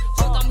discussion.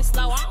 Fuck on me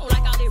slow, I don't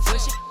like all that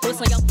rushing.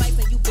 Bust on your face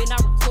and you been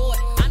not record.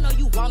 I know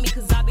you want me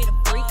cause I been a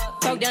freak.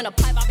 Throw down the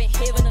pipe, I been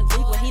having a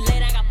leak. When he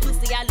laid, I got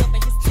pussy, I love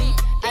in his teeth.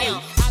 Damn,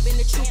 I been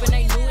the truth and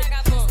they knew it.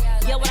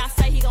 Yeah, what I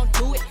say, he gon'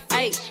 do it.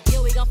 Ayy,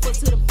 yeah, we gon' fuck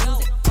to the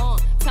music.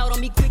 Told on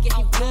me quick and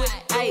he blew it.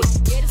 Ayy,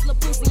 yeah, this little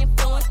pussy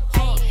influence.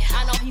 Ayy,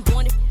 I know he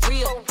want it for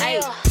real. Ayy,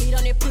 beat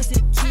on that pussy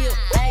to kill.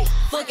 Ayy,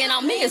 fucking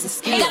on me is a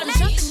skill. Got him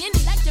jumping in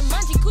it like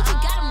Jumanji. Gucci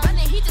got him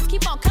running, he just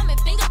keep on coming.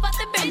 Finger fuck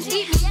the Benji.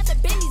 Eat me at the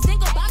Benny,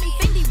 Zingo, buy me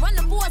Fendi.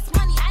 Running for us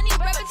money, I need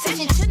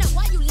repetition. Chillin'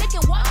 while you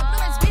licking, water,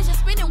 blurring vision.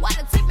 Spinning while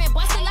the tipping,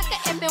 bustin' like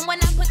an infant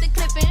when I put the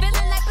clip in.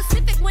 Feeling like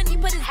Pacific when he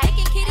put his dick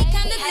in. Kitty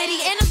kinda litty,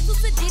 and I'm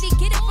super diddy.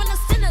 Get it from the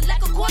center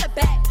like a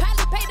quarterback.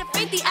 Probably pay the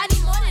 50, I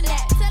need more than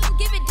that. Tell him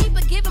give it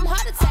deeper, give him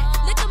heart attack.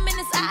 Look him in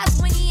his eyes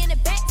when he in the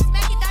back.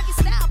 Smack it doggy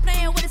style,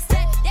 playing with his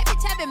set. That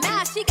bitch having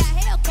mouth, she got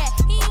Hellcat.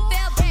 He ain't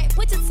fell back,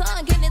 put your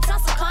tongue in it,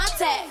 toss some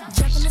contact.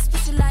 Jump in the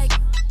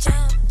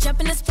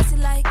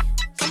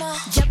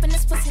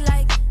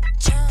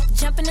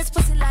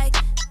like,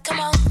 come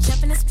on,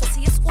 jump in this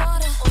pussy, it's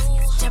water.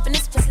 Jump in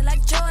this pussy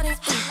like Jordan.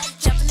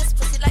 Jump in this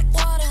pussy like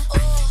water.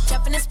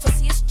 Jump in this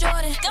pussy, it's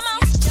Jordan. Come on,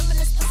 jump in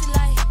this pussy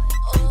like,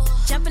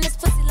 jump in this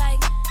pussy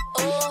like,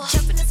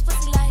 jump in this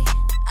pussy like,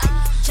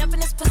 jump in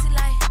this pussy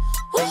like,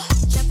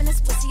 jump in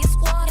this pussy, it's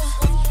water.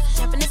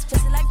 Jump in this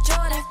pussy like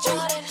Jordan.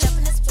 Jump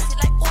in this pussy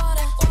like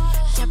water.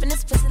 Jump in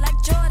this pussy like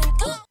Jordan.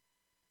 Come on.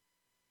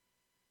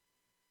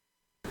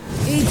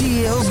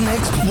 ATL's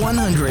Next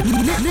 100.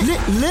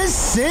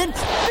 Listen.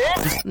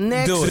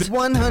 Next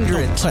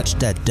 100. Don't touch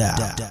that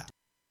dial.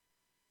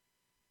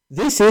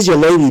 This is your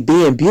lady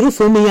being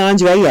beautiful, me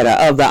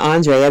Andreetta of the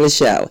Andreetta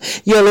Show.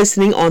 You're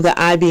listening on the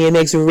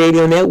IBNX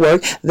radio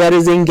network that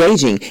is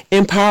engaging,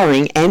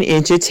 empowering, and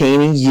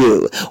entertaining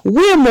you.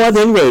 We're more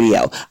than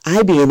radio.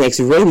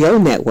 IBNX Radio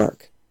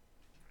Network.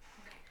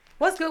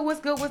 What's good, what's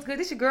good, what's good?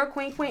 This your girl,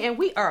 Queen, and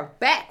we are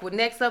back with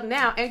Next Up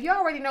Now. And you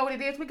already know what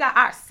it is. We got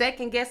our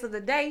second guest of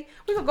the day.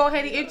 We're going to go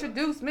ahead and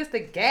introduce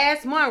Mr.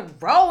 Gas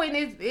Monroe in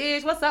this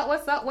bitch. What's up,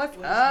 what's up, what's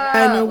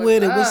up?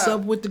 What's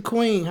up with the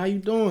Queen? How you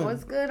doing?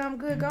 What's good? I'm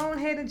good. Go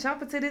ahead and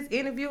jump into this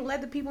interview. Let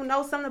the people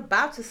know something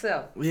about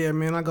yourself. Yeah,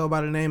 man, I go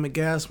by the name of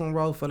Gas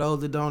Monroe. For those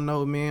that don't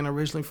know, man,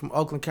 originally from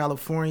Oakland,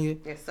 California.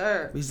 Yes,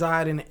 sir.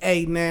 Reside in the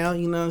A now,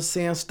 you know what I'm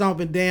saying?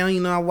 Stomping down, you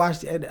know, I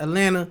watched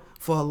Atlanta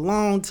for a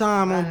long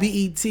time on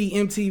BET,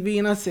 MTV,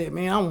 and I said,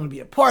 man, I want to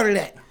be a part of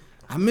that.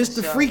 I missed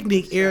the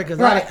Freaknik era because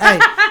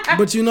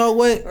but you know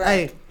what?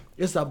 Right. Hey,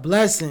 it's a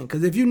blessing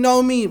because if you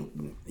know me,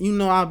 you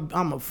know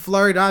I'm a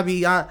flirt.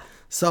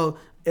 So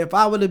if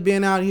I would have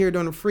been out here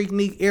during the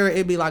Freaknik era,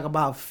 it'd be like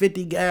about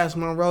 50 Gas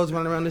Monroes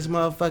running around this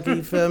motherfucker.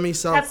 You feel me?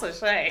 So that's a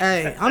shame.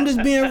 Hey, I'm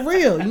just being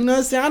real. You know what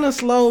I'm saying? I done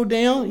slowed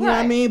down. You know what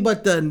I mean?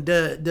 But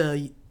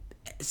the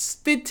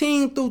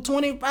 15 through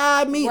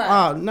 25 me,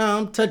 oh no,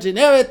 I'm touching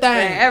everything.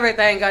 Man,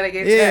 everything gotta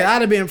get touched. Yeah, I'd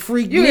have been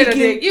freaking. You get a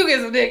dick, you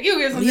get some dick, you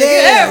get some dick.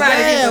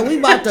 Yeah, we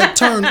about to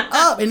turn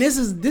up, and this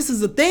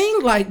is a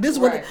thing. Like this,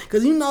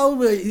 because you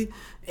know,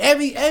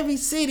 every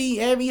city,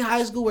 every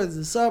high school, whether it's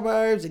the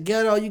suburbs, the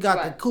ghetto, you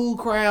got the cool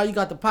crowd, you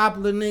got the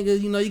popular niggas,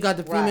 you know, you got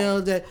the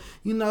females that,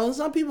 you know,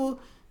 some people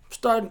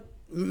start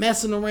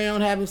messing around,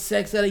 having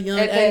sex at a young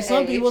age.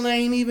 Some people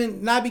ain't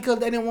even, not because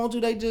they didn't want to,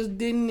 they just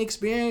didn't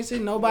experience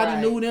it.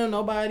 Nobody knew them.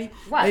 Nobody.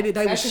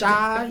 They were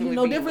shy. You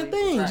know, different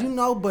things. You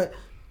know, but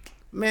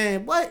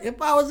man, what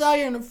if I was out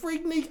here in the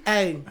Freaknik?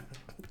 Hey,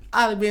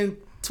 I'd have been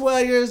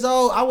 12 years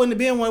old. I wouldn't have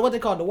been what they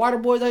call the water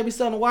boys. They'd be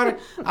selling the water.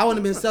 I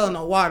wouldn't have been selling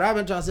no water. I've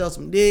been trying to sell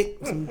some dick,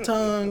 some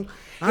tongue.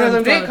 Because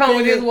them dick come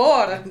with this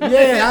water.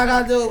 Yeah, I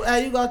got to,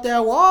 hey, you got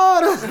that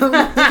water. It's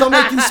gonna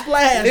make you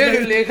splash.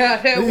 Literally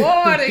got that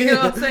water, you know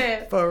what I'm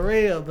saying? For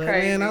real, but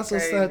crazy, man, that's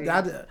what's up.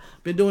 I've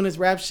been doing this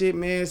rap shit,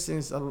 man,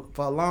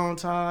 for a long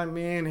time,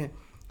 man, and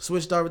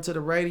switched over to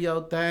the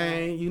radio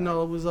thing. You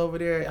know, it was over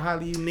there at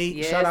Highly Unique.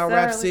 Yes, Shout out sir.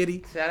 Rap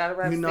City. Shout out to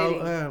Rap City. You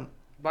know,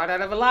 bought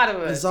out of a lot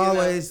of us. As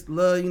always,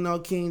 love, you know,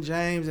 King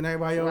James and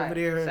everybody over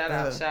there.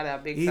 Shout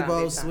out, big time.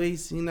 Evo,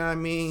 Sweets, you know what I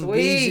mean?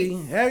 Sweets.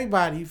 BG,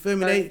 everybody, you feel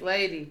me? First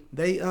lady.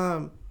 They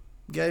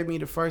gave me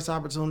the first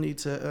opportunity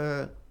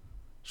to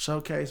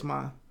showcase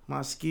my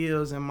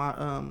skills and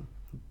my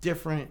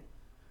different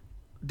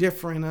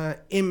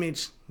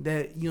image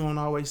that you don't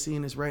always see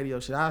in this radio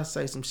shit. I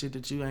say some shit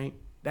that you ain't,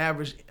 the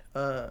average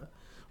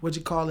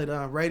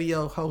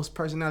radio host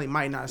personality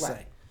might not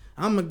say.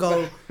 I'm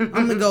gonna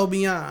go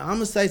beyond. I'm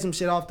gonna say some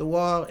shit off the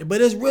wall,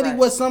 but it's really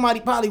what somebody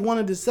probably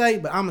wanted to say.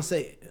 But I'm gonna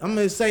say it. I'm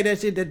gonna say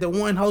that shit that the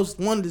one host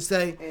wanted to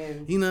say.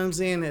 And you know what I'm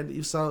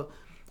saying? So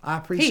I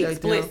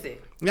appreciate that.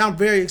 Yeah, I'm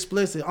very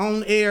explicit.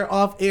 On air,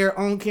 off air,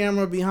 on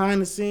camera,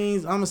 behind the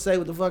scenes. I'm gonna say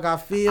what the fuck I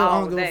feel.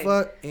 I don't give a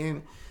fuck,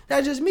 and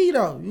that's just me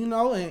though. You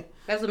know, and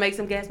that's what makes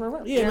him Gas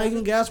Monroe. Yeah, makes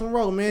him Gas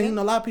Monroe, man. Yeah. You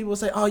know, a lot of people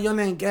say, "Oh, your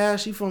name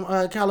Gas. She from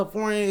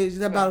California. Is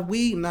that about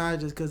weed?" Nah,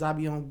 just because I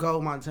be on go.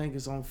 My tank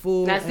is on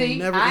full. Now,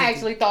 see, I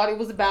actually thought it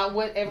was about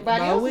what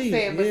everybody else was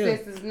saying, but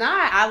since it's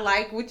not, I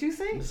like what you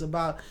saying. It's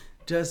about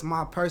just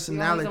my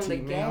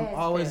personality, man. I'm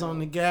always on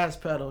the gas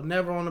pedal,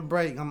 never on the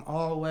brake. I'm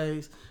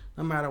always,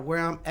 no matter where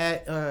I'm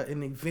at,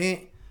 an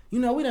event. You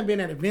know, we done been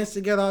at events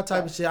together, all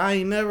type of shit. I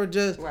ain't never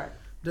just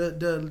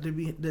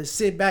the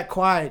sit back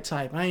quiet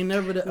type. I ain't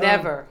never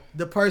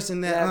the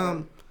person that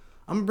I'm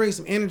gonna bring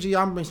some energy.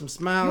 I'm gonna bring some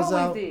smiles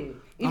out. Did.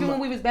 Even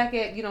when we was back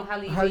at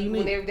Highly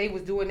Unique, when they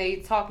was doing they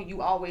talking,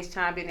 you always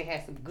chimed in and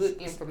had some good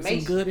information.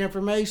 Some good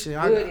information.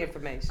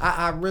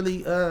 I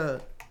really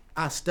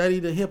I study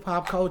the hip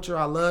hop culture.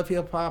 I love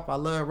hip hop. I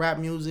love rap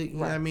music. You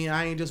know what I mean?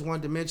 I ain't just one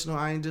dimensional.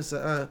 I ain't just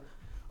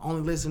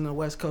only listen to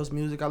West Coast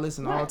music. I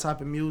listen to all type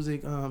of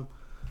music.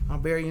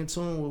 I'm very in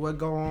tune with what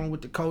go on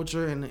with the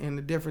culture and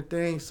the different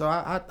things. So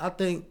I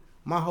think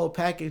my whole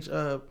package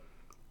of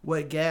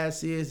what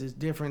gas is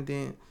different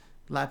than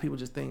a lot of people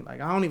just think.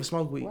 Like, I don't even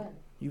smoke weed.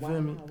 You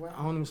feel me?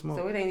 I don't even smoke.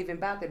 So it ain't even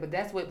about that. But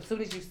that's what, as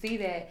soon as you see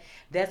that,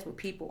 that's what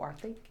people are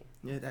thinking.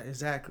 Yeah,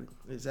 exactly.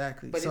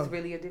 But it's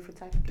really a different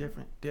type of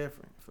different,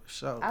 for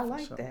sure. I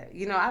like that.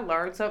 You know, I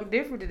learned something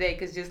different today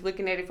because just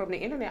looking at it from the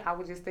internet, I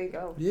would just think,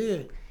 oh. Yeah.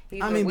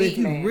 He's I mean, but if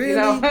you man, really,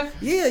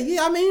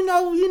 yeah. I mean,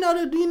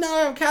 you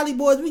know, Cali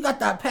boys, we got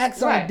that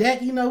packs on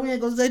deck. You know, we ain't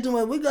gonna say too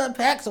much. We got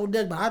packs on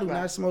deck, but I do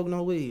not smoke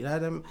no weed. I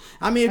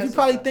mean, if you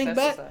probably think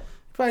back,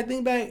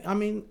 I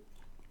mean,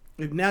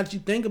 if now that you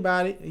think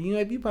about it, you know,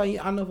 if you probably,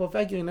 I know for a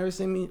fact you ain't never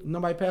seen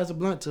nobody pass a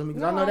blunt to me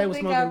because I know they was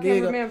smoking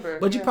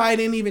big. But you probably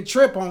didn't even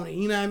trip on it.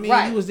 You know what I mean?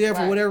 Right, you was there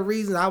for whatever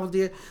reason. I was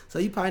there, so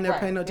you probably never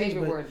paid no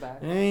attention.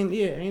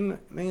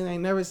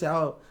 Ain't never said,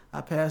 oh, I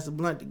passed the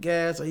blunt to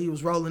gas, or he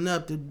was rolling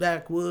up the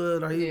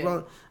backwood, or he was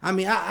rolling. I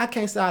mean, I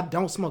can't say I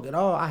don't smoke at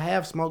all. I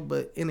have smoked,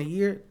 but in a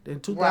year, in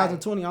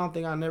 2020, I don't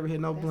think I never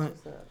hit no blunt.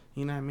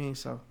 You know what I mean?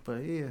 So,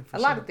 but yeah. A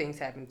lot of things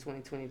happened in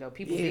 2020, though.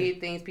 People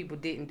did things, people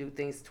didn't do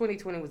things.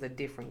 2020 was a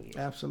different year.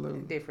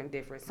 Absolutely. Different.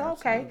 So,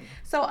 okay.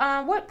 So,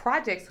 what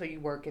projects are you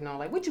working on?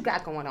 Like, what you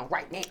got going on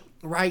right now?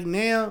 Right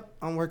now,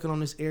 I'm working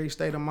on this Aries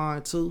State of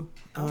Mind, too.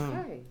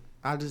 Okay.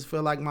 I just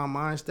feel like my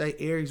mind state,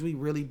 Aries, we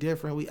really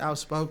different. We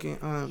outspoken.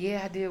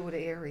 I deal with the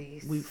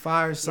Aries. We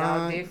fire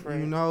sign. Different.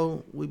 You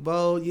know, we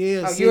bold.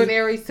 Yeah. Oh, you're an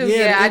Aries too?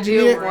 Yeah, I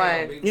deal with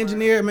one.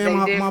 Engineer,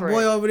 man, my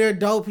boy over there,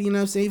 dope. You know what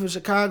I'm saying? He from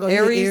Chicago.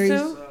 Aries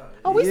too?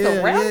 Oh, we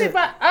surrounded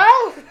by.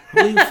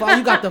 You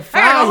got the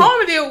fire. I got a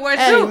home deal with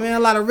too. Hey, man, a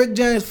lot of Rick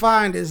James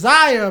fire and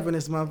desire up in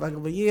this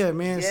motherfucker. But yeah,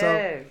 man.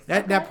 So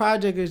that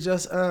project is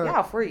just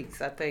y'all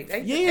freaks, I think.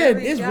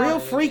 It's real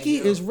freaky.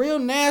 It's real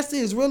nasty.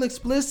 It's real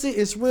explicit.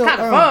 It's real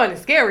kind of fun and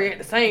scary at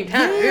the same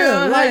time.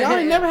 Yeah, like I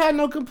ain't never had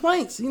no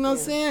complaints. You know what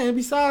I'm saying? And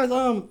besides,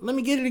 let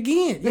me get it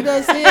again. You know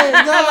what I'm saying?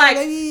 Like,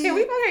 can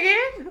we fuck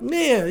again?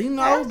 Yeah, you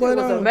know, but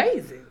it was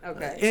amazing.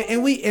 Okay.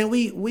 And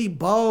we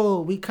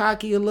bold, we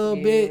cocky a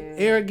little bit,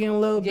 arrogant a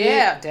little bit.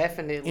 Yeah,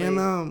 definitely.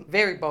 And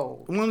very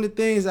bold. One of the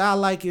things I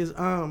like is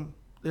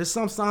there's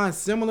some signs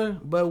similar,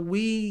 but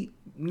we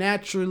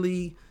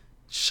naturally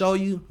show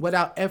you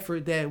without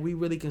effort that we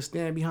really can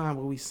stand behind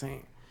what we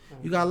saying.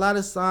 You got a lot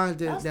of signs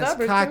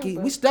that's cocky.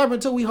 We stubborn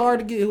too. We hard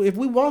to get. If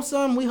we want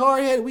something, we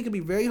hard headed. We can be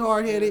very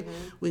hard headed.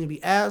 We can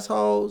be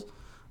assholes.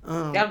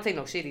 Y'all don't take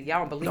no shit. Y'all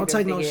don't believe. Don't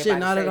take no shit,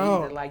 not at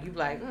all. Like you,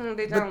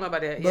 bitch, I don't know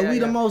about that. But we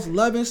the most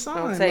loving sign.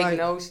 Don't take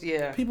no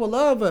shit. People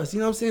love us. You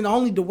know what I'm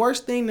saying? The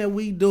worst thing that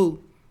we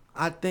do,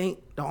 I think,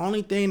 the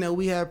only thing that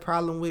we have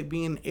problem with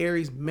being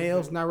Aries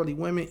males, not really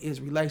women,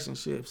 is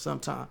relationships.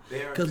 Sometimes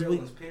because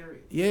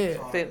period. Yeah.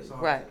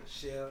 Right.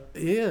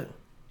 Yeah.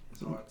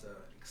 It's hard to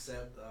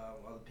accept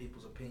other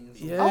people's opinions.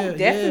 Yeah,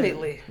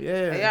 definitely.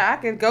 Yeah,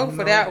 I can go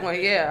for that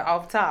one. Yeah,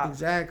 off top.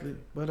 Exactly.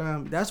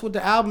 But that's what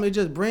the album, it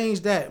just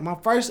brings that. My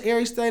first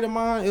Aries State of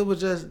Mind, it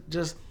was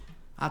just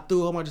I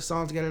threw a whole bunch of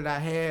songs together that I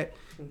had,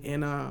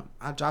 and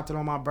I dropped it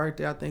on my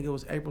birthday. I think it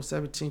was April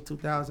 17,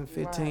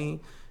 2015,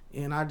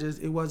 and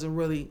it wasn't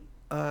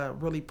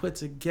really put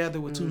together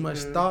with too much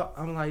thought.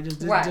 I'm like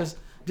just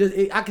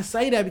I can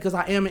say that because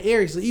I am an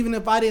Aries. So even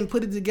if I didn't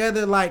put it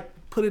together like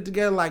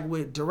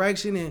with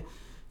direction and,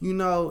 you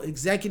know,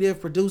 executive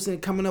producing,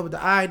 coming up with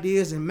the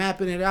ideas and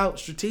mapping it out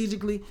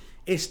strategically,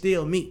 it's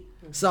still me.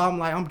 So I'm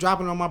like, I'm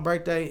dropping it on my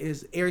birthday.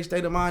 It's Aries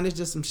State of Mind. It's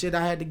just some shit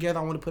I had together.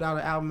 I want to put out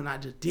an album, and I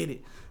just did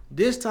it.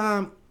 This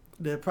time,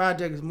 the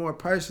project is more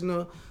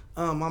personal.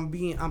 I'm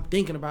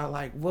thinking about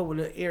like, what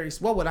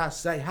would I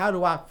say? How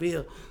do I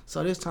feel?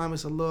 So this time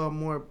it's a little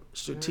more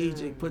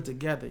strategic, put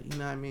together. You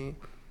know what I mean?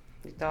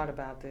 You thought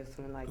about this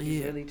one, like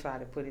you really try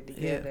to put it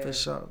together for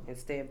sure. and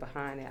stand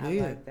behind it. I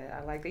like that.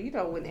 I like that. You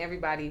know,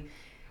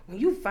 when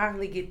you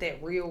finally get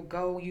that real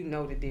goal, you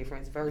know the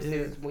difference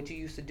versus what you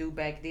used to do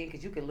back then,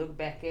 because you can look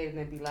back at it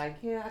and be like,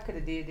 I could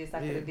have did this, I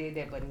could have did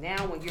that. But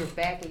now when you're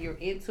back and you're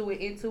into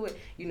it,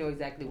 you know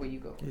exactly where you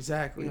go.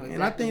 Exactly.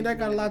 And I think that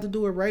got a lot to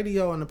do with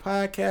radio and the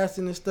podcasting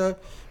and stuff,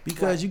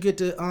 because you get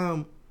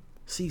to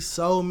see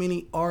so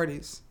many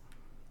artists,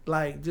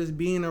 like just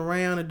being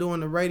around and doing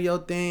the radio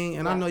thing.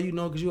 And I know you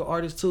know because you're an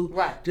artist too.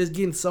 Right. Just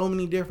getting so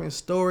many different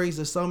stories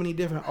of so many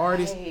different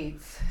artists.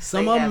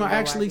 Some of them are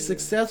actually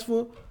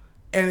successful.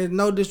 And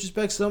no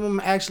disrespect, some of them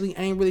actually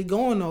ain't really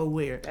going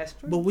nowhere. That's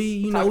true. But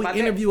we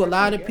interview a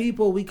lot of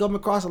people. We come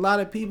across a lot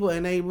of people,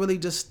 and they really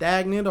just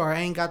stagnant, or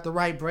ain't got the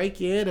right break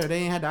yet, or they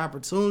ain't had the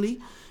opportunity.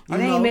 Or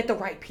they ain't met the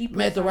right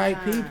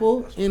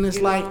people. And it's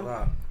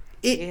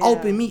it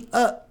opened me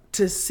up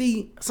to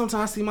see.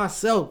 Sometimes I see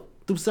myself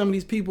through some of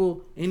these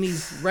people in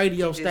these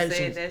radio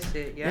stations. That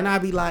shit, and I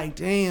be like,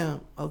 damn,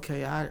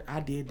 okay, I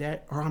did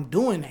that, or I'm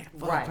doing that.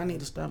 Fuck, I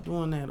need to stop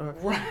doing that. Or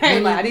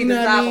I need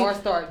to stop or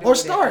start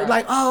doing that.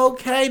 Like, oh,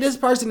 okay, this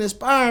person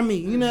inspired me.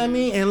 You know what I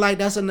mean? And like,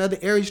 that's another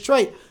Aries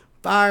trait.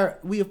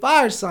 We a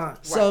fire sign.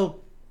 Right.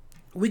 So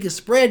we can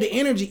spread the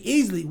energy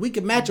easily. We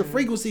can match a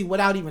frequency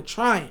without even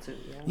trying.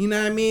 You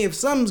know what I mean? If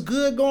something's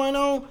good going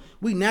on,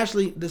 we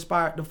naturally, the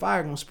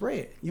fire gonna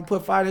spread. You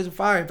put fire, there's a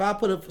fire. If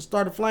I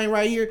start a flame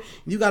right here,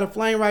 you got a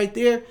flame right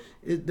there,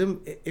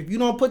 if you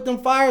don't put them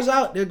fires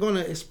out, they're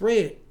gonna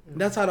spread.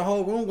 That's how the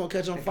whole room gonna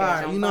catch on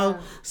fire, you know?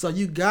 So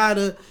you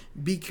gotta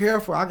be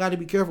careful. I gotta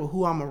be careful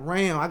who I'm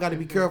around. I gotta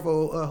be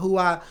careful who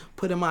I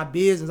put in my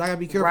business. I gotta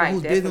be careful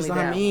whose business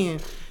I'm in,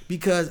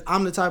 because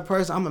I'm the type of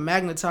person, I'm a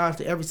magnetized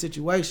to every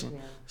situation.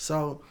 Yeah.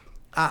 So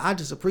I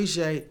just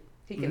appreciate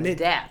he can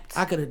adapt.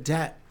 I could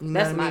adapt.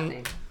 That's my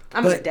thing.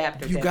 I'm an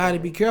adapter. You got to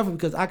be careful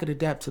because I could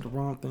adapt to the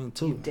wrong thing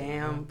too. You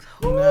damn.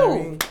 You know what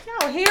I mean?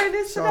 Y'all hearing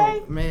this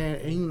today? Man,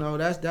 and you know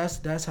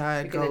that's how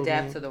it goes. You can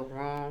adapt man. to the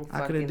wrong I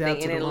could fucking adapt thing.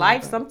 to And the in wrong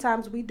life, thing.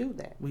 sometimes we do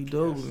that. We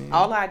do, man.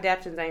 All our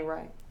adaptations ain't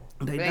right.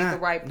 They it not. ain't the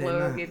right They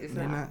plug. not. It's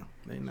They not. not.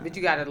 They not. But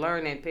you got to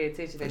learn and pay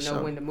attention and For know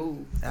sure. when to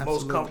move. The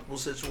most comfortable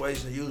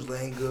situation usually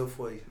ain't good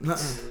for you.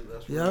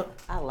 Yep.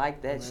 I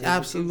like that shit.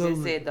 Absolutely. You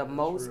just said the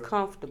most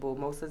comfortable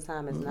most of the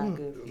time is not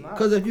good for you.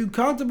 Because if you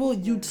comfortable,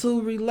 you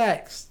too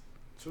relaxed.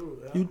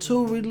 You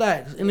too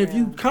relaxed. And if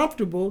you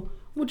comfortable,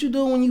 what you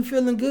do when you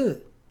feeling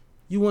good?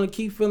 You want to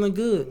keep feeling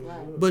good.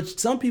 Right. But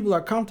some people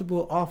are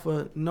comfortable off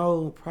of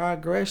no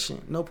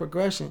progression.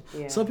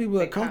 Yeah. Some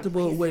people are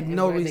comfortable with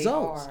no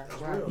results.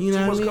 Right. You know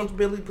too what I mean? much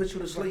comfortability puts you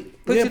to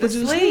sleep. Put you to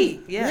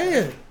sleep.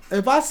 Yeah.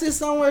 If I sit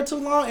somewhere too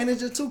long and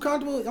it's just too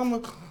comfortable, I'm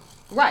like...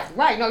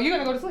 Right. No, you're going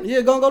to go to sleep.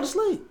 Yeah, gonna go to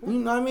sleep. You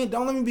know what I mean?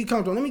 Don't let me be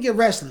comfortable. Let me get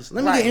restless.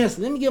 Let me get antsy.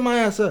 Let me get my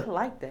ass up. I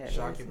like that.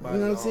 Shock your body.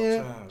 You know what I'm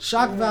saying?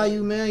 Shock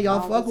value, man.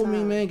 Y'all fuck with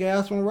me, man.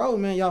 Gas from road,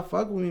 man. Y'all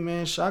fuck with me,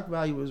 man. Shock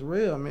value is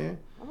real, man.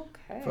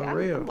 Okay. For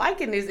real. I'm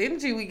liking this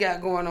energy we got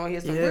going on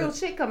here. Some real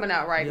shit coming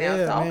out right now.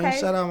 So, man.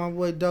 Shout out my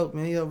boy Dope,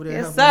 man. He over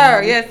there. Yes,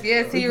 sir.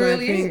 Yes, he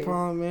really ping is.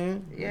 Pong,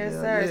 man. Yes,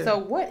 sir. Yeah. So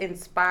what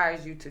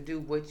inspires you to do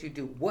what you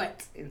do?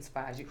 What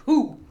inspires you?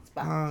 Who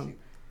inspires you?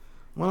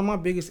 One of my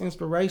biggest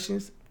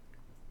inspirations,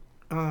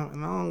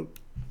 and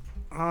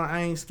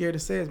I ain't scared to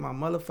say it, is my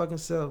motherfucking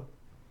self.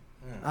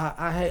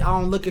 I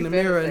don't look in the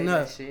mirror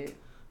enough.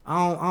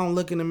 I don't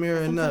look in the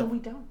mirror enough. We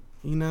don't.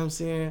 You know what I'm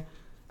saying?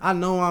 I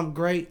know I'm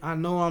great. I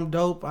know I'm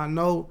dope. I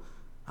know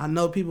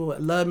people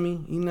love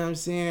me. You know what I'm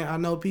saying? I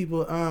know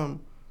people.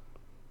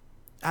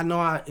 I know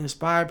I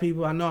inspire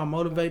people. I know I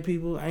motivate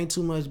people. Ain't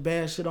too much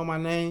bad shit on my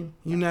name.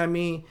 You know what I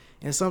mean?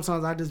 And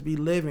sometimes I just be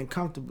living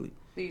comfortably.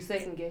 Do you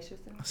second guess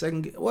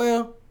yourself?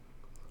 Well,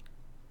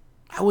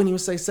 I wouldn't even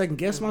say second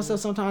guess myself.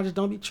 Sometimes I just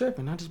don't be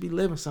tripping. I just be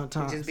living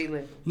sometimes. You just be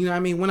living. You know what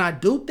I mean? When I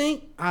do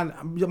think,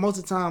 most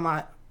of the time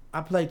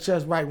I play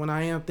chess right. When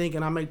I am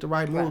thinking, I make the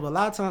right move. Right. But a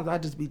lot of times I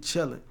just be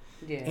chilling.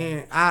 Yeah.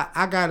 And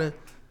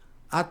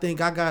I think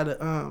I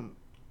gotta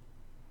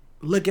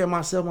look at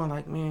myself. I'm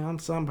like, man, I'm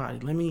somebody.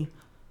 Let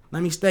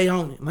me stay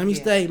on it. Let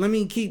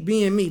me keep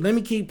being me. Let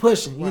me keep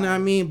pushing. You know what I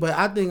mean? But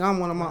I think I'm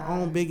one of my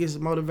own biggest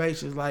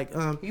motivations. Like,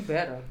 you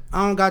better.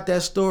 I don't got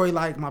that story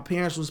like my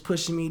parents was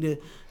pushing me to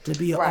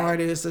be an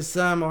artist or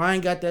something, or I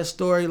ain't got that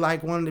story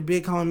like one of the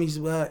big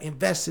homies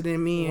invested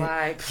in me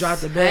and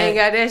dropped the bag. I ain't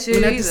got that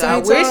shit either. I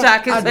wish I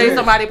could say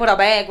somebody put a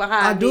bag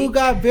behind me. I do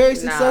got very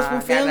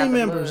successful family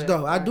members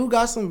though. I do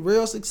got some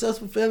real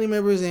successful family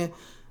members, and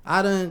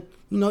I done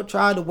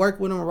tried to work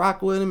with them,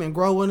 rock with them, and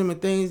grow with them,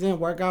 and things didn't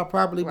work out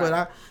properly. Right.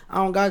 But I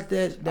don't got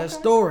that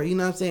story. You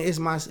know what I'm saying?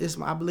 It's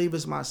my I believe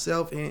it's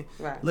myself and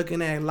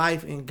looking at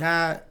life and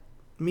God,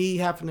 me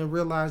having to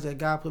realize that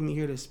God put me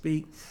here to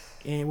speak.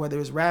 And whether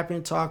it's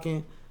rapping,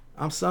 talking,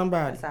 I'm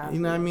somebody. You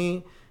know what I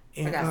mean?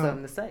 And, I got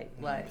something to say.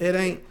 Like it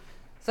ain't.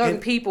 Certain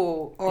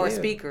people are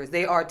speakers.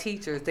 They are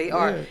teachers. They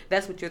are.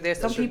 That's what you're there.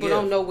 Some people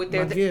don't know what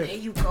they're. There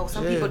you go.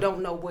 Some people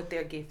don't know what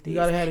their gift is.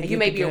 And you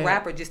may be a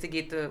rapper just to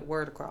get the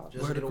word across.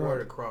 Just to get the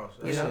word across.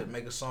 That's it.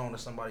 Make a song that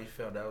somebody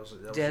felt.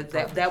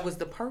 That was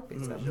the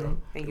purpose of it.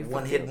 And you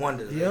one hit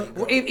wonder.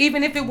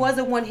 Even if it was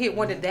a one hit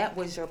wonder, that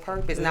was your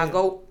purpose. Now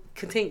go.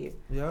 Continue.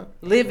 Yeah.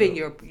 Live in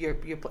your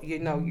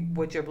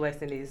what your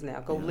blessing is now.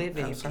 Go live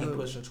in it. Keep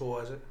pushing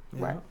towards it.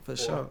 Right. For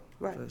sure.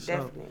 Right. For sure.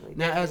 Definitely.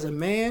 Now as a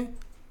man,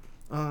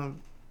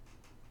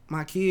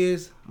 my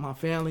kids, my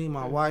family,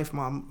 my wife,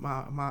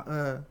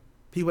 my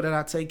people that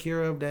I take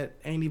care of that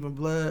ain't even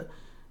blood,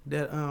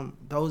 that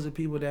those are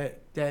people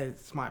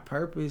that's my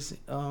purpose,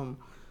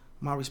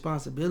 my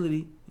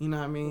responsibility. You know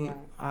what I mean?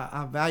 Right.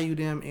 I value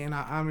them and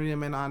I honor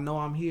them, and I know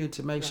I'm here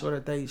to make sure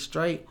that they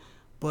straight.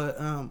 But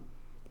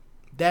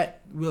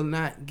that will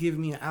not give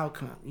me an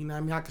outcome. You know what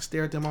I mean? I can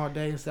stare at them all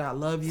day and say I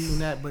love you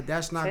and that, but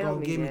that's not going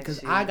to give me,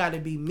 because I got to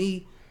be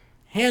me,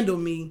 handle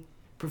me,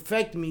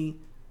 perfect me,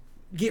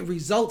 get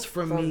results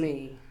from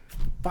me,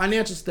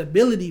 financial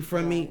stability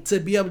from me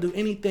to be able to do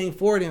anything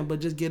for them but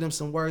just give them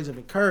some words of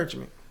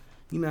encouragement.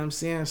 You know what I'm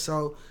saying?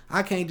 So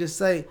I can't just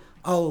say,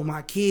 oh,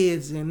 my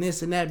kids and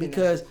this and that,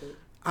 because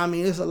I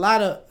mean, there's a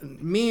lot of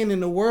men in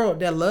the world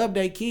that love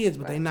their kids,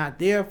 but they not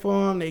there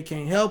for them. They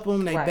can't help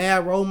them. They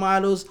bad role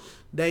models.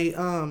 They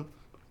a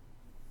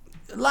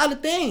lot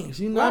of things.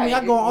 You know what I mean?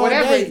 I go all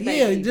day.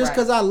 Yeah, just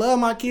because I love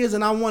my kids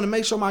and I want to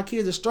make sure my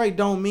kids are straight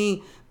don't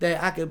mean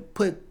that I could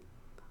put,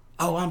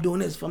 oh, I'm doing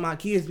this for my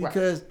kids,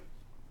 because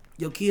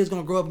your kids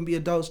going to grow up and be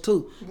adults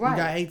too. Right. You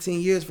got 18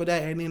 years for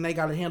that, and then they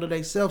got to handle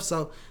themselves.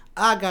 So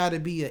I got to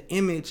be an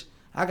image.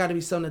 I got to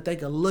be something that they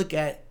can look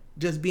at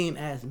just being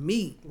as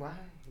me. Right.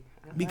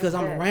 Because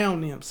I'm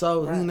around them.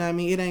 So, you know what I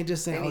mean? It ain't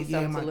just saying, oh,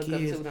 yeah, my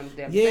kids.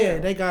 Yeah,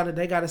 they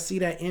gotta see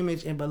that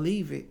image and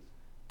believe it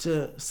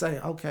to say,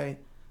 okay,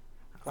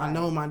 I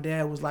know my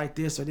dad was like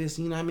this or this,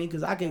 you know what I mean?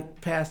 Because I can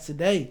pass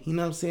today, you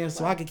know what I'm saying?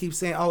 So I can keep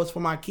saying, oh, it's for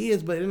my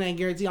kids, but it ain't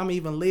guaranteed I'm going to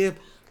even live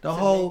the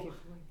whole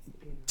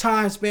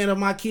time span of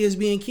my kids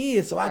being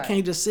kids. So I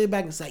can't just sit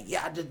back and say,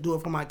 yeah, I just do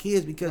it for my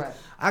kids because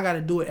I got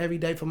to do it every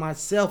day for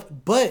myself.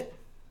 But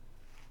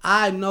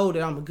I know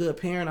that I'm a good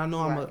parent. I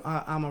know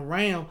I'm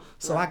around.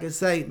 So I can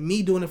say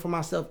me doing it for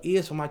myself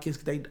is for my kids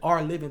because they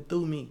are living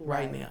through me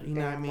right now. You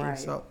know what I mean?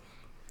 So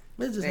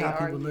it's just how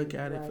people look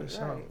at it for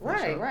sure.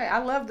 Right. I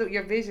love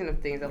your vision of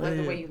things. I love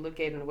the way you look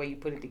at it and the way you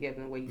put it together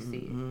and the way you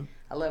see it.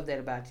 I love that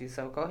about you.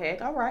 So go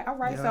ahead. All right.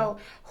 Yeah. So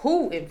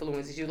who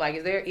influences you? Like,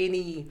 is there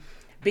any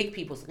big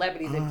people,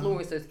 celebrities,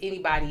 influencers,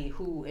 anybody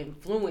who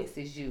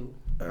influences you?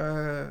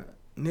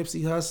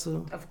 Nipsey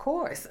Hussle. Of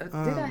course.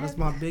 That's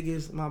my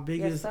biggest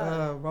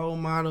role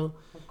model,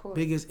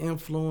 biggest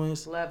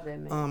influence. Love that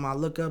man. I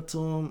look up to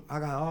him. I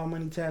got All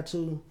Money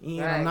tattoo.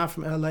 I'm not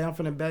from LA. I'm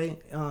from the Bay.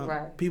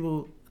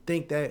 People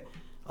think that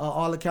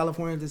all of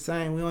California is the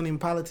same. We don't even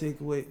politic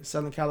with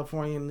Southern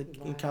California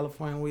and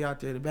California. We out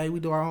there. The Bay, we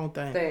do our own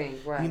thing.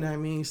 You know what I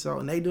mean? So,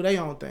 and they do their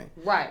own thing.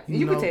 Right.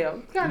 You can tell.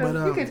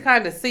 You can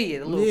kind of see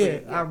it a little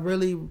bit. Yeah, I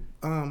really,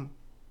 I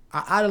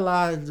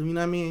idolize him. You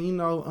know what I mean?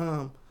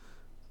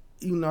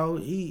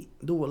 He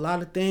do a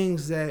lot of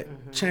things that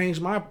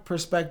changed my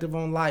perspective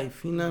on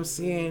life. You know what I'm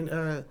saying?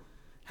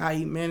 How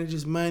he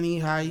manages money,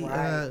 how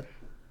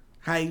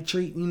he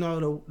treat,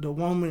 the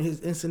woman, his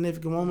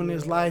insignificant woman in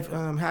his life,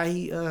 how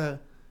he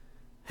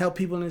help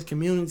people in his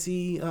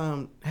community,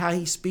 how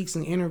he speaks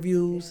in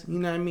interviews, you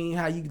know what I mean?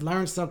 How you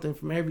learn something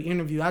from every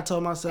interview. I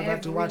told myself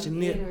after watching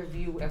Nip. Every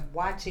interview of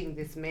watching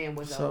this man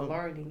was a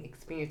learning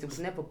experience. It was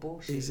never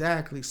bullshit.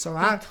 Exactly. So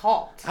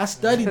I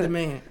studied the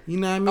man, you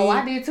know what I mean? Oh,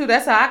 I did too.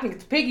 That's how I can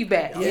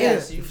piggyback.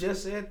 Yes, you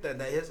just said that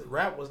his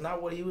rap was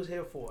not what he was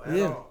here for at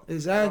all.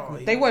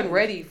 Exactly. They wasn't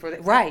ready for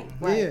that. Right.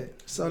 Yeah.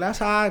 So that's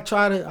how I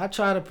try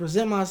to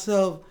present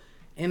myself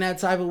in that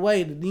type of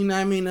way, you know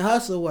what I mean, the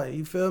hustle way,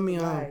 you feel me?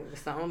 Right.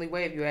 It's the only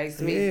way, if you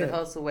ask me, it's the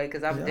hustle way,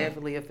 because I'm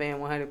definitely a fan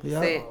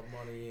 100%.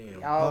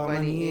 All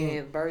money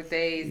in,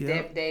 birthdays,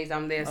 death days,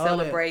 I'm there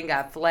celebrating,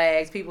 got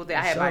flags, people there.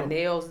 I had my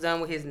nails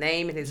done with his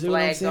name and his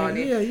flags on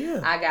it.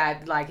 Yeah. I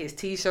got like his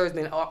t-shirts,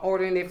 been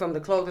ordering it from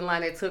the clothing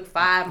line that took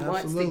 5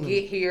 months to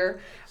get here.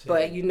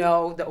 But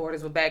the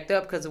orders were backed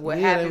up because of what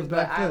happened.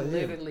 But I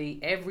literally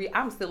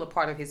I'm still a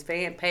part of his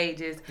fan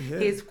pages.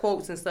 His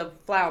quotes and stuff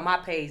fly on my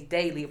page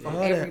daily from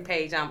every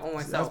page I'm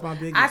on. So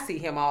I see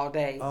him all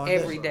day,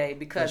 every day,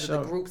 because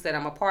of the groups that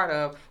I'm a part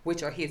of,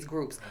 which are his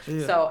groups.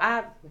 So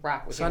I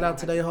rock with him. Shout out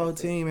to their whole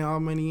team and All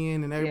Money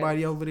In and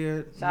everybody over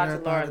there. Shout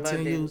out to Lord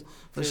London.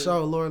 For sure,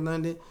 Lord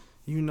London.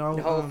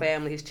 The whole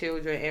family, his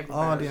children,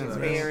 everybody, his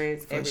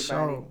parents,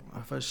 everybody.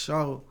 For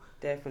sure.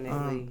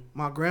 Definitely.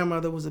 My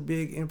grandmother was a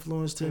big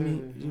influence to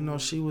me.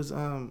 She was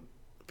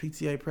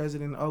PTA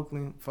president in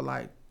Oakland for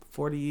like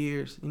 40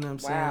 years. You know what I'm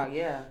saying? Wow,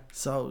 yeah.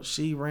 So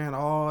she ran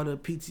all the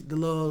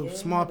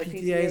small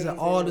PTAs at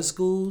all the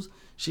schools.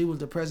 She was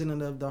the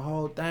president of the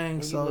whole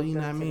thing. So, you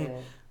know what I mean?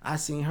 I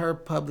seen her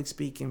public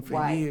speaking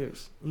for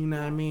years. You know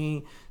what I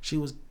mean? She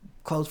was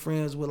close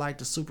friends with like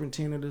the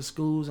superintendent of the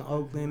schools in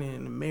Oakland,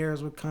 and the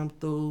mayors would come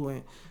through,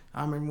 and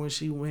I remember when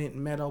she went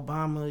and met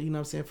Obama, you know what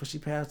I'm saying, before she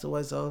passed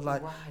away. So it was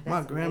like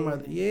my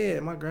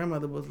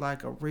grandmother was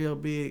like a real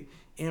big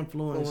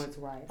influence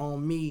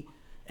on me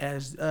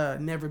as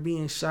never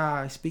being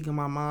shy, speaking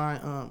my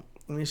mind.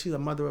 I mean, she's a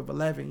mother of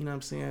 11, you know what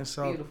I'm saying?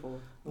 So beautiful.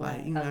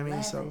 Like, you know 11, what I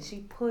mean? So she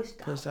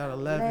pushed out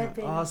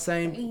 11. All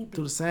same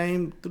through the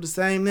same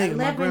nigga,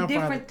 my grandfather.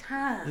 Different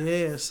times.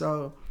 Yeah,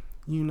 so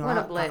what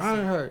a blessing. I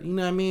honor her. You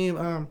know what I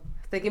mean?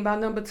 Thinking about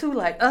number 2,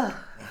 like,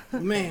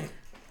 man.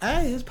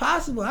 Hey, it's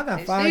possible. I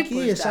got 5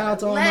 kids. Shout out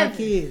to all my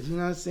kids. You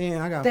know what I'm saying?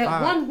 I got 5.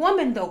 That one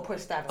woman though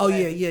pushed out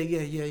 11.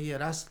 Yeah.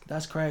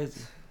 That's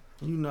crazy.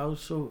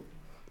 So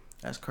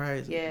that's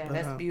crazy. Yeah, but,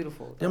 that's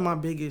beautiful. They're my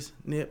biggest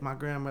Nip, my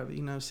grandmother.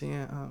 You know what I'm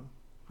saying?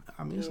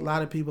 I mean, there's a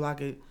lot of people I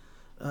could.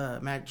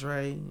 Mac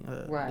Dre,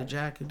 the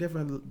Jacket,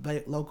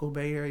 different local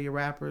Bay Area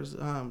rappers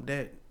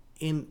that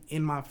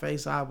in my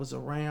face I was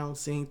around,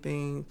 seeing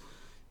things.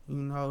 The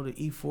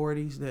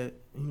E40s that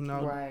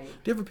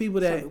different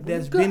people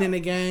that's been in the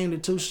game, the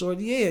Too Short,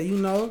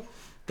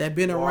 that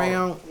been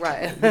around,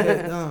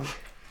 that,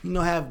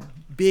 have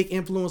big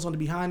influence on the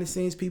behind the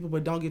scenes people,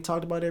 but don't get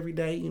talked about every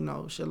day,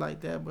 shit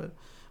like that. But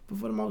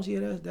for the most,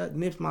 that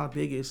Nip's my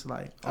biggest,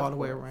 all the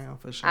way around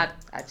for sure.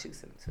 I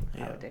choose him too.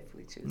 I would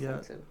definitely choose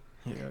him too.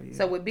 Yeah.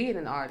 So with being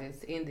an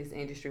artist in this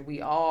industry,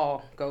 we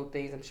all go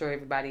things. I'm sure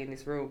everybody in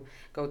this room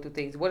go through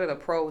things. What are the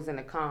pros and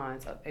the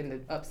cons and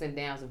the ups and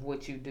downs of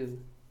what you do?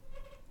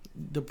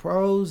 The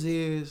pros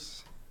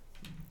is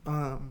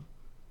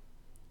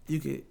you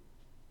could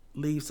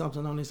leave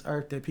something on this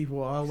earth that people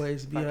will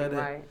always be able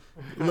to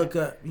look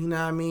up. You know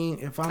what I mean?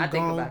 If I'm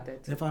gone,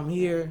 if I'm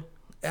here,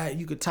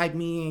 you could type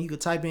me in. You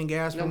could type in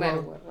Gas No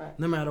matter what.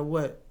 No matter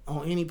what.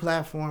 On any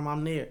platform,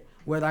 I'm there.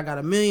 Whether I got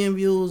 1 million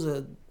views,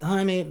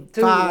 100,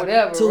 2, 5,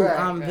 whatever, 2,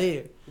 I'm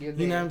there. You're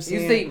there. You know what I'm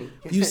saying? You see me.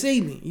 You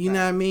see me. You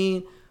know what I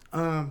mean?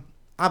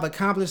 I've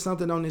accomplished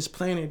something on this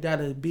planet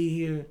that'll be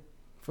here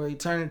for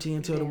eternity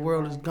until the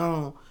world is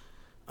gone.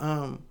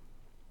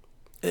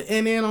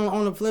 And then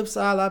on the flip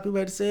side, a lot of people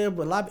had to say it,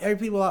 but every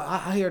people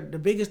I hear the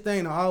biggest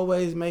thing that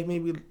always make me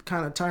be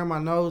kind of turn my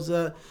nose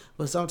up,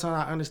 but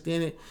sometimes I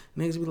understand it.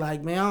 Niggas be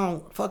like, man, I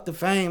don't fuck the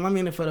fame. I'm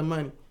in it for the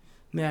money.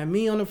 Now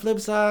me on the flip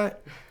side,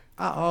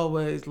 I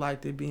always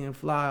liked it being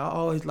fly. I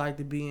always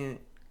liked it being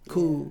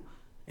cool.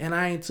 And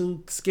I ain't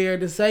too scared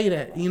to say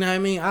that. You know what I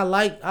mean? I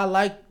like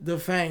the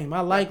fame.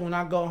 I like when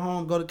I go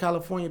home, go to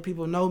California,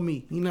 people know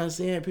me. You know what I'm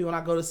saying? People,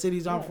 when I go to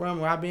cities I'm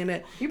from, where I been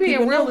at. You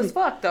being real as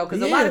fuck, though,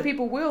 because a lot of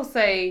people will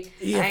say,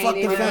 fuck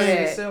the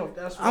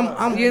fame.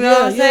 I'm you know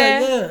what I'm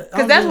saying? Yeah.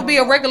 Because that's what be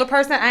a regular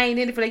person. I ain't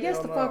in it for that. Yes,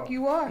 the fuck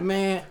you are.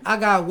 Man, I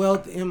got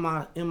wealth in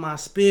my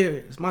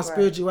spirit. It's my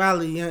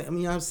spirituality. You know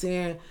what I'm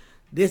saying?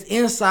 This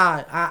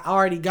inside, I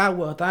already got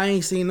wealth. I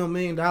ain't seen no $1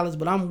 million,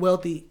 but I'm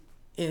wealthy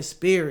in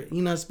spirit,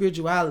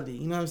 spirituality,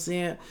 you know what I'm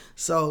saying?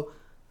 So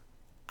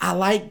I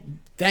like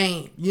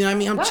fame, you know what I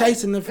mean? I'm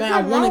chasing the fame.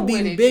 I want to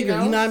be bigger,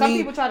 you know what I mean? Some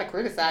people try to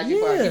criticize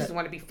you, but you just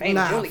want to be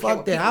famous. Nah,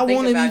 fuck that. I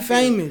want to be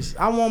famous.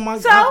 I want my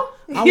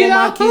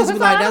my kids to be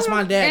like, that's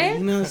my daddy,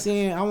 you know what I'm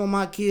saying? I want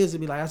my kids to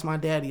be like, that's my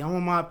daddy. I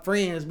want my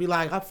friends to be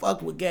like, I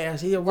fuck with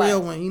Gas. He a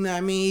real one, you know what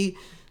I mean?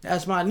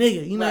 That's my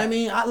nigga, you know what I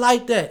mean? I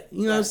like that,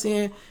 you know what I'm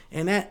saying?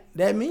 And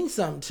that means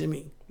something to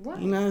me. Right.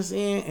 You know what I'm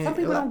saying? And some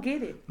people don't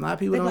get it. A lot of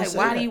people don't say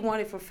why that. do you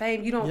want it for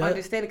fame? You don't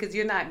understand it because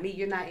you're not me.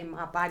 You're not in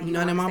my body. You're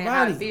not in my body.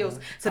 How it feels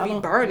to be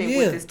burning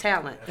with this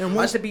talent. And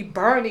once to be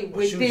burning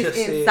with this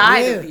inside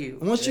of you.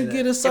 Once you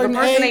get a certain if a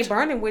person age, ain't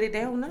burning with it, they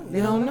don't know.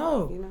 They don't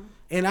know. You know?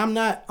 And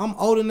I'm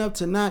old enough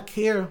to not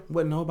care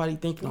what nobody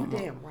think no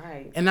more. Damn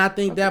right. And I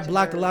think that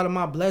blocked a lot of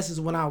my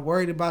blessings when I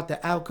worried about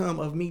the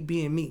outcome of me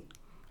being me.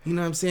 You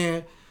know what I'm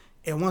saying?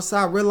 And once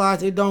I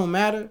realized it don't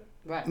matter,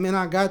 right. I mean,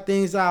 I got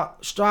things I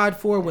strive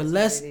for with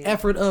less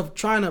effort of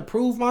trying to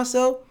prove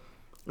myself.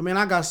 I mean,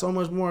 I got so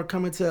much more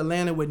coming to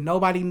Atlanta where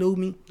nobody knew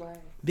me. Right.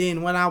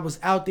 Then when I was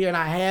out there and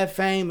I had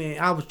fame and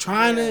I was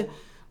trying to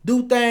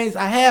do things,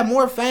 I had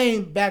more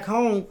fame back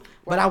home,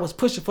 but I was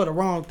pushing for the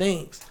wrong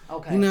things.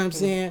 Okay. You know what I'm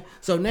saying?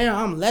 So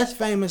now I'm less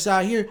famous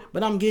out here,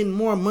 but I'm getting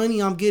more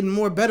money. I'm getting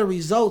more better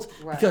results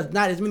because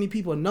not as many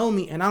people know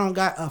me, and I don't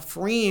got a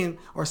friend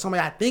or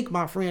somebody I think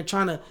my friend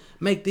trying to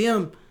make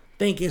them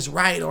think it's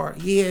right or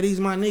these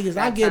my niggas.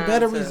 I get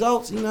better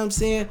results, you know what I'm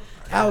saying?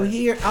 Out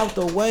here, out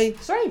the way.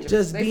 Strangers.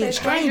 Just being a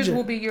stranger. Strangers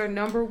will be your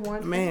number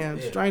one.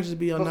 Man, strangers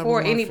be your number before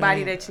one. Before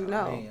anybody fan. That you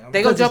know.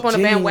 They gonna jump on the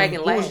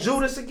bandwagon last. Who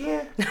was Judas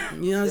again? You know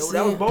what I'm saying?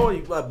 That was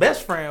Boy's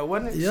best friend,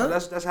 wasn't it? Yeah.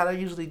 So that's how they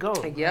usually go.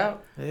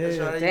 Yep.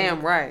 Yeah.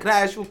 Damn right. Can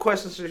I ask you a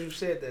question since you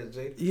said that,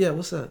 Jay? Yeah,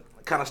 what's up?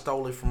 I kind of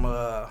stole it from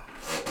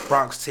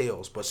Bronx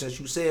Tales, but since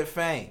you said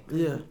fame,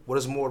 what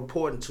is more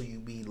important to you,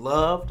 be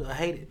loved or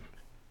hated?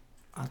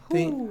 I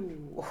think.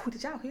 Ooh,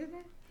 did y'all hear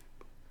that?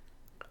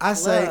 I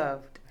say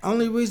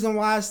only reason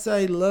why I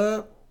say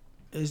love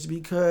is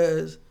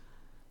because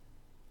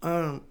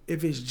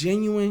if it's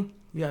genuine,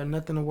 you got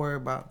nothing to worry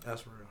about.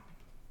 That's real.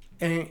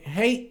 And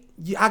hate,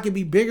 I could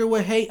be bigger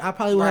with hate. I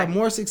probably will have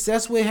more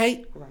success with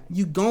hate. Right.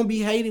 You gonna be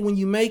hated when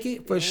you make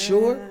it for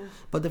sure.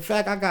 But the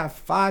fact I got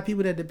 5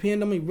 people that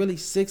depend on me, really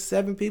 6,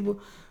 7 people,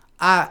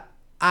 I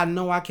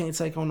know I can't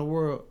take on the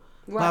world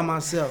by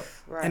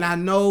myself. Right. And I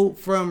know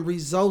from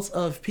results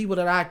of people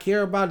that I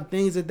care about, the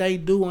things that they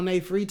do on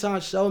their free time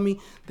show me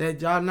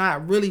that y'all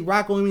not really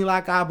rocking with me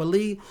like I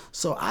believe.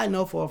 So I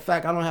know for a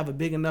fact I don't have a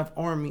big enough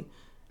army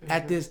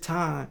at this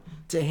time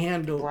to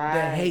handle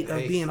the hate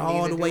of being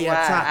all the way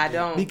at top. I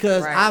don't.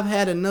 Because I've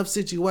had enough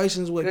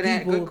situations with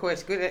people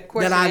good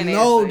that I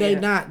know they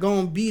not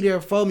going to be there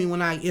for me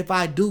if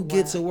I do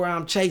get to where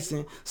I'm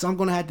chasing. So I'm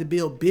going to have to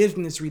build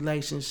business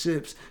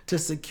relationships to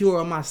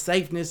secure my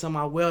safeness and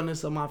my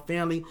wellness of my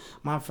family,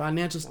 my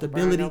financial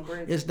stability.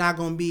 It's not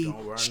going to be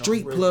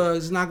street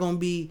plugs. It's not going to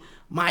be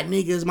my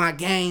niggas, my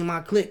gang,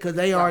 my clique, because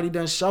they already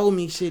done showed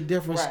me shit,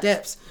 different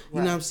steps. You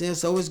know what I'm saying?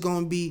 So it's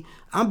going to be,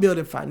 I'm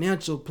building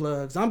financial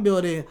plugs. I'm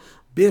building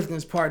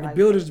business partner,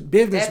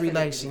 business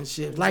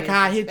relationships. Like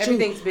how I hit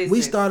you.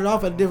 We started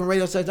off at a different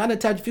radio station. I done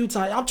tapped a few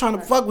times. I'm trying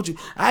to fuck with you.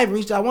 I even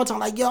reached out one time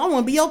like, yo, I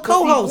want to be your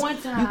co-host.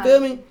 You feel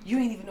me? You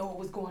ain't even know what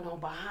was going on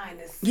behind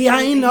the scenes. Yeah,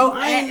 I ain't know.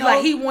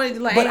 Like he wanted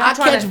to but I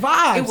catch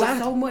vibes. It was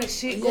so much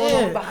shit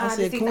going on behind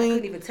the scenes. I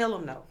couldn't even tell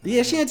him no.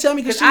 Yeah, she didn't tell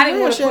me because I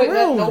didn't want to put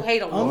no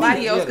hate on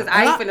nobody else because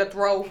I ain't finna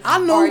throw. I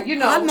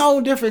know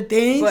different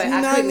things. But you know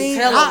I what I mean?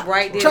 Tell him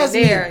right then and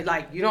there.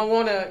 Like you don't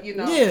want to,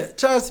 Yeah,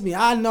 trust me.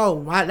 I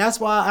know. That's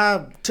why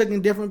I took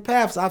in different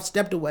paths. I've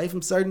stepped away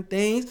from certain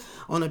things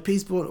on a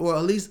peaceful or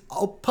at least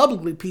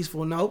publicly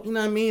peaceful note, you know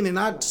what I mean? And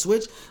I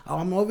switch.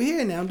 I'm over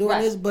here now. I'm doing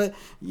this, but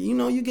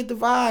you get the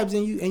vibes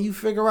and you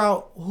figure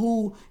out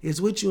who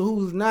is with you,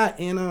 who's not,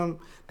 and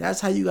that's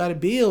how you got to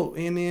build.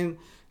 And then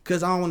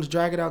because I don't want to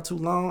drag it out too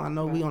long, I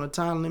know we on a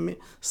time limit.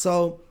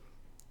 So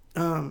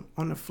on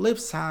the flip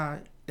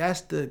side, that's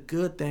the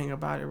good thing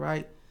about it,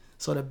 right?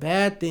 So the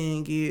bad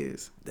thing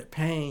is the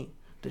pain,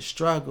 the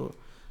struggle.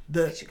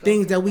 The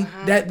things that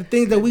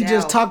we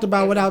just talked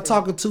about without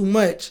talking too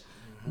much.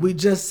 We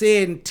just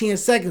said in 10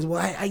 seconds. Well,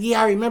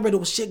 I remember there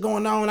was shit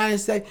going on. I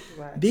didn't say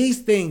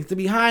these things. The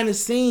behind the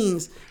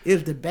scenes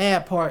is the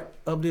bad part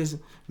of this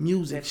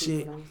music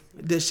shit,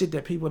 the shit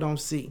that people don't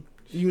see.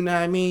 You know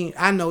what I mean?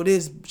 I know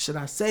this. Should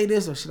I say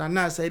this or should I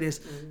not say this?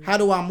 How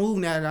do I move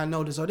now that I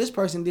know this? Or this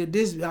person did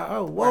this.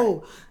 Oh,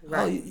 whoa.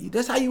 Right. Oh,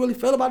 that's how you really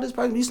feel about this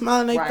person? You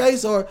smile in their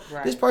face, or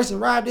this person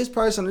robbed this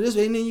person, or this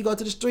way. And then you go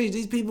to the streets.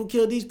 These people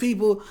killed these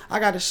people. I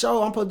got a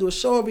show. I'm supposed to do a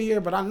show over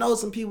here, but I know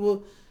some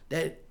people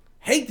that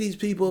hate these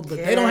people, but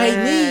they don't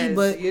hate me.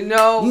 But you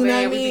know what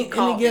I mean?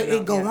 And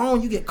it go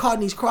on. You get caught in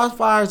these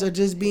crossfires of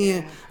just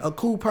being a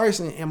cool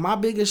person. And my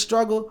biggest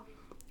struggle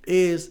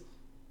is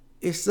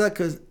it sucks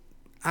because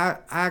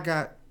I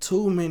got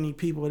too many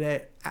people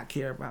that I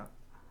care about.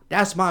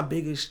 That's my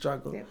biggest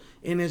struggle. Yeah.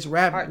 In this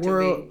rap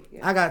world,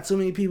 I got too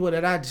many people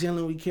that I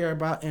genuinely care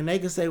about, and they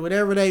can say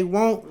whatever they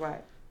want.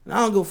 Right. And I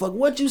don't give a fuck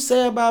what you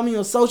say about me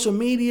on social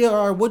media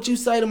or what you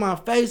say to my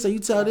face or you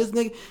tell this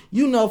nigga.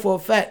 You know for a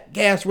fact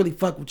Gas really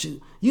fuck with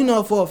you. You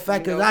know for a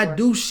fact because I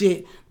do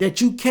shit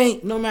that you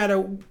can't, no matter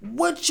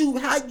what you,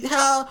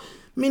 how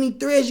many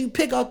threads you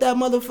pick out that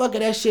motherfucker,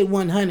 that shit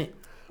 100.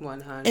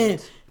 100.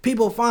 And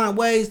people find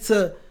ways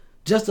to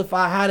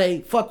justify how they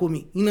fuck with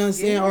me, you know what I'm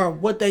saying, or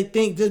what they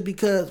think just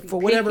because for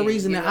whatever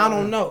reason that I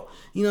don't know,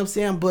 you know what I'm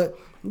saying, but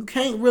you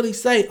can't really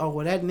say, oh,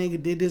 well, that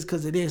nigga did this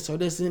because of this or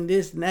this and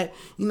this and that,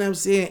 you know what I'm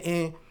saying,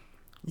 and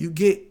you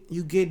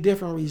get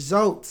different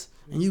results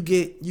and you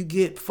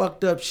get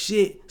fucked up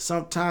shit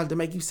sometimes to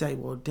make you say,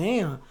 well,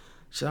 damn,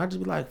 should I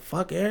just be like,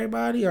 fuck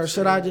everybody, or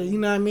should I just, you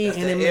know what I mean?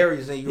 That's and the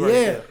Aries in you right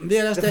there.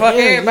 Yeah, that's the fuck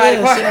Aries. Everybody.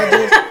 Yeah,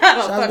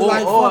 should I be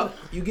like, fuck?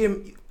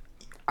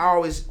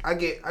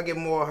 I get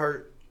more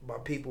hurt by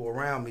people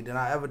around me than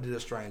I ever did a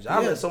stranger.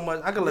 I let so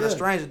much. I could let a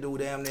stranger do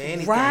damn near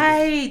anything.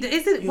 Right?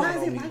 Why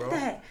is it like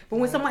that? But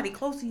when somebody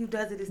close to you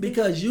does it, it's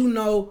because you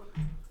know,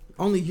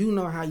 only you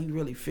know how you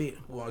really feel.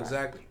 Well,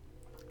 exactly.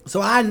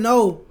 So I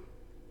know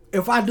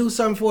if I do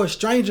something for a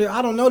stranger,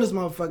 I don't know this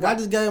motherfucker. I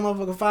just gave a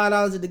motherfucker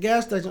 $5 at the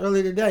gas station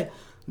earlier today.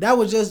 That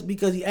was just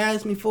because he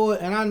asked me for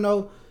it, and I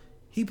know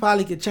he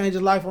probably could change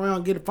his life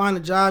around, find a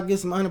job, get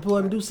some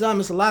unemployment, do something.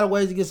 It's a lot of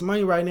ways to get some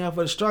money right now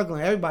for the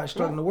struggling. Everybody's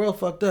struggling. The world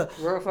fucked up.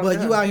 But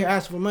you out here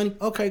asking for money.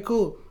 Okay,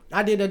 cool.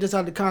 I did that just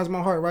out of the kindness of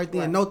my heart right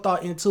there. No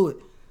thought into it.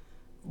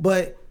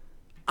 But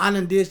I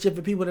done did shit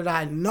for people that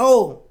I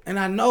know. And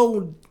I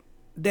know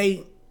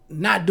they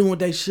not doing what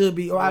they should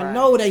be. Or I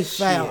know they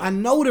foul. I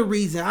know the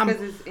reason.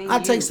 I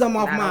take something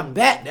off my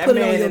back, that put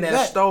it on man your in that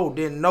back. store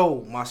didn't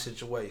know my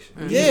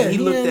situation. Yeah, he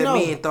looked at know.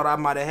 me and thought I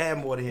might have had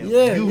more than him.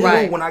 Yeah, you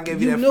knew when I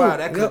gave you that $5,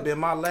 that could have been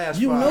my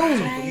last $5.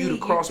 So for you to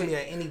cross me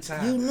at any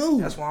time, you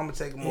knew. That's why I'm gonna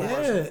take more.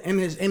 Yeah,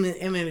 and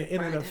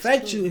it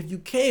affects you if you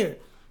care,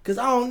 cause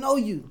I don't know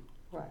you.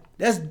 Right.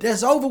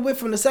 That's over with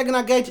from the second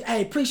I gave you.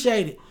 Hey,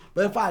 appreciate it.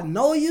 But if I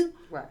know you,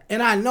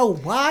 and I know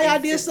why I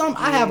did something,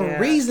 I have a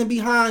reason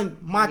behind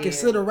my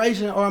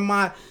consideration or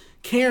my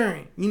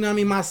caring. You know what I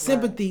mean? My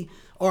sympathy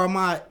or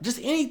my just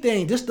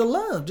anything, just the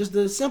love, just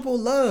the simple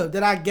love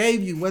that I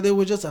gave you. Whether it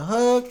was just a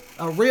hug,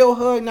 a real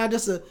hug, not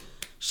just a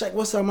shake,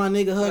 what's up, my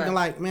nigga, hugging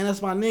like, man,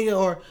 that's my nigga,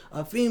 or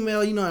a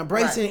female, you know,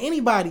 embracing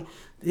anybody.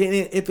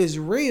 If it's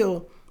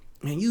real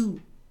and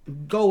you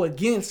go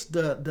against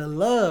the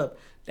love,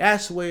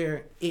 that's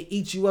where it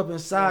eats you up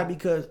inside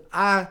because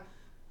I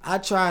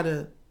try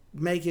to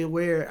make it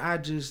where I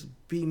just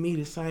be me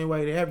the same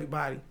way to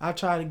everybody. I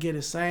try to get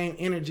the same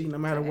energy no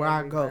matter where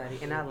I go.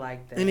 And I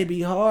like that. And it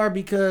be hard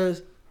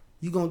because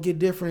you're going to get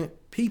different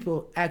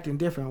people acting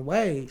different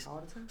ways.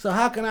 All the time. So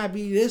how can I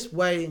be this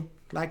way,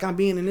 like I'm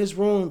being in this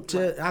room,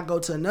 I go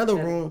to another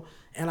room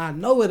and I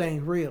know it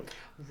ain't real.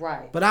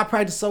 Right. But I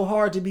practice so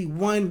hard to be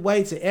one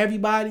way to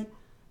everybody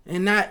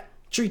and not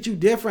treat you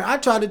different. I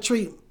try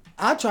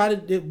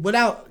to,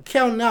 without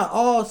counting out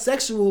all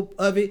sexual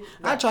of it,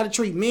 I try to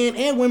treat men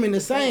and women the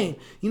same.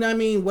 You know what I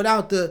mean?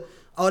 Without the,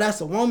 oh,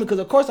 that's a woman. Because,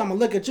 of course, I'm going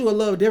to look at you a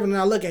little different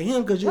than I look at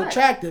him because you're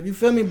attractive. You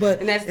feel me?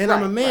 But and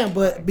I'm a man.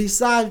 But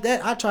besides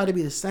that, I try to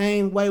be the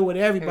same way with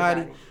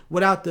everybody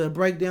without the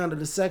breakdown of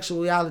the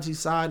sexuality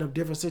side of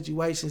different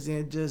situations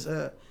and just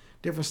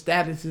different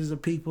statuses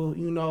of people.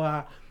 You know,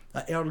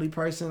 an elderly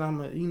person,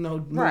 I'm a, you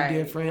know, new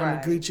different. I'm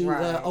gonna greet you,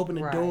 open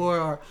the door,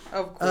 or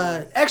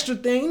extra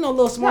thing, you know,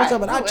 little small stuff.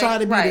 But I try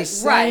to be the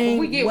same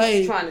we get way, what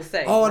you're trying to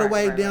say. all the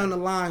way down the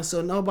line,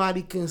 so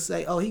nobody can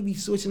say, "Oh, he be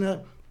switching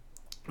up."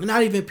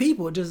 Not even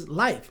people, just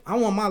life. I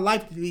want my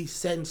life to be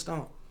set in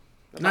stone,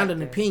 not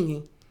an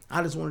opinion.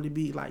 I just wanted to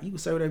be like, you can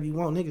say whatever you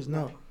want, niggas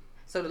know.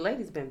 So the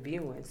lady's been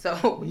viewing.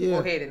 So we go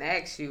ahead and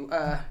ask you,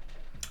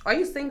 are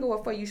you single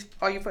or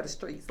are you for the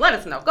streets? Let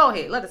us know. Go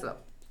ahead, let us know.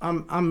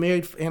 I'm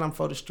married and I'm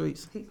for the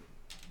streets.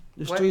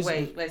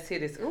 Wait, let's hear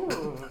this.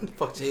 Ooh.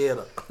 Fuck your head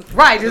up.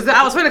 Right,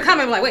 I was finna come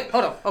in like, wait,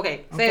 hold on.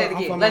 Okay, say it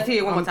again. Let's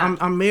hear it one more time.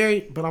 I'm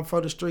married, but I'm for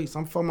the streets.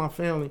 I'm for my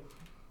family.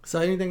 So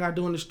anything I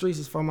do in the streets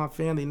is for my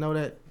family. Know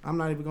that I'm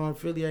not even going to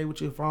affiliate with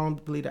you if I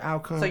don't believe the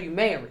outcome. So you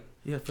married?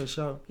 Yeah, for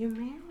sure. You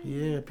married?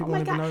 Yeah, people don't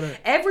even know that.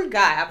 Every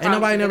guy that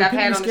I've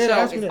had on the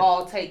show is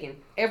all taken.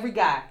 Every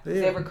guy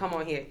who's ever come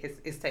on here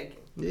is taken.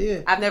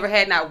 Yeah. I've never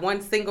had not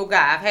one single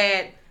guy. I've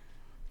had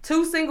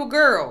 2 single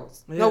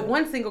girls. Yeah. No,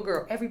 1 single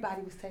girl.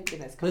 Everybody was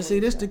taken. But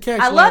see, this the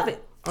catch. I love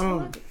it.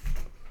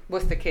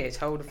 What's the catch?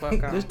 Hold the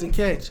fuck on. This the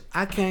catch.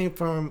 I came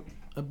from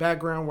a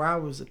background where I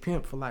was a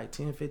pimp for like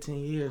 10,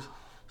 15 years.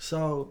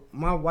 So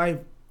my wife,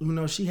 you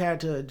know, she had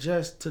to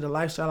adjust to the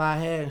lifestyle I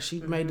had, and she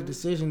made the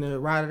decision to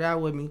ride it out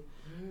with me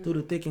through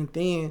the thick and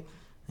thin.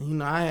 And, you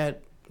know, I had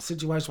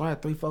situations where I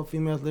had 3-4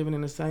 females living in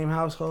the same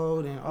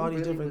household and all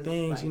these different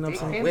things. Like, you know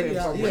what I'm saying?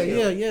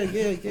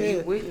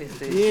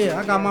 Yeah,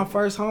 I got my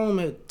first home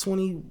at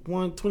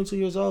 21, 22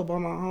 years old.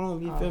 Bought my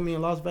home, you feel me,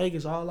 in Las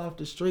Vegas, all off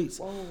the streets.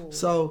 Whoa.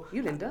 So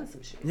you done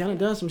some shit. Yeah, I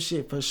done some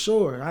shit for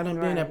sure. I done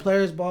been at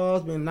Players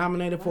Balls, been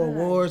nominated for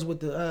awards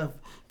with the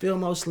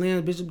Fillmore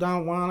Slim, Bishop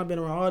Don Juan. I've been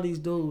around all these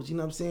dudes, you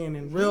know what I'm saying,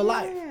 in real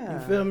life. You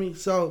feel me?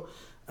 So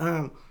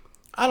I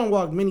don't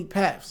walk many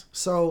paths.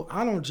 So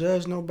I don't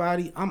judge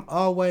nobody.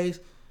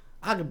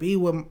 I could be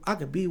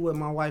with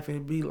my wife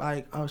and be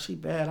like, oh, she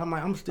bad.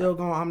 I'm still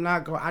going. I'm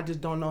not going. I just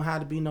don't know how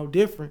to be no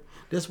different.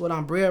 This is what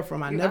I'm bred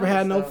from. I never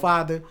had no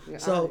father,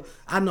 so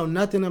I know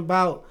nothing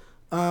about.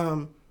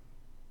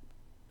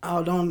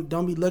 Oh,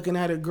 don't be looking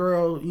at a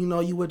girl. You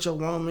know, you with your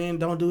woman.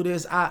 Don't do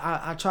this.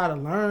 I try to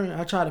learn.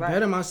 I try to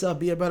better myself,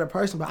 be a better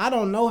person. But I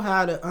don't know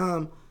how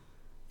to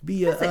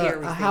be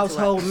a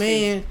household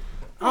man.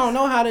 I don't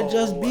know how to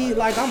just be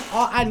like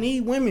I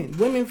need women.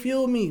 Women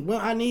fuel me.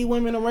 I need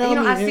women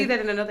around me. I see that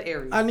in another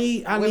area. I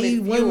need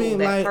women.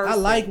 Like person. I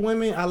like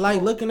women. I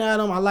like looking at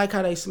them. I like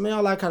how they smell.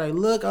 I like how they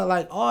look. I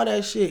like all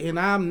that shit. And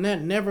I'm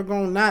never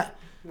gonna not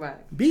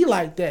be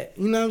like that.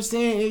 You know what I'm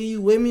saying? Are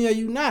you with me or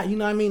you not? You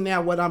know what I mean?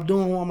 Now what I'm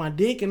doing on my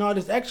dick and all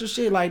this extra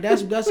shit, like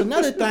that's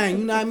another thing.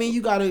 You know what I mean?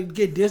 You gotta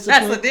get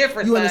disciplined. That's a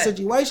different thing. You in a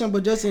situation,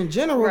 but just in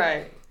general,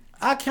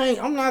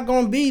 I'm not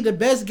gonna be the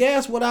best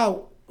gas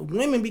without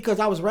women because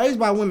I was raised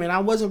by women. I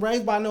wasn't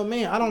raised by no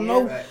man. I don't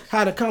know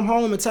how to come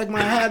home and take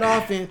my hat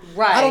off, and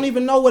I don't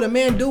even know what a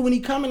man do when he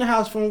come in the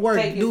house from work.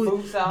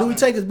 Do he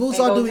take his boots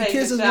off? Do he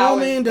kiss his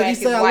woman? Does he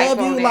say I love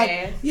you? Like,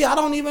 I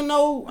don't even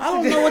know. I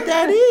don't know what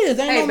that is.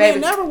 Ain't no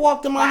man never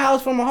walked in my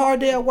house from a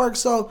hard day at work.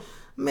 So,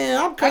 man,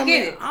 I'm coming. I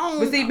get it.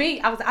 But see, me,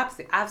 I was the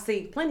opposite. I've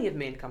seen plenty of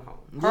men come home.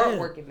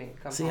 Hard-working men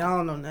come home. See, I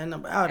don't know nothing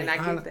about it.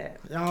 And I get that.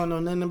 I don't know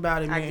nothing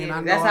about it, man. I get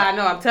it. That's how I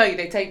know. I'm telling you,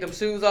 they take them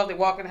shoes off, they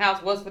walk in the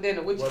house, what's for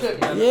dinner, what you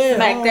cooking? Yeah,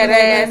 smack that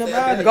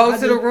ass, go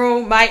to the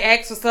room, might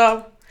ask for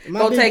something.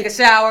 Take a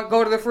shower,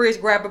 go to the fridge,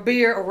 grab a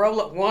beer, or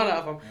roll up one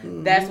of them.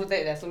 Mm-hmm. That's what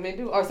men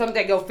do. Or some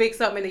they go fix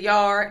something in the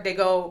yard. They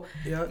go.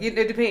 It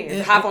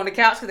depends. Hop on the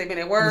couch because they've been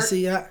at work.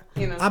 See,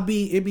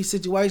 it be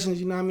situations.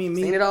 You know what I mean?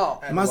 Seen it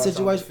all. My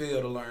situation.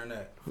 Feel to learn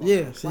that.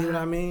 Yeah. See what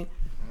I mean?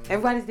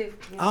 Everybody's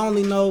different. I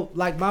only know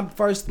like my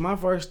first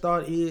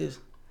thought is,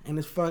 and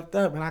it's fucked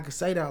up, and I can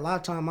say that a lot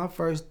of times. My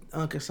first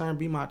concern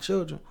be my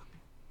children.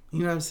 You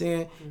know what I'm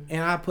saying? Mm-hmm.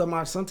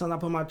 And sometimes I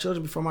put my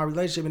children before my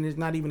relationship, and it's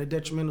not even a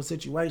detrimental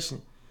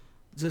situation.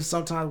 Just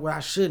sometimes where I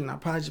shouldn't. I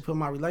probably should put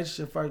my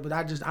relationship first, but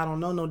I don't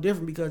know no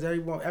different because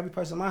every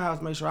person in my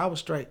house made sure I was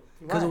straight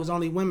because it was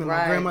only women,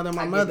 my grandmother and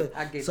my mother.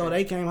 So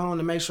they came home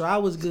to make sure I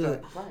was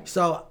good. Right.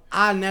 So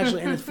I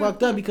naturally, and it's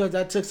fucked up because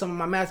that took some of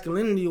my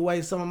masculinity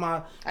away, some of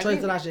my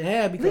traits that I should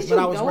have but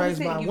I was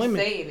raised by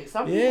women.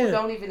 Some people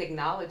don't even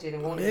acknowledge it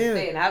and won't even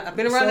say it. I've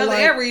been around other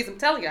areas. I'm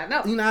telling you, I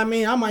know. You know what I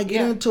mean? I might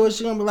get into it.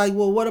 She's gonna be like,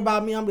 "Well, what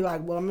about me?" I'll be like,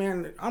 "Well,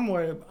 man, I'm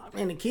worried."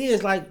 And the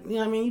kids, like, you know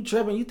what I mean? You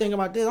tripping, you think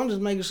about this. I'm just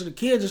making sure the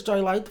kids are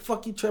straight, like, what the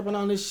fuck you tripping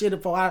on this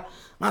shit for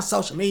my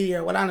social media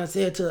or what I done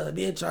said to a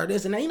bitch or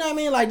this and that. You know what I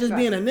mean? Like, just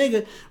being a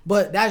nigga.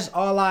 But that's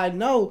all I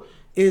know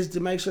is to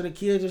make sure the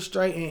kids are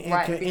straight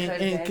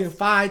and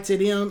confide to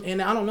them.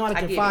 And I don't know how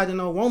to confide to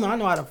no woman. I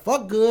know how to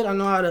fuck good. I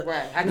know how to,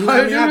 I can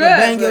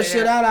bang your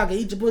shit out. I can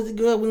eat your pussy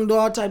good. We can do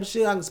all type of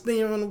shit. I can spin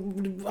you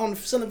on the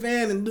ceiling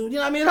fan and do, you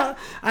know what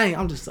I mean?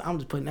 I'm just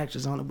putting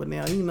extras on it. But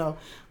now, you know.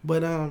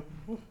 But,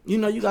 you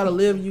know, you got to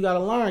live, you got to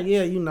learn.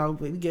 Yeah, you know,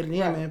 we get it in,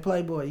 man.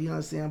 Playboy, you know what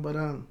I'm saying? But,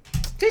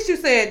 since you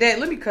said that,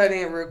 let me cut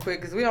in real quick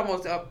because we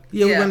almost up.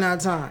 Yeah, we're running out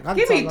of time.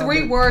 Give me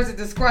 3 words to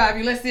describe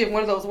you. Let's see if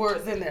one of those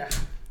words in there.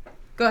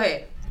 Go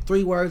ahead.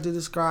 3 words to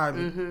describe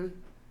me. Mm-hmm.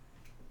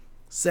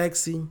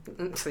 Sexy.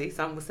 See,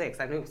 something with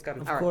sex. I knew it was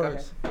coming. Of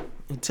course. Go ahead.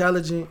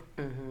 Intelligent.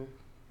 Mm-hmm.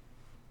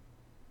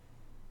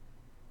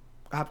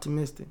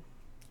 Optimistic.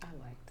 I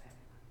like that.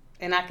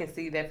 And I can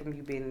see that from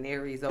you being in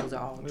Aries. Those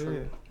are all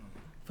true.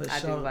 I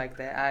do like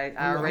that.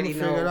 I already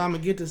know I'm gonna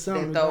get to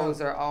something that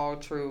those are all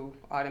true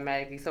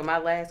automatically. So my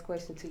last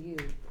question to you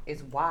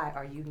is, why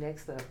are you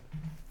next up?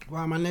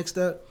 Why am I next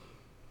up?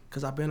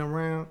 Because I've been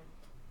around.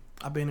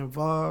 I've been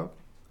involved.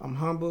 I'm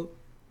humble.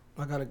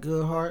 I got a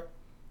good heart.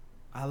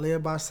 I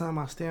live by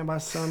something. I stand by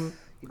something.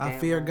 I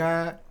fear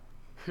God.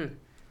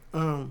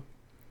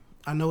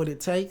 I know what it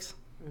takes.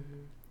 Mm-hmm.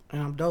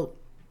 And I'm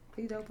dope.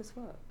 He dope as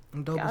fuck.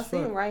 I'm dope as fuck. I see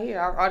him right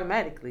here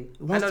automatically.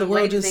 Once the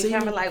world just see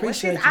me, like,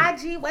 what's his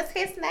IG? What's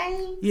his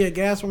name? Yeah,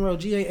 Gas Monroe.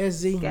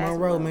 GASZ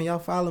Monroe, man. Y'all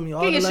follow me.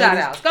 All Give your shout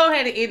outs. Go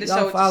ahead and end the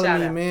show with follow shout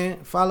me, out.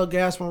 Man. Follow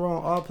Gas Monroe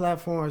on all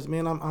platforms,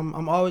 man.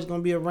 I'm always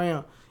gonna be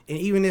around. And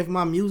even if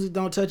my music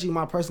don't touch you,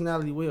 my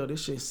personality will.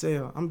 This shit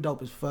sell. I'm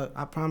dope as fuck.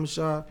 I promise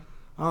y'all.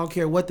 I don't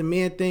care what the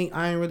men think.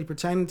 I ain't really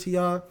pertaining to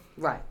y'all.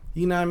 Right.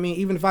 You know what I mean?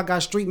 Even if I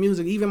got street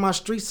music, even my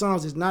street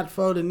songs is not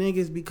for the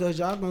niggas because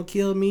y'all gonna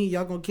kill me,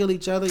 y'all gonna kill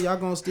each other, y'all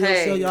gonna still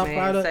sell y'all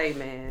product.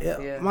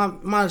 Yeah.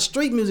 My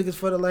street music is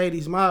for the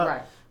ladies.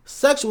 My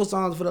sexual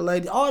songs for the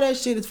ladies. All that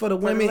shit is for the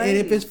women. And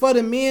if it's for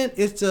the men,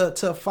 it's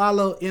to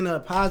follow in a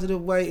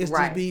positive way. It's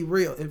to be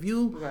real. If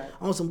you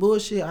on some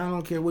bullshit, I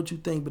don't care what you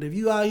think. But if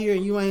you out here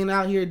and you ain't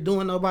out here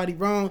doing nobody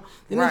wrong,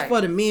 then it's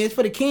for the men. It's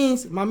for the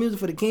kings. My music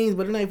for the kings,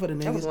 but it ain't for the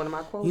niggas. That was one of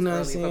my quotes. You know what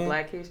I'm saying? For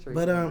Black History.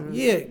 But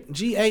yeah,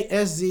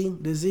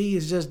 GASZ. The Z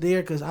is just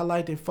there because I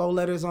liked it 4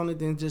 letters on it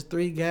than just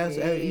 3 gas.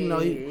 You know,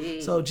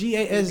 so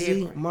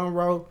GASZ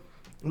Monroe.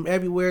 I'm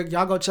everywhere.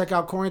 Y'all go check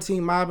out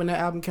Quarantine Mob, and that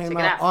album came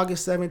out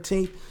August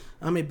 17th.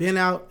 It been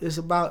out. It's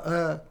about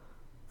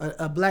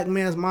a black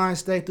man's mind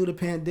state through the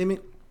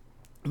pandemic.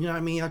 You know what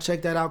I mean? Y'all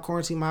check that out.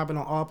 Quarantine Mob on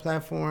all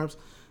platforms.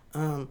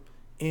 And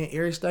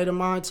Every State of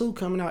Mind too,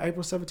 coming out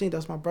April 17th.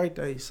 That's my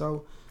birthday.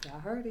 So y'all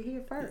heard it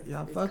here first.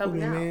 Y'all fuck with me,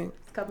 man.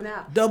 It's coming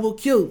out. Double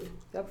Q.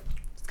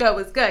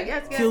 It's good.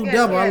 Yes. Q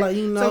double. I like,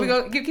 you know. So we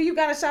go. You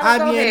got a shout out.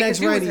 Go ahead.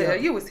 Radio.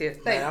 You was here.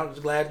 Man, I'm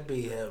just glad to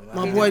be here, man.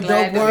 My boy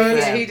Dope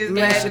Words. He just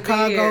glad to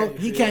Chicago.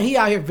 be here. He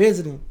out here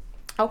visiting.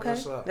 Okay,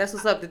 that's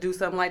what's up to do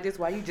something like this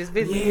while you just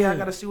visit. Yeah, I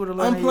gotta see what the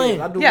learning I'm playing.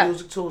 is. I do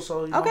music too,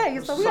 so you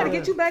know, so we gotta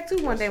get you back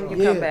too one day when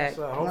you come back.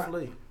 So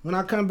hopefully, when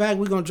I come back,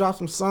 we gonna drop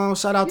some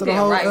songs. Shout out to the damn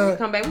whole. Right. When you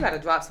come back, we gotta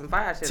drop some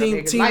fire shit.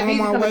 Team Mike on Beasley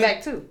my coming way.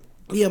 back too.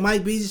 Yeah,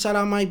 Mike Beasley. Shout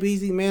out Mike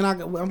Beasley, man.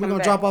 We're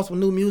gonna drop off some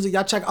new music.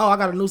 Y'all check. I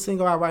got a new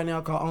single out right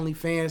now called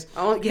OnlyFans.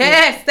 Oh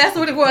yes, that's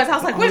what it was. I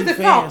was like, what is this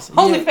called?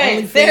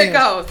 OnlyFans. There it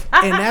goes.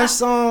 And that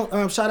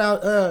song, shout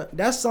out.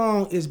 That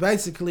song is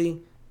basically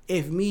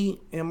if me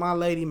and my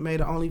lady made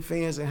an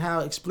OnlyFans and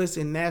how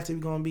explicit and nasty we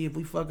gonna be if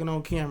we fucking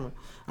on camera.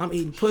 I'm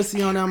eating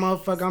pussy on that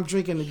motherfucker. I'm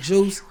drinking the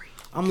juice.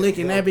 I'm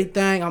licking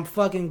everything. I'm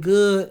fucking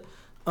good.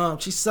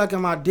 She's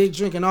sucking my dick,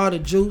 drinking all the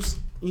juice.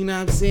 You know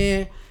what I'm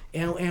saying?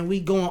 And we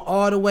going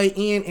all the way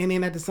in, and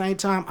then at the same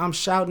time, I'm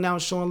shouting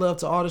out, showing love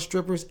to all the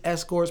strippers,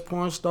 escorts,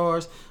 porn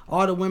stars,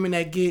 all the women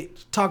that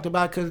get talked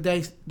about because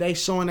they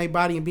showing their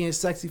body and being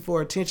sexy for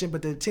attention,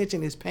 but the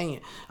attention is paying.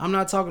 I'm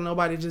not talking to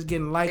nobody just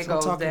getting likes. I'm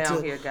talking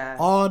to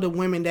all the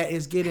women that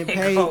is getting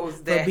paid for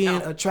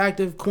being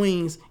attractive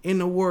queens in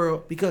the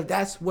world because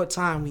that's what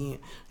time we in.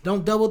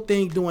 Don't double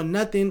think doing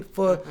nothing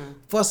for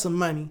some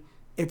money.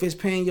 If it's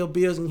paying your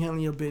bills and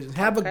handling your business,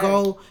 have a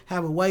goal,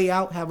 have a way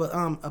out, have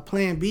a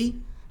plan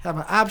B. Have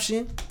an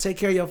option, take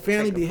care of your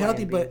family, be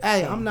healthy. But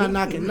hey, I'm not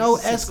knocking no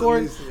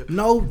escorts,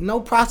 no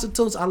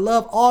prostitutes. I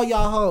love all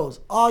y'all hoes,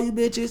 all you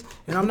bitches,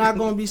 and I'm not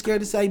gonna be scared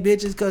to say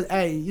bitches because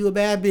hey, you a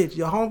bad bitch.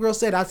 Your homegirl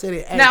said I said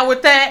it. Hey. Now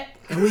with that,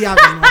 and we out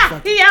this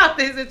motherfucker. He out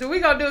this. What we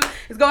gonna do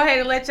is go ahead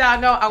and let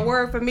y'all know our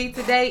word for me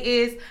today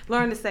is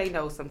learn to say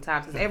no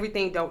sometimes. Because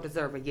everything don't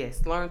deserve a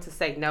yes. Learn to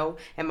say no.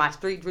 And my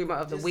street dreamer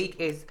of the week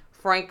is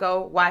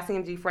Franco,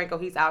 YCMG Franco.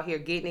 He's out here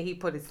getting it. He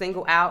put a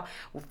single out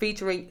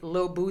featuring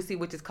Lil Boosie,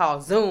 which is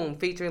called Zoom,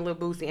 featuring Lil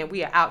Boosie. And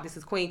we are out. This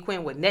is Queen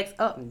Quinn with Next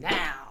Up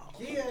Now.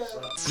 Yeah.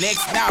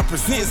 Next Now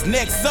presents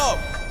Next Up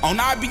on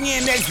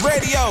IBNX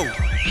Radio.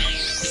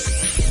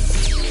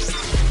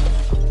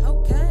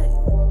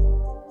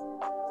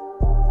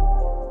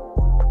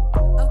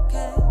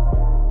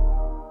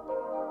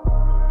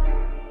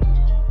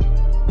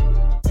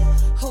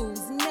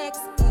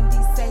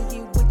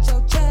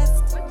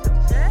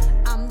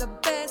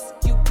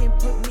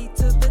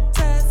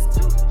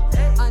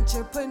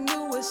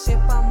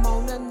 Entrepreneurship, I'm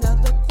on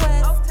another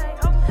quest.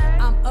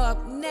 I'm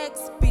up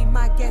next, be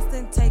my guest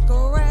and take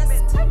a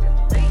rest.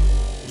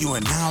 You are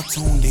now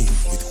tuned in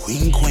with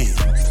Queen Quinn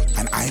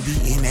on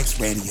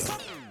IBNX Radio.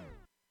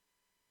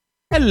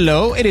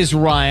 Hello, it is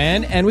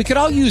Ryan, and we could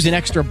all use an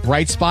extra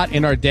bright spot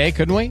in our day,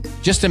 couldn't we?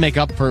 Just to make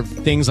up for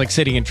things like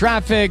sitting in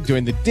traffic,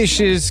 doing the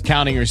dishes,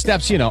 counting your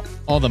steps, you know,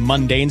 all the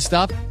mundane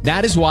stuff.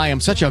 That is why I'm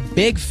such a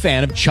big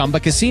fan of Chumba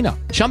Casino.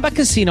 Chumba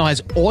Casino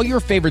has all your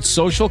favorite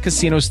social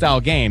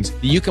casino-style games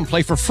that you can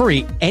play for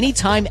free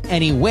anytime,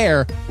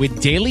 anywhere with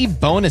daily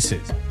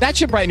bonuses. That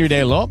should brighten your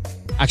day a little.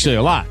 Actually,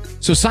 a lot.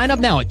 So sign up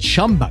now at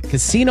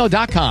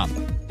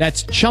ChumbaCasino.com.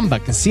 That's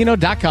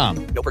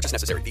ChumbaCasino.com. No purchase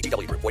necessary.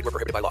 VGW Group. Void where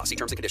prohibited by law. See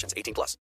terms and conditions. 18+.